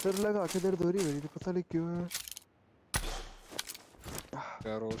 Sir लगा आंखें दर्द हो रही है मेरी, पता नहीं क्यों है।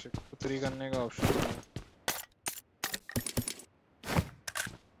 यार वो उतरी करने का ऑप्शन है।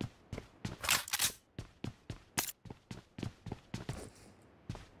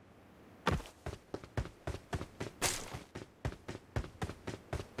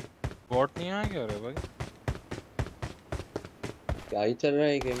 बॉट नहीं आया क्या रे भाई? क्या ही चल रहा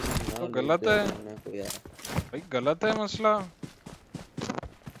है गेम? तो गलत है भाई, गलत है मसला,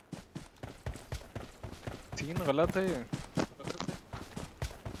 सीन गलत है ये।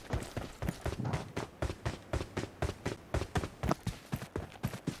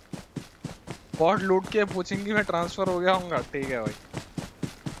 बॉट लूट के पूछेंगी मैं ट्रांसफर हो गया हूँगा, ठीक है भाई।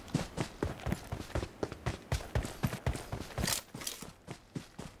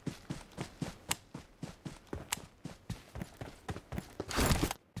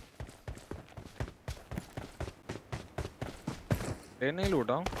 ये नहीं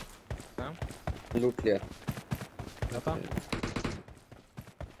लूटा हूँ, लूट लिया। बता।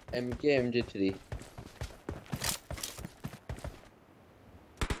 MK MG3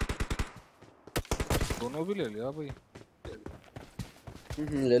 दोनों भी ले लिया भाई।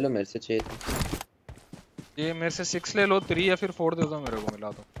 ले लो मेरे से 6। ये मेरे से 6 ले लो, 3 या फिर 4 दे दो मेरे को,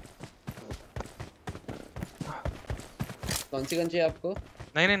 मिला दो। कौन सी गन चाहिए आपको?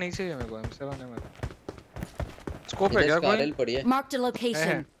 नहीं चाहिए मेरे को, M7 है मेरे को। स्कोप है क्या कोई? पड़ी है। Marked a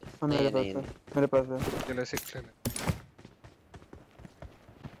location. मेरे पास है, मेरे पास है। चले 6 ले ले।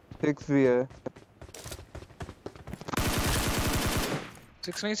 6 भी है।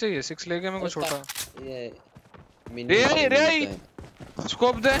 6 नहीं चाहिए, 6 लेके मेरे को छोटा। ये रे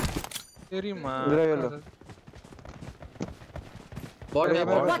स्कोप दे तेरी मां। बॉट है,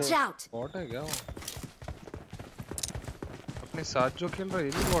 Watch out. बॉट है क्या वो? अपने साथ जो खेल रहा है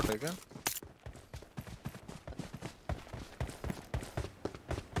ये भी बॉट है क्या?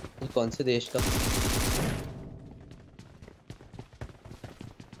 कौन से देश का?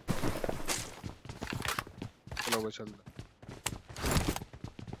 चलो वो चल।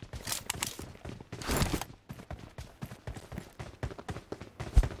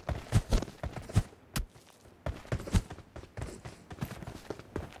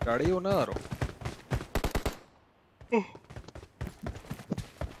 गाड़ी हो ना रो।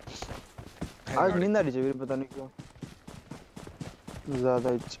 आज नींद आ रही है, पता नहीं क्यों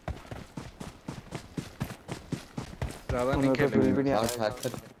ज्यादा। ज्यादा नहीं उन्हें तो फील भी खेलेंगे, नहीं और आया।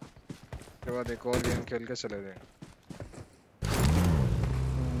 78 उसके बाद एक और गेम खेल के चले जाएंगे।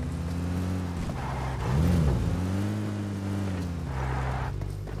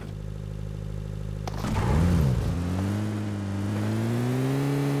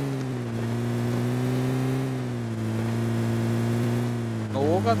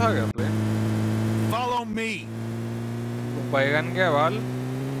 वो का था क्या प्ले? Follow me. बैगन के बाल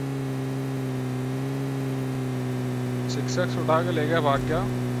 6x उठा के ले गया, भाग गया।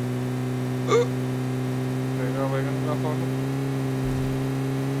 लेगा बैगन का follow.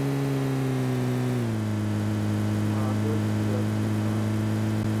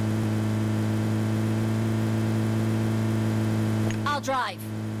 I'll drive.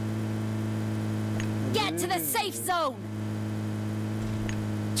 Get to the safe zone.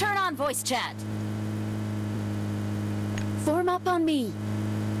 Turn on voice chat. Form up on me.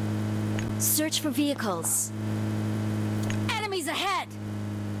 Search for vehicles. Enemies ahead.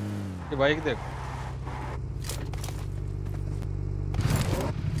 ये बाइक देख।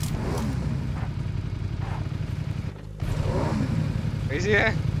 कैसी है?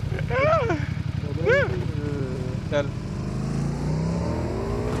 चल।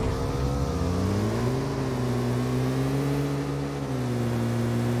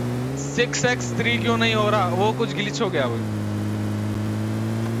 सिक्स एक्स 3 क्यों नहीं हो रहा? वो कुछ ग्लिच हो गया वो।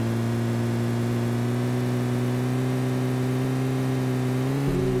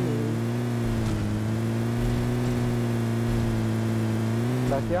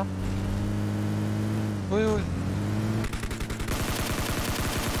 क्या? ओए ओए।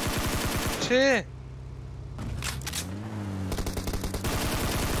 6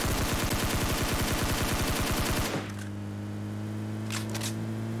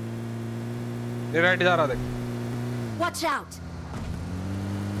 ये राइट जा रहा देख। Watch out.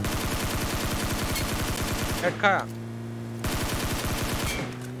 हेड खाया,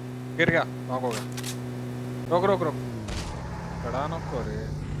 गिर गया, नॉक हो गया। रोक रोक रोक, खड़ा नॉक को रे।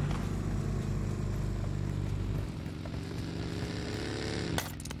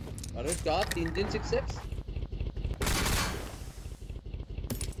 अरे क्या 3 6x?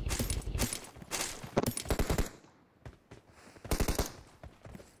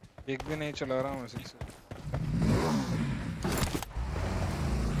 एक भी नहीं चला रहा हूँ 6।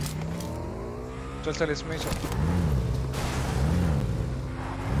 चल चल इसमें ही चल।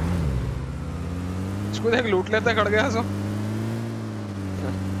 इसको देख, लूट लेता खड़ गया सो।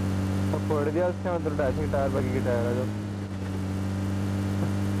 फोड़ दिया उसके मतलब डैशिंग टायर, बगी की टायर है जो।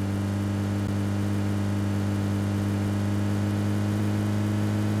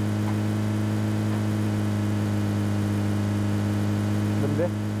 बंदे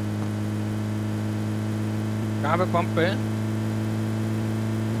कहाँ पे? पंप पे।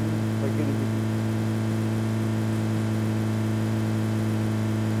 बगी दिखी।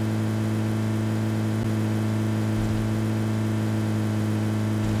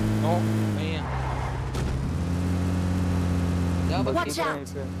 नो नहीं है। क्या बस Watch out.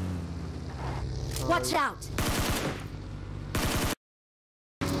 Watch out.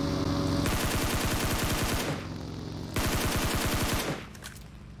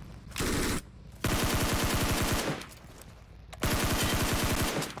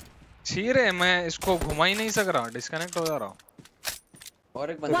 छी रे, मैं इसको घुमा ही नहीं सक रहा, डिस्कनेक्ट हो जा रहा हूँ।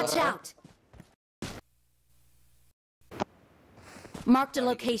 और एक बंदा Watch out. Marked a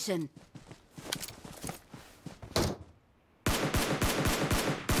location.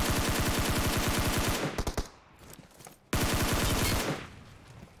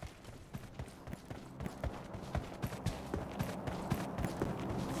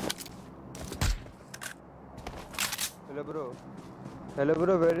 Hello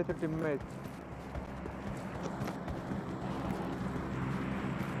bro, where is your teammate?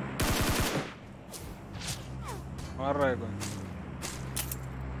 मार रहा है कोई।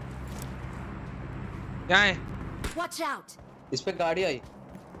 क्या है? Watch out. इस पे गाड़ी आई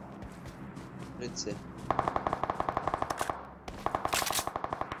ब्रिज से।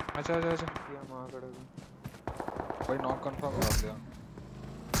 अच्छा अच्छा अच्छा, क्या मार करेगा? भाई नॉक कंफर्म कर दिया।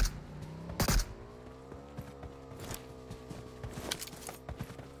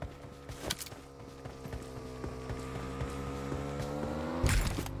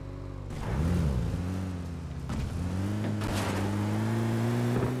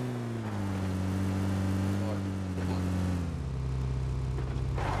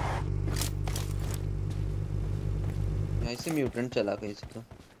 ऐसे म्यूटेंट चला गया इसे तो।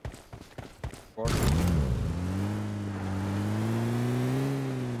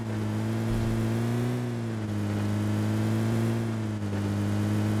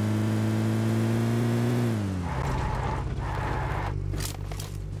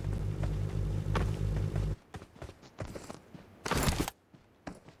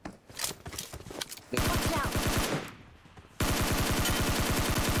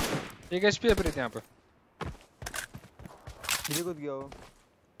 एक एचपी है प्रीत यहाँ पे। मुझे कूद गया वो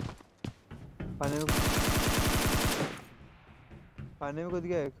पानी में कूद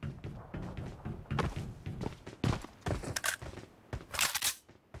गया एक।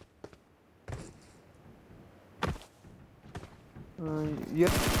 ये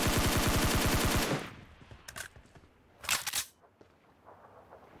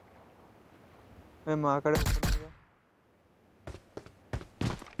मैं माँ का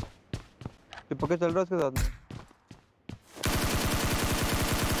चिपक के चल रहा है उसके साथ में।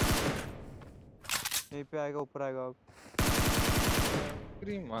 यहीं पे आएगा, ऊपर आएगा अब।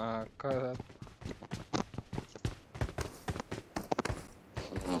 तेरी माँ का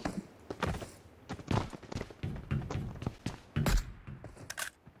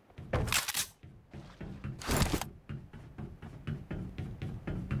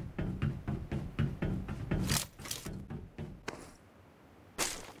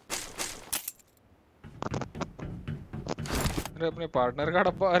अपने पार्टनर का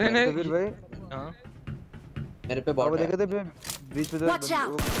डब्बा। अरे नहीं फिर भाई हाँ मेरे पे बॉट है। देखे थे बीच पे Watch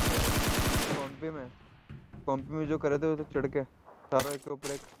out! कॉम्पी में जो करे थे वो तो चढ़ के सारा एक के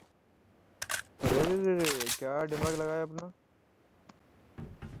ऊपर एक। अरे क्या दिमाग लगाया अपना।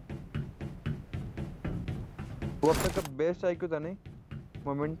 वो अब तक का बेस्ट आईक्यू था नहीं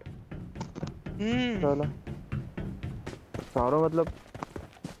मोमेंट साला सारों मतलब।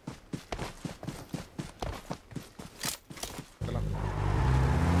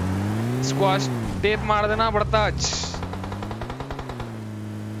 स्क्वाश टेप मार देना पड़ता आज।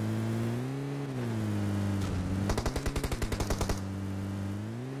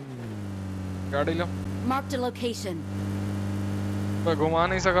 गाड़ी लो। Marked a location. मैं घुमा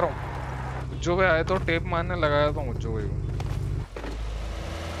नहीं सक रहा हूँ। जो भी आए तो टेप मारने लगाया था मुझे भाई।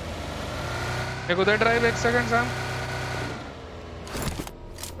 एक उधर ड्राइव 1 सेकंड सैम।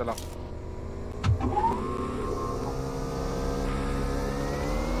 चला।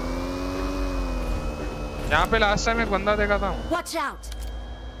 यहाँ पे लास्ट टाइम एक बंदा देखा था। Watch out!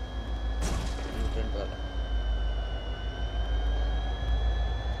 म्यूटेंट वाला।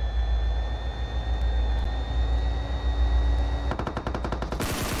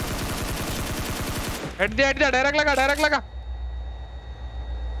 हेड दिया डायरेक्ट लगा।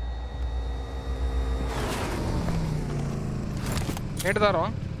 हेड दार हो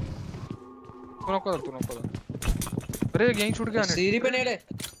तू नको अरे यहीं छूट गया। सीढ़ी पे नेड़े।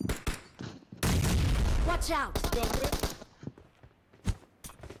 Watch out!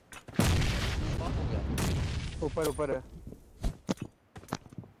 ऊपर है।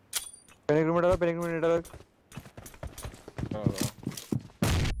 पैनिक रूम में डालो।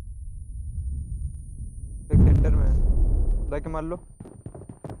 एक सेंटर में जाके मार लो।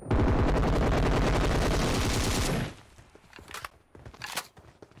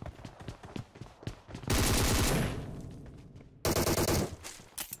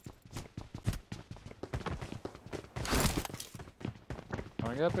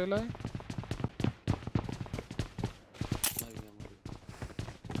 आ गया पहला है।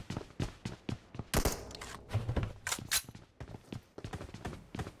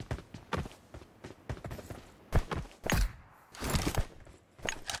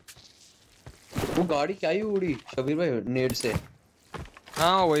 वो गाड़ी क्या ही उड़ी शबीर भाई नेट से।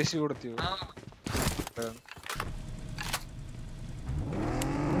 हाँ वैसी उड़ती हो।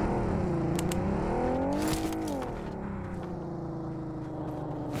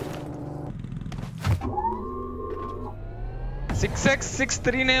 सिक्स एक्स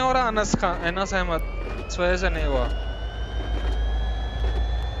 6-3 नहीं हो रहा। अनस अहमद इस वजह से नहीं हुआ।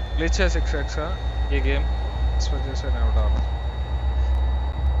 ग्लिच है 6x का ये गेम, इस वजह से नहीं उठा रहा।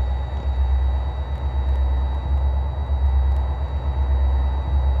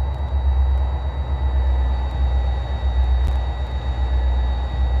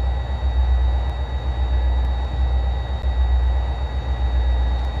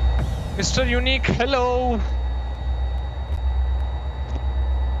 Mister unique hello.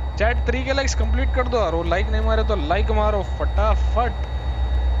 चैट 3 के लाइक्स कंप्लीट कर दो यार। वो लाइक नहीं मारे तो लाइक मारो फटाफट।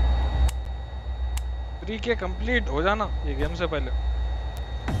 3 के कंप्लीट हो जाना ये गेम से पहले।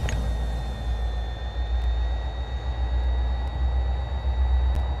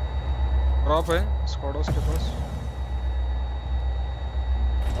 ड्रॉप है स्क्वाडोस के पास।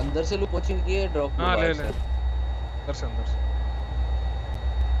 अंदर से लूप कोचिंग की है ड्रॉप। हाँ ले ले अंदर से।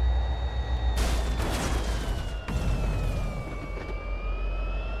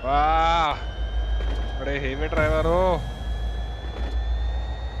 वाह बड़े हेवी ड्राइवर हो।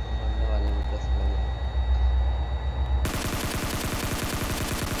 मरने वाले हैं 10 लगे।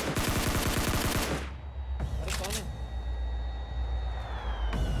 अरे कौन है?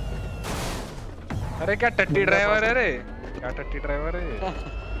 अरे क्या टट्टी ड्राइवर है रे, क्या टट्टी ड्राइवर है।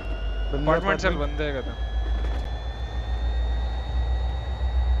 अपार्टमेंट चल बंदे का था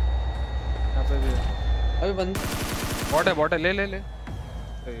यहाँ पे भी। अबे बंद बॉट है ले ले ले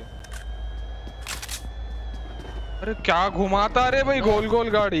सही है। अरे क्या घुमाता रे भाई गोल गोल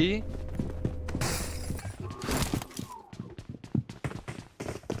गाड़ी।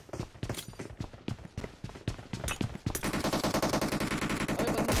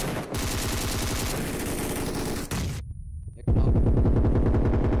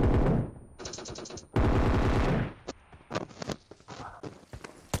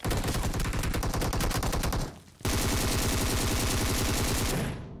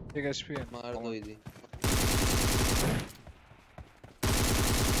 एक एचपी है, मार दो इधर।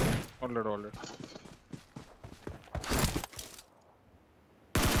 ऑलरेडी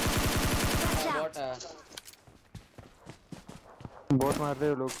बॉट है। बहुत मार रहे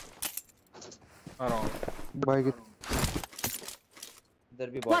हो लोग। आ रहा हूँ भाई की इधर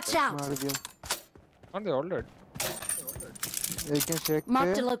भी बॉट Watch है। out! मार दिया। हाँ दे ऑलरेडी। एक है शेक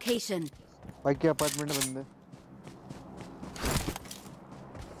Marked a पे, location. बाकी अपार्टमेंट में बंदे।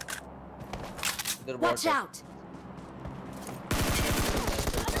 इधर बॉट Watch है। out!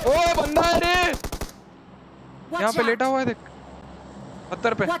 ओए बंदा है रे, यहाँ Watch पे लेटा out! हुआ है देख,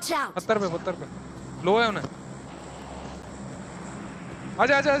 पत्थर पे Watch out! पत्थर पे लो है उन्हें।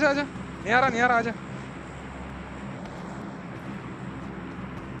 आजा आजा आजा आजा, नहीं आ रहा आजा।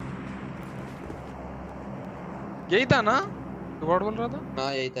 यही था ना तू वर्ड बोल रहा था।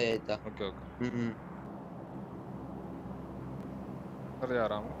 हाँ यही था। ओके कर जा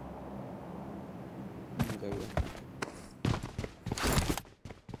रहा हूँ।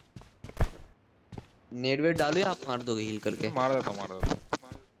 नेट वेट डालो या आप मार दोगे हील करके? मार देता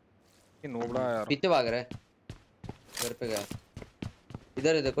ये नोबड़ा है यार। पीछे भाग रहा है, घर पे गया।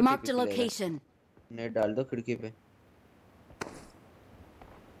 इधर है देखो। Marked a location. नेट डाल दो खिड़की पे।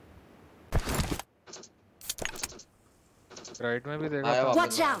 राइट में भी देखा आया था। वापस।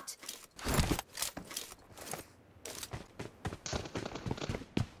 Watch out!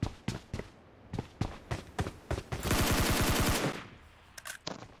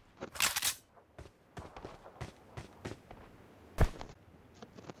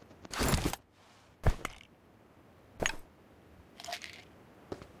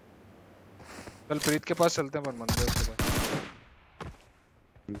 कल प्रीत के पास चलते हैं पर मंदिर के पास।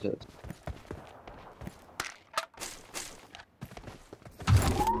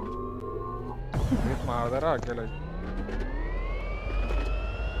 प्रीत मार दे रहा अकेला।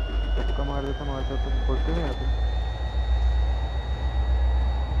 सबका मार देता तो बोलते नहीं आते।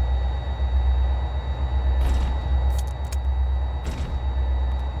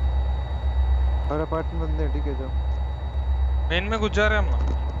 और अपार्टमेंट बंदे हैं, ठीक है जाओ। मेन में घुस जा रहे हैं हम ना।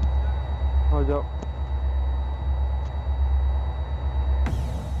 हो जाओ।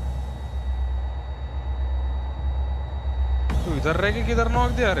 तू इधर रह के किधर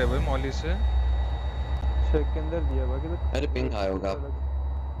नॉक दिया रे भाई मौली से। शेक के अंदर दिया बाकी तो। अरे पिंग आया होगा।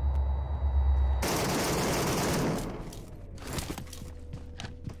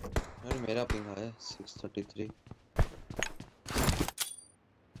 अरे मेरा पिंग आया 633।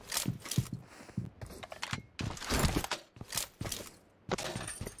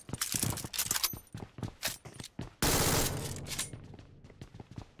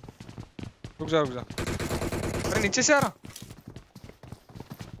 रुक जा अरे नीचे से आ रहा।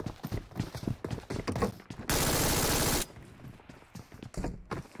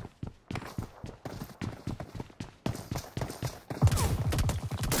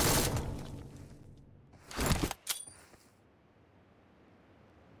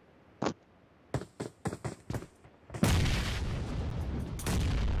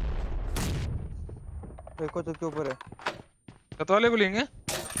 देखो तो के ऊपर है। छत वाले को लेंगे।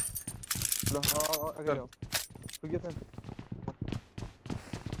 लो आओ आगे आओ। रुकिए सर।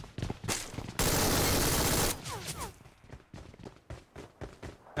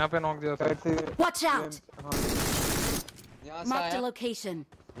 यहाँ पे नॉक दिया था। साइड से। Watch out! हाँ यहाँ से Marked a आया, location.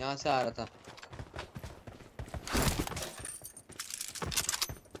 यहाँ से आ रहा था।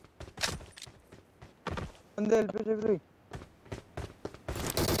 बंदे हेल्प पे चल रही।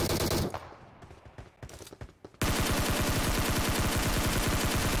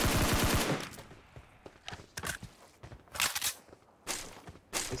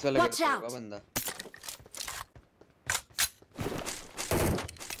 इस वाले Watch घर पे out! होगा बंदा।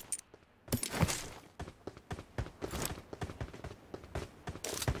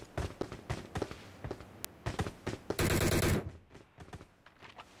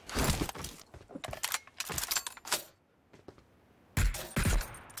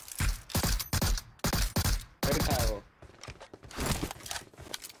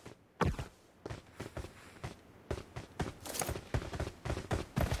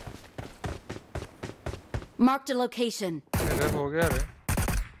 Marked a location. रेव हो गया रे।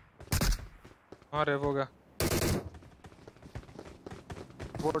 हाँ रेव हो गया।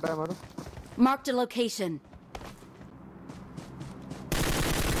 बोट है मारो। Marked a location.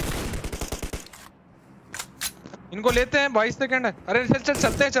 इनको लेते हैं 22 सेकंड है। अरे चल चल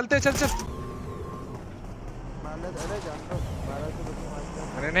चलते हैं चलते हैं चल चल। मार ले अरे जान दो 12 से बचे मार।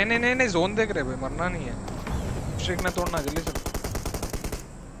 अरे नहीं नहीं नहीं नहीं जोन देख रहे भाई मरना नहीं है। स्ट्रिक ना तोड़ना जल्दी चल।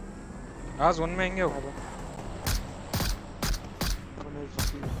 हाँ जोन में आएंगे वो।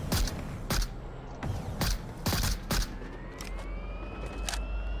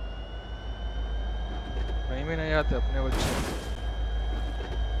 कहीं भी नहीं आते अपने बच्चे।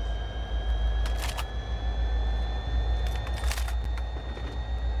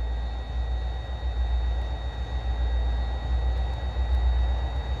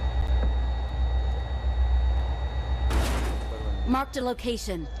 Marked a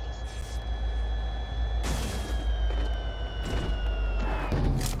location.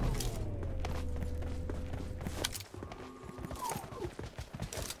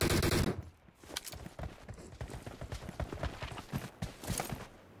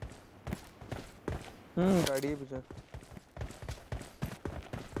 गाड़ी है पीछे।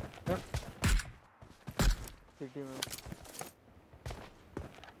 सिटी में।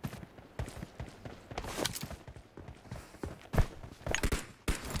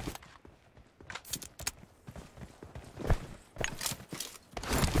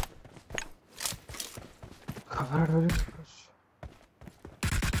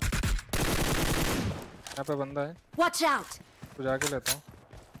 यहाँ पे बंदा है। Watch out! तो जाके लेता हूँ।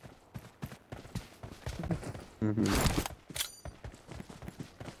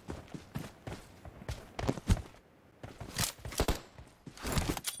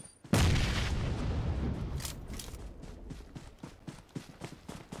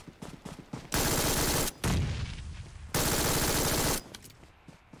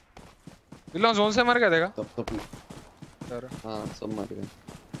 बिल्ला जोन से मर गया देगा। तब हाँ सब मर गए।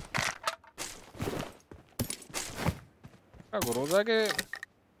 रोजा के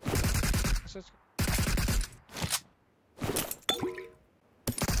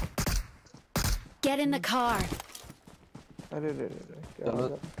Get in the car. अरे रे रे चलो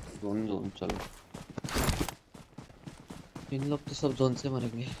जोन जोन चलो। इन लोग तो सब जोन से मर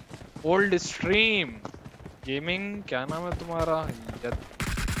गए। ओल्ड स्ट्रीम गेमिंग क्या नाम है तुम्हारा?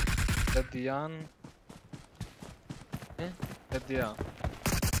 यदियान यदिया।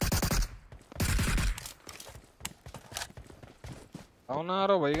 आओ ना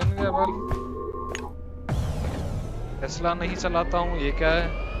रो भाईगन के बाल। टेस्ला नहीं चलाता हूँ ये क्या है?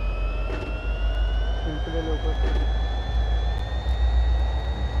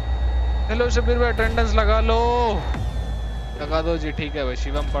 हेलो शबीर भाई अटेंडेंस लगा लो। लगा दो जी ठीक है भाई।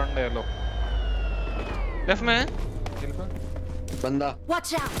 शिवम पांडे लो। लेफ्ट में है बंदा।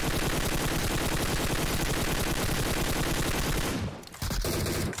 Watch out!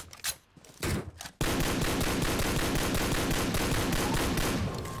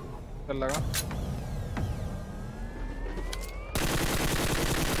 चल लगा।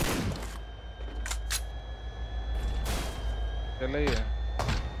 चल ही है।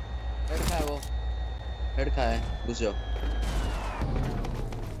 हेड खा है वो। हेड खा है घुस जाओ।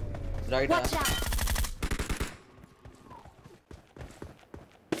 Right Watch out!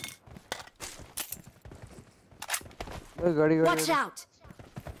 गाड़ी Watch out!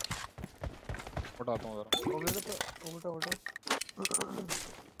 उठाता हूँ जरा। उल्टा उल्टा।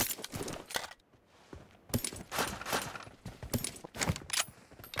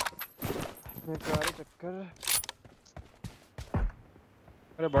 मैं गाड़ी चक्कर।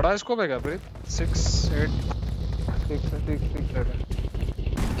 अरे बड़ा स्कोप है क्या प्रीत? 6 8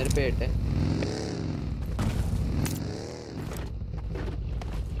 मेरे पे हिट है।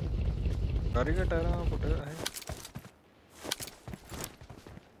 गाड़ी का टायर में फुटे है।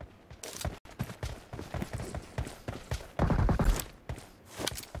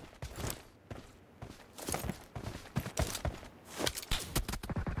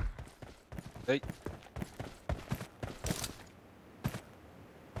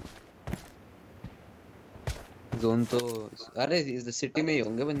 जोन तो अरे इस सिटी में ही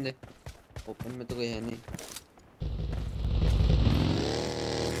होंगे बंदे। ओपन में तो कोई है नहीं।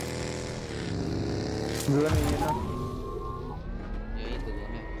 जोन नहीं है ना। यही तो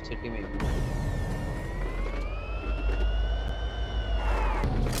जोन है सिटी में ही।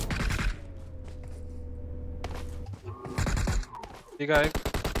 ठीक है।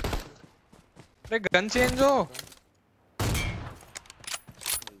 अरे गन चेंज हो।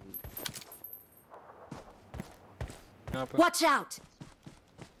 Watch out!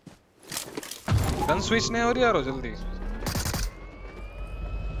 गन स्विच नहीं हो रही यार जल्दी।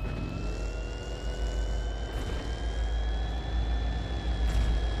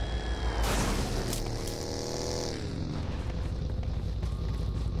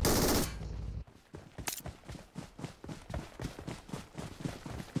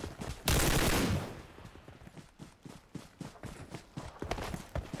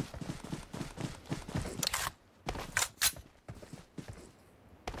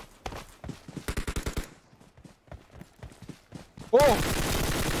 ओह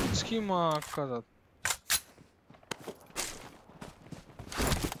इसकी माँ का जात।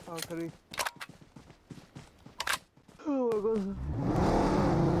 आखिरी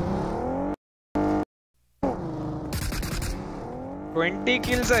 20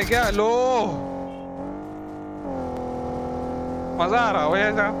 किल्स है क्या? लो मजा आ रहा हो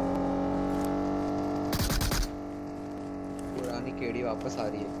ऐसा। पुरानी केडी वापस आ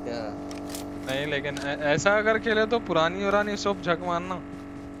रही है क्या? नहीं लेकिन ऐसा अगर खेले तो पुरानी वरानी सब झक मारना।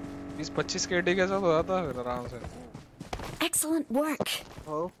 20-25 केडी के साथ हो जाता है फिर आराम से। Excellent work.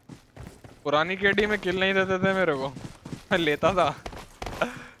 पुरानी केडी में किल नहीं देते थे मेरे को, मैं लेता था।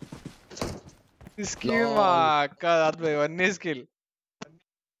 इसकी माँ का रात में 19 किल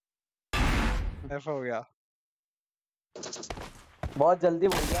एफ हो गया। बहुत जल्दी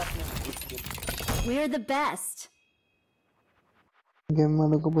बोल दिया आपने। We're the best. गेम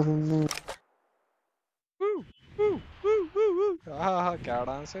वालों को पसंद नहीं। हाँ क्या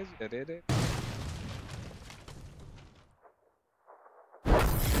डांस है अरे रे।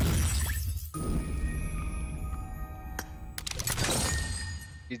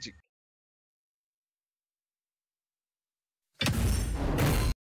 जी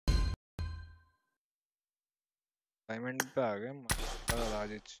डायमंड पे आ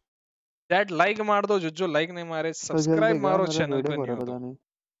गए। चैट लाइक मार दो, जो लाइक नहीं मारे सब्सक्राइब मारो चैनल पे नहीं हो तो।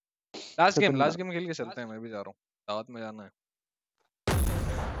 लास्ट गेम खेल के चलते हैं, मैं भी जा रहा हूँ, दावत में जाना है।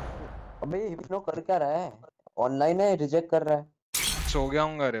 अबे हिप्नो कर क्या रहा है? ऑनलाइन है, रिजेक्ट कर रहा है। सो गया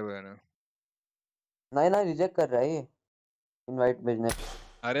हूँ अरे मैंने। नहीं ना, रिजेक्ट कर रहा है ये इनवाइट भेजने।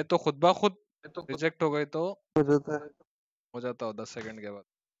 अरे तो खुद ब खुद रिजेक्ट हो गई तो हो जाता हो 10 सेकंड के बाद।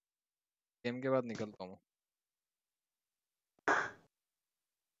 गेम के बाद निकलता हूँ।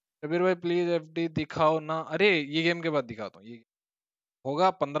 कबीर भाई प्लीज एफडी दिखाओ ना। अरे ये गेम के बाद दिखाता हूँ, ये होगा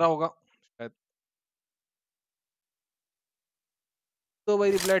 15 होगा शायद। तो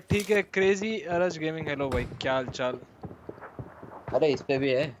भाई रिप्लाई ठीक है। क्रेजी अरज गेमिंग हेलो भाई क्या हाल चाल। अरे इस पे भी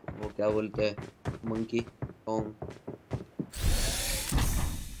है वो क्या बोलते हैं मंकी टोंग।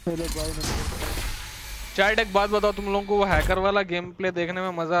 चैट एक बात बताओ, तुम लोगों को वो हैकर वाला गेम प्ले देखने में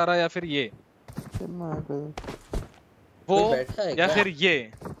मजा आ रहा है या फिर ये वो या फिर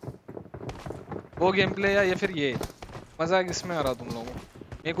ये वो गेम प्ले या फिर ये मजा किसमें आ रहा तुम लोगों को?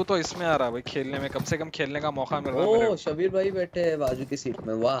 मेरे को तो इसमें आ रहा है भाई, खेलने में कम से कम खेलने का मौका मिल रहा है मेरे को। शबीर भाई बैठे हैं बाजू की सीट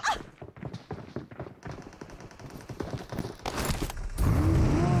में, वाह।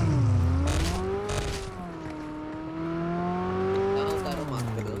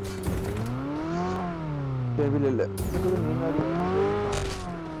 भी ले ले।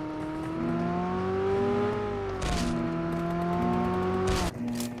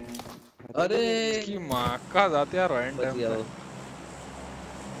 अरे इसकी माँ का जाते यार रैंडम।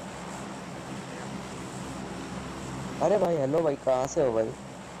 अरे भाई हेलो भाई, कहाँ से हो भाई?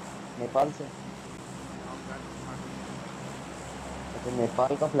 नेपाल से? तो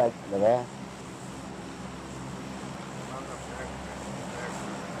नेपाल का फ्लैग लगाया है।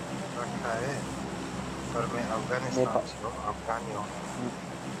 पर मैं अफगानिस्तान से हूँ, अफगानी हूँ।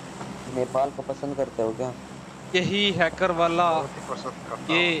 नेपाल को पसंद करते हो क्या? यही हैकर वाला,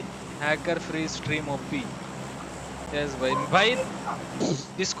 ये hacker free stream OP. Yes भाई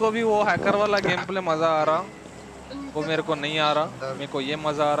जिसको भी वो हैकर वाला गेम प्ले मजा आ रहा वो मेरे को नहीं आ रहा। मेरे को ये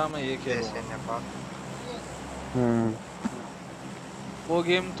मजा आ रहा, मैं ये खेलूंगा। वो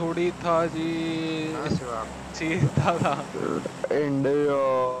गेम थोड़ी था जी, सीधा था। India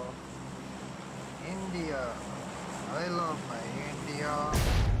India, I love my India.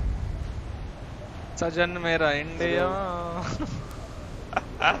 सजन मेरा इंडिया।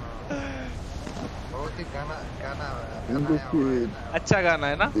 बहुत ही गाना अच्छा गाना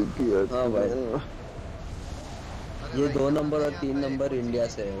है ना? हाँ भाई, ये 2 नंबर और 3 नंबर इंडिया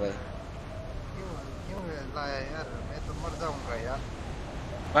से है भाई। क्यों लाया यार? मैं तो मर जाऊंगा यार।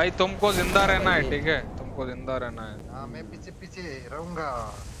 भाई तुमको जिंदा रहना है, ठीक है? तुमको जिंदा रहना है। हाँ मैं पीछे पीछे रहूंगा।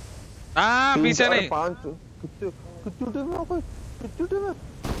 हाँ पीछे नहीं। 5 कितने में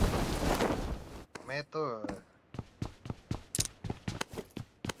मैं तो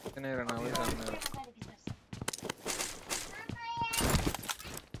नहीं रहना भाई सामने।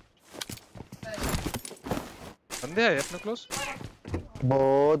 बंदे आए अपने क्लोज।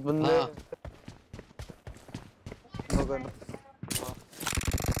 बहुत बंदे। हाँ। मगन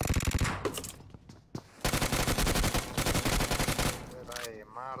अरे भाई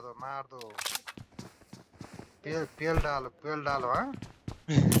मार दो पेल डालो हाँ।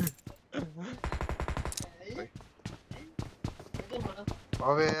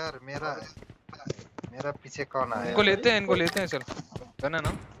 अबे यार मेरा पीछे कौन आया? इनको लेते हैं चल। गन है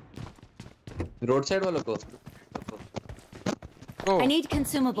ना? रोड साइड वालों को। ओ I need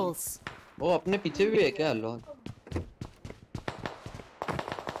consumables. वो अपने पीछे भी है क्या? लो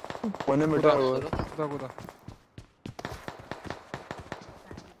कोने में बैठा हुआ है। कूदा।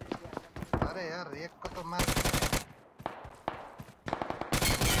 अरे यार एक को तो मार।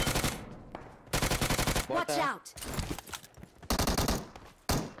 Watch out.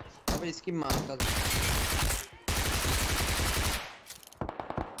 अबे इसकी माँ का।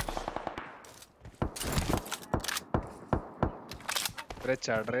 अरे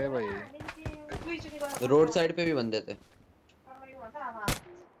चढ़ रहे भाई। रोड साइड पे भी बंदे थे।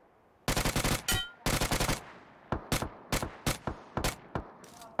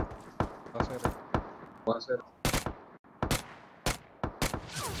 बस है।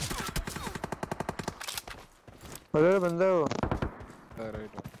 अरे बंदा है वो।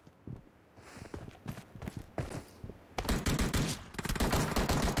 राइट।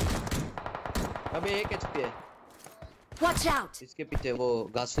 अबे एक एचपी है। Watch out. इसके पीछे वो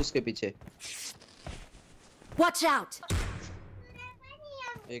घासूस के पीछे Watch out.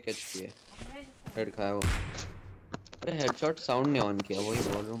 एक एचपी है। हेड खाया वो। अरे हेडशॉट साउंड नहीं ऑन किया, वही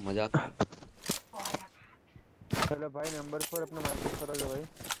बोल रहा हूँ मजाक। चलो भाई नंबर पर अपना मैसेज करोगे भाई।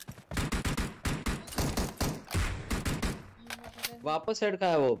 वापस हेड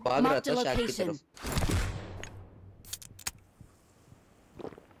खाया वो, भाग रहा Marked a था शैक की location. तरफ।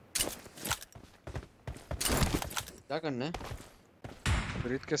 क्या करना है?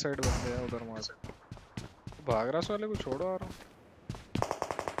 ब्रीथ के साइड बंदे हैं उधर मार। भाग रहा वाले को छोड़ो आ रहा हूँ।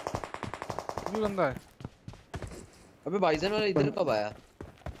 भी बंदा है। अबे बाइजन वाला इधर कब आया?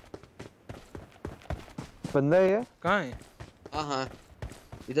 बंदा है ये। कहाँ है? हाँ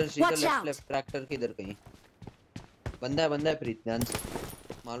इधर सीधा Watch out. लेफ्ट ट्रैक्टर के इधर कहीं बंदा है प्रीत, ध्यान से।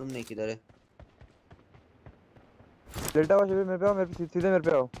 मालूम नहीं किधर है। लेटा हुआ शिविर मेरे पे आओ, सीधे मेरे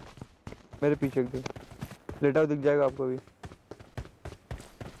पे आओ। मेरे पीछे एकदम लेटा हुआ दिख जाएगा आपको भी।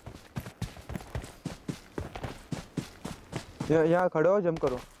 यहाँ खड़े हो, जंप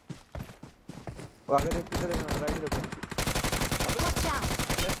करो। आगे देख, पीछे देखना, राइट देखो। Watch out.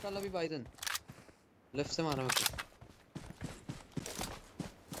 लेफ्ट वाला भी बाइजन, लेफ्ट से मारा मेरे को।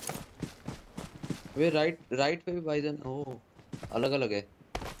 वे राइट पे भी बाइजन। ओह अलग अलग है।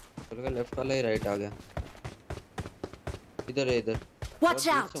 चल लेफ्ट वाला ही राइट आ गया। इधर है इधर। Watch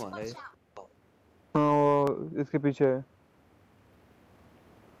और दूर out. से मारा है। हाँ वो इसके पीछे है।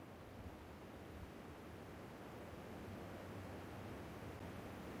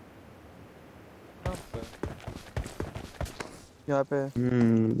 यहाँ पे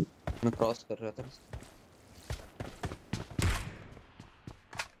मैं क्रॉस कर रहा था।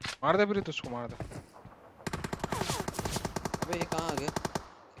 मार दे ब्रीथ, उसको मार दे। अबे ये कहाँ आ गया?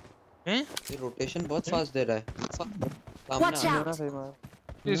 हैं? ये रोटेशन बहुत फास्ट दे रहा है। Watch सामने आ out. ना सही मार।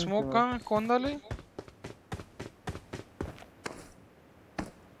 ये स्मोक कहाँ? कौन डाले?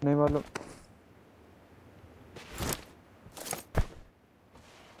 नहीं मालूम।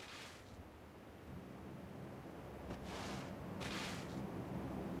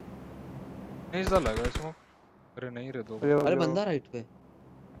 नहीं डाला लगा स्मोक। अरे नहीं रे दो। अरे बंदा राइट पे।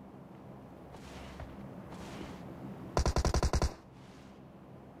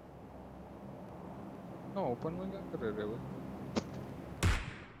 ना ओपन में क्या कर रहे रे भाई?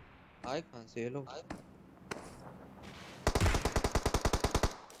 आए कहाँ से ये लोग?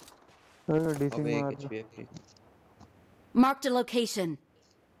 चलो डीसी अबे एक मार। एचपी है free. Marked a location.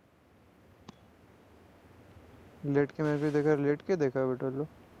 Late के मैंने भी देखा, लेट के देखा बेटा लो।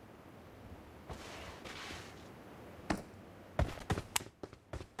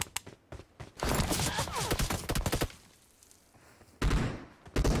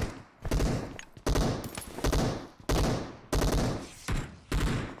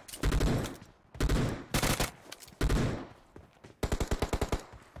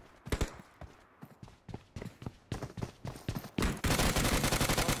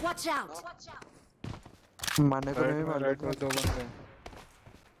 Watch out. मारने को नहीं मार राइट में लेते। दो बंदे हैं।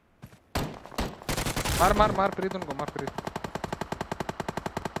 मार प्रीत उनको, मार प्रीत।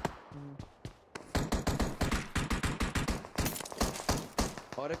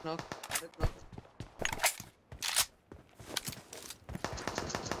 और एक नॉक।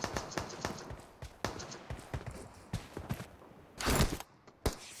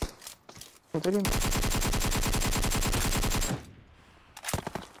 उतरी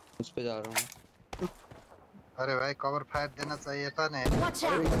उस पे जा रहा हूँ। अरे भाई कवर फायर देना चाहिए था ना। Watch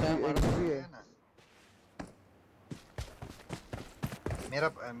अरे out! क्या मारा? भी है। है ना। मेरा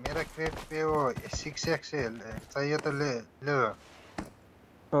मेरा क्रेट पे वो 6x है, चाहिए तो ले ले लो।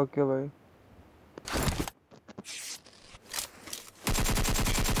 ओके भाई।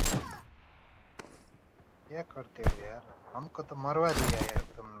 क्या करते हो यार, हमको तो मरवा दिया यार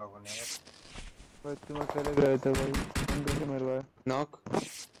तुम लोगों ने यार। भाई तुम अकेले गए थे भाई, तुम कैसे मरवाए? नॉक।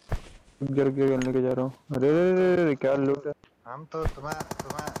 गिर के खेलने के जा रहा हूँ। अरे रे रे रे रे, क्या लूट है। हम तो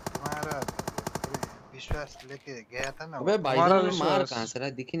तुम्हारा विश्वास लेके गया था ना अबे वो। भाई हमारा साहब मार विश्वास, कहाँ से रहा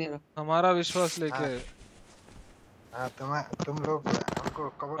है? दिख ही नहीं रहा। हमारा विश्वास हाँ लेके। हाँ, तुम लोग हमको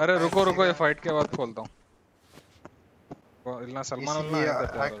कवर अरे फायर रुको रुको, ये देगा फाइट के बाद खोलता हूँ। इल्ला सलमान उल्ला इसीलिए इधर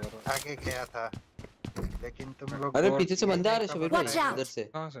जा रहा था। आगे गया था, लेकिन तुम लोग अरे डोर पीछे से यही बंदे आ नहीं रहे शबीर कवर भाई Watch फायर। out! इधर से।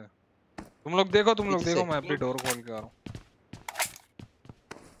 कहाँ से? तुम लोग देखो, तुम लोग पीछे देखो, से। मैं अपनी डोर खोल के आ रहा हूँ।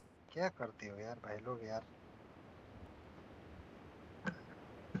 क्या करते हो यार भाई लोग यार,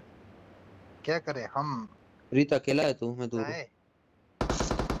 क्या करें हम। रीत अकेला है तू, मैं दूर हूँ। जाए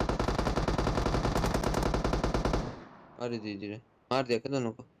अरे दीदी रे मार दिया क्या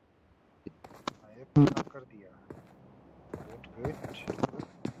दोनों को? ये पूरा कर दिया। Good good.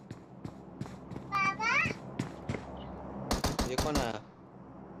 ये कौन आया?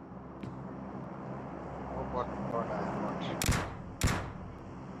 वो बॉट आया बॉट।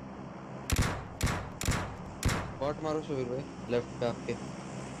 बॉट मारो शबीर भाई, लेफ्ट पे आपके।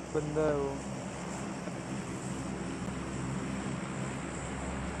 बंदा है वो।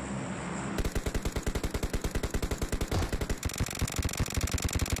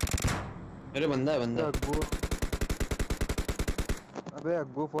 मेरे बंदा है अबे बंदा। अग्गू, अबे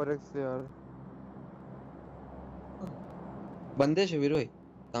अग्गू 4x से यार। बंदे शबीर भाई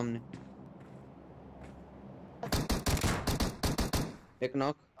सामने। एक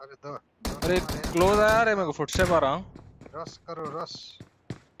नॉक। अरे दो अरे तो मारे क्लोज यार, आया रे, मेरे को फुट से पा रहा। रश करो रश।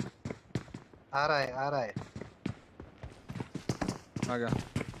 आ रहा है आ रहा है। आ गया,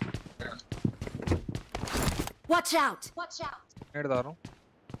 Watch out! Watch out! Net डाल रहा हूँ।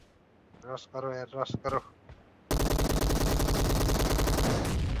 रश करो यार रश करो।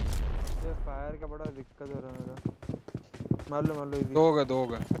 ये फायर का बड़ा दिक्कत हो रहा है मेरा। मार लो इजी। दो हो गए, दो हो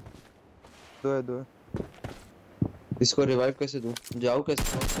गए। दो है। इसको रिवाइव कैसे दूं? जाओ कैसे?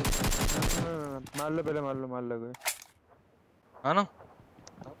 मार लो पहले, मार लो कोई। है ना?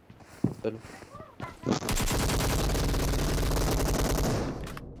 चलो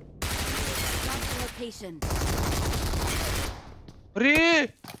Mark the location. अरे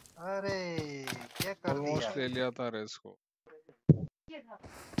अरे क्या कर दिया। ऑलमोस्ट ले लिया था रे इसको।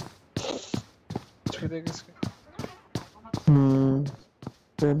 इसके देख इसके।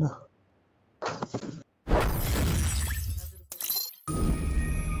 पहला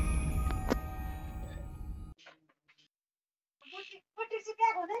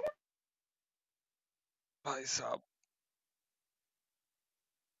भाई साहब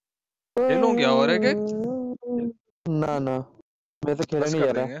खेलूं क्या और एक एक? ना मैं तो खेला बस नहीं कर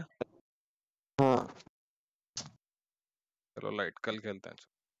जा रहा। देंगे। हाँ चलो लाइट कल खेलते हैं।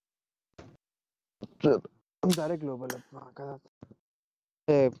 तो हम सारे ग्लोबल अपना का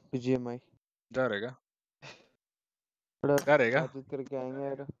बीजीएमआई जा रहेगा, थोड़ा जा रहेगा। बातचीत करके आएंगे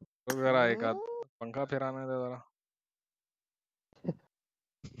यार। तो जरा एक आध पंखा फिराने दे जरा।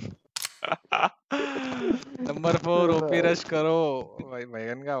 नंबर 4 ओपी रश करो भाई।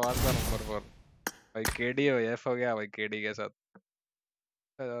 मैगन का आवाज था नंबर 4 भाई। केडी हो एफ हो गया भाई, केडी के साथ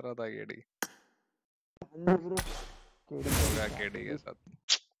जा रहा था। केडी हो गया केडी के साथ।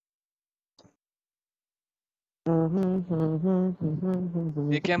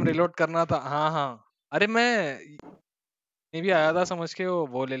 एकेएम रिलोड करना था। हाँ हाँ, अरे मैं भी आया था समझ के,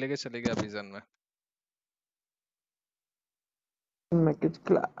 वो ले लेके चले गया विजन में। मैं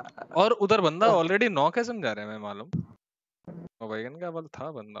कुछ और उधर बंदा ऑलरेडी नॉक है समझा रहे हैं, मैं मालूम। और बैगन का बल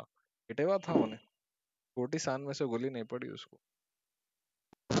था, बंदा हिटे हुआ था उन्हें। 40 सान में से गोली नहीं पड़ी उसको।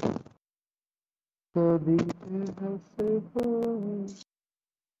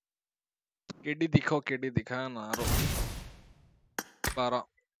 केडी दिखो, केडी दिखाया ना रो 12।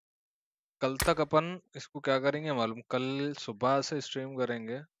 कल तक अपन इसको क्या करेंगे मालूम? कल सुबह से स्ट्रीम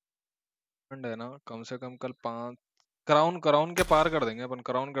करेंगे ठंड है ना, कम से कम कल 5 क्राउन के पार कर देंगे अपन।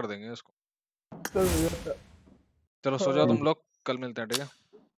 क्राउन कर देंगे इसको। चलो सो जाओ तुम लोग, कल मिलते हैं ठीक है।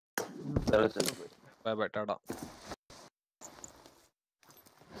 चलो बाय बाय टाटा।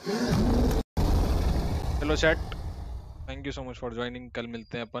 चलो chat, thank you so much for joining. कल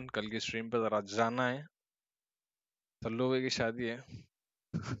मिलते हैं अपन। कल की स्ट्रीम पे जरा जाना है, सल्लू भाई की शादी है।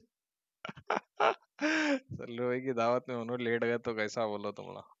 सल्लू भाई की दावत में उन्होंने लेट गए तो कैसा बोलो तुम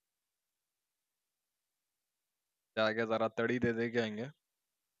लोग। जाके जरा तड़ी दे के आएंगे।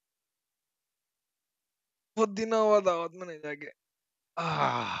 बहुत दिन हुआ दावत में नहीं जाके।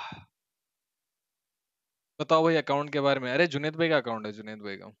 बताओ भाई अकाउंट के बारे में। अरे जुनेद भाई का अकाउंट है, जुनेद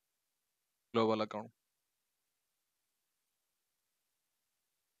भाई का ग्लोबल अकाउंट।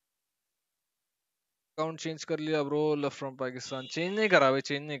 अकाउंट चेंज कर लिया bro, love from Pakistan. Change नहीं करा भाई,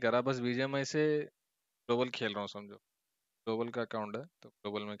 चेंज नहीं करा, बस बीजीएमआई से ग्लोबल खेल रहा हूँ समझो। ग्लोबल का अकाउंट है तो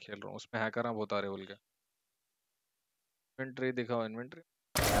ग्लोबल में खेल रहा हूँ, उसमें हैकर हैं बहुत आ रहे बोल के। इन्वेंट्री दिखाओ, इन्वेंट्री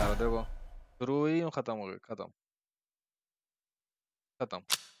यार देखो शुरू हुई खत्म हो गई, खत्म खत्म।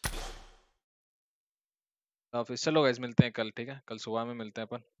 ऑफिस चलो गाइस, मिलते हैं कल, ठीक है? कल सुबह में मिलते हैं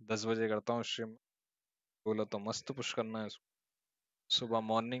अपन, 10 बजे करता हूँ स्ट्रीम। बोला तो मस्त पुश करना है सुबह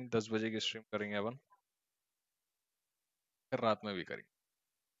मॉर्निंग 10 बजे की स्ट्रीम करेंगे अपन, फिर रात में भी करेंगे।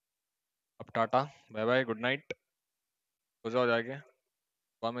 अब tata bye bye, good night, सो जाओ जाके,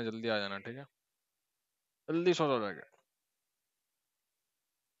 सुबह में जल्दी आ जाना, ठीक है? जल्दी सो जाओ जाके,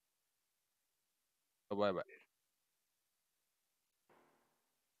 तो bye bye.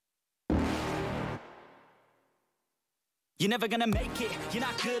 You're never gonna make it, you're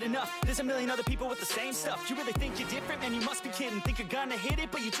not good enough. There's a million other people with the same stuff. You really think you're different? Man, you must be kidding. Think you're gonna hit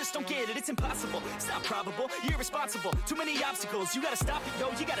it, but you just don't get it. It's impossible, it's not probable, you're irresponsible. Too many obstacles, you gotta stop it, yo.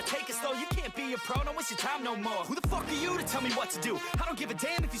 You gotta take it slow, you can't be a pro. Don't waste your time no more. Who the fuck are you to tell me what to do? I don't give a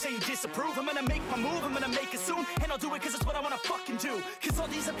damn if you say you disapprove. I'm gonna make my move, I'm gonna make it soon. And I'll do it cause it's what I wanna fucking do. Cause all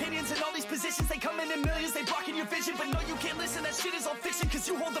these opinions and all these positions, they come in millions, they blocking your vision. But no, you can't listen, that shit is all fiction. Cause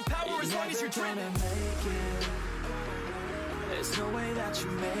you hold the power as long as you're dreaming. There's no way that you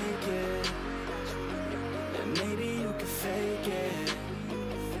make it, and maybe you can fake it,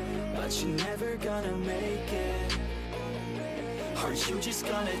 but you're never gonna make it. Are you just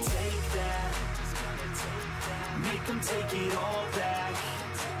gonna take that? Make them take it all back.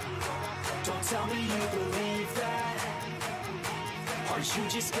 Don't tell me you believe that. Are you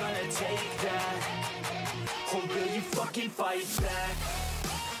just gonna take that? Or will you fucking fight back?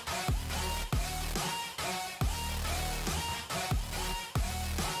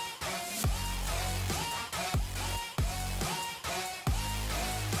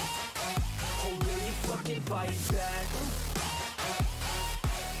 Fight back.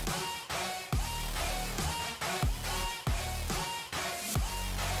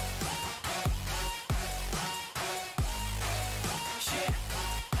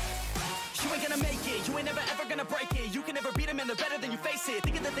 You ain't gonna make it, you ain't never ever gonna break it. You can never beat them and they're better than you, face it.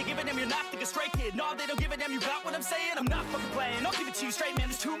 Thinking that they're giving them, you're not, think a straight kid. No, they don't give a damn, you got what I'm saying? I'm not fucking playing, I'll give it to you straight, man.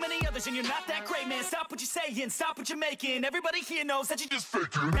 There's too many others and you're not that great, man. Stop what you're saying, stop what you're making. Everybody here knows that you just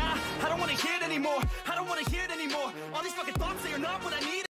faking. Nah, I don't wanna hear it anymore, I don't wanna hear it anymore. All these fucking thoughts, they are not what I need.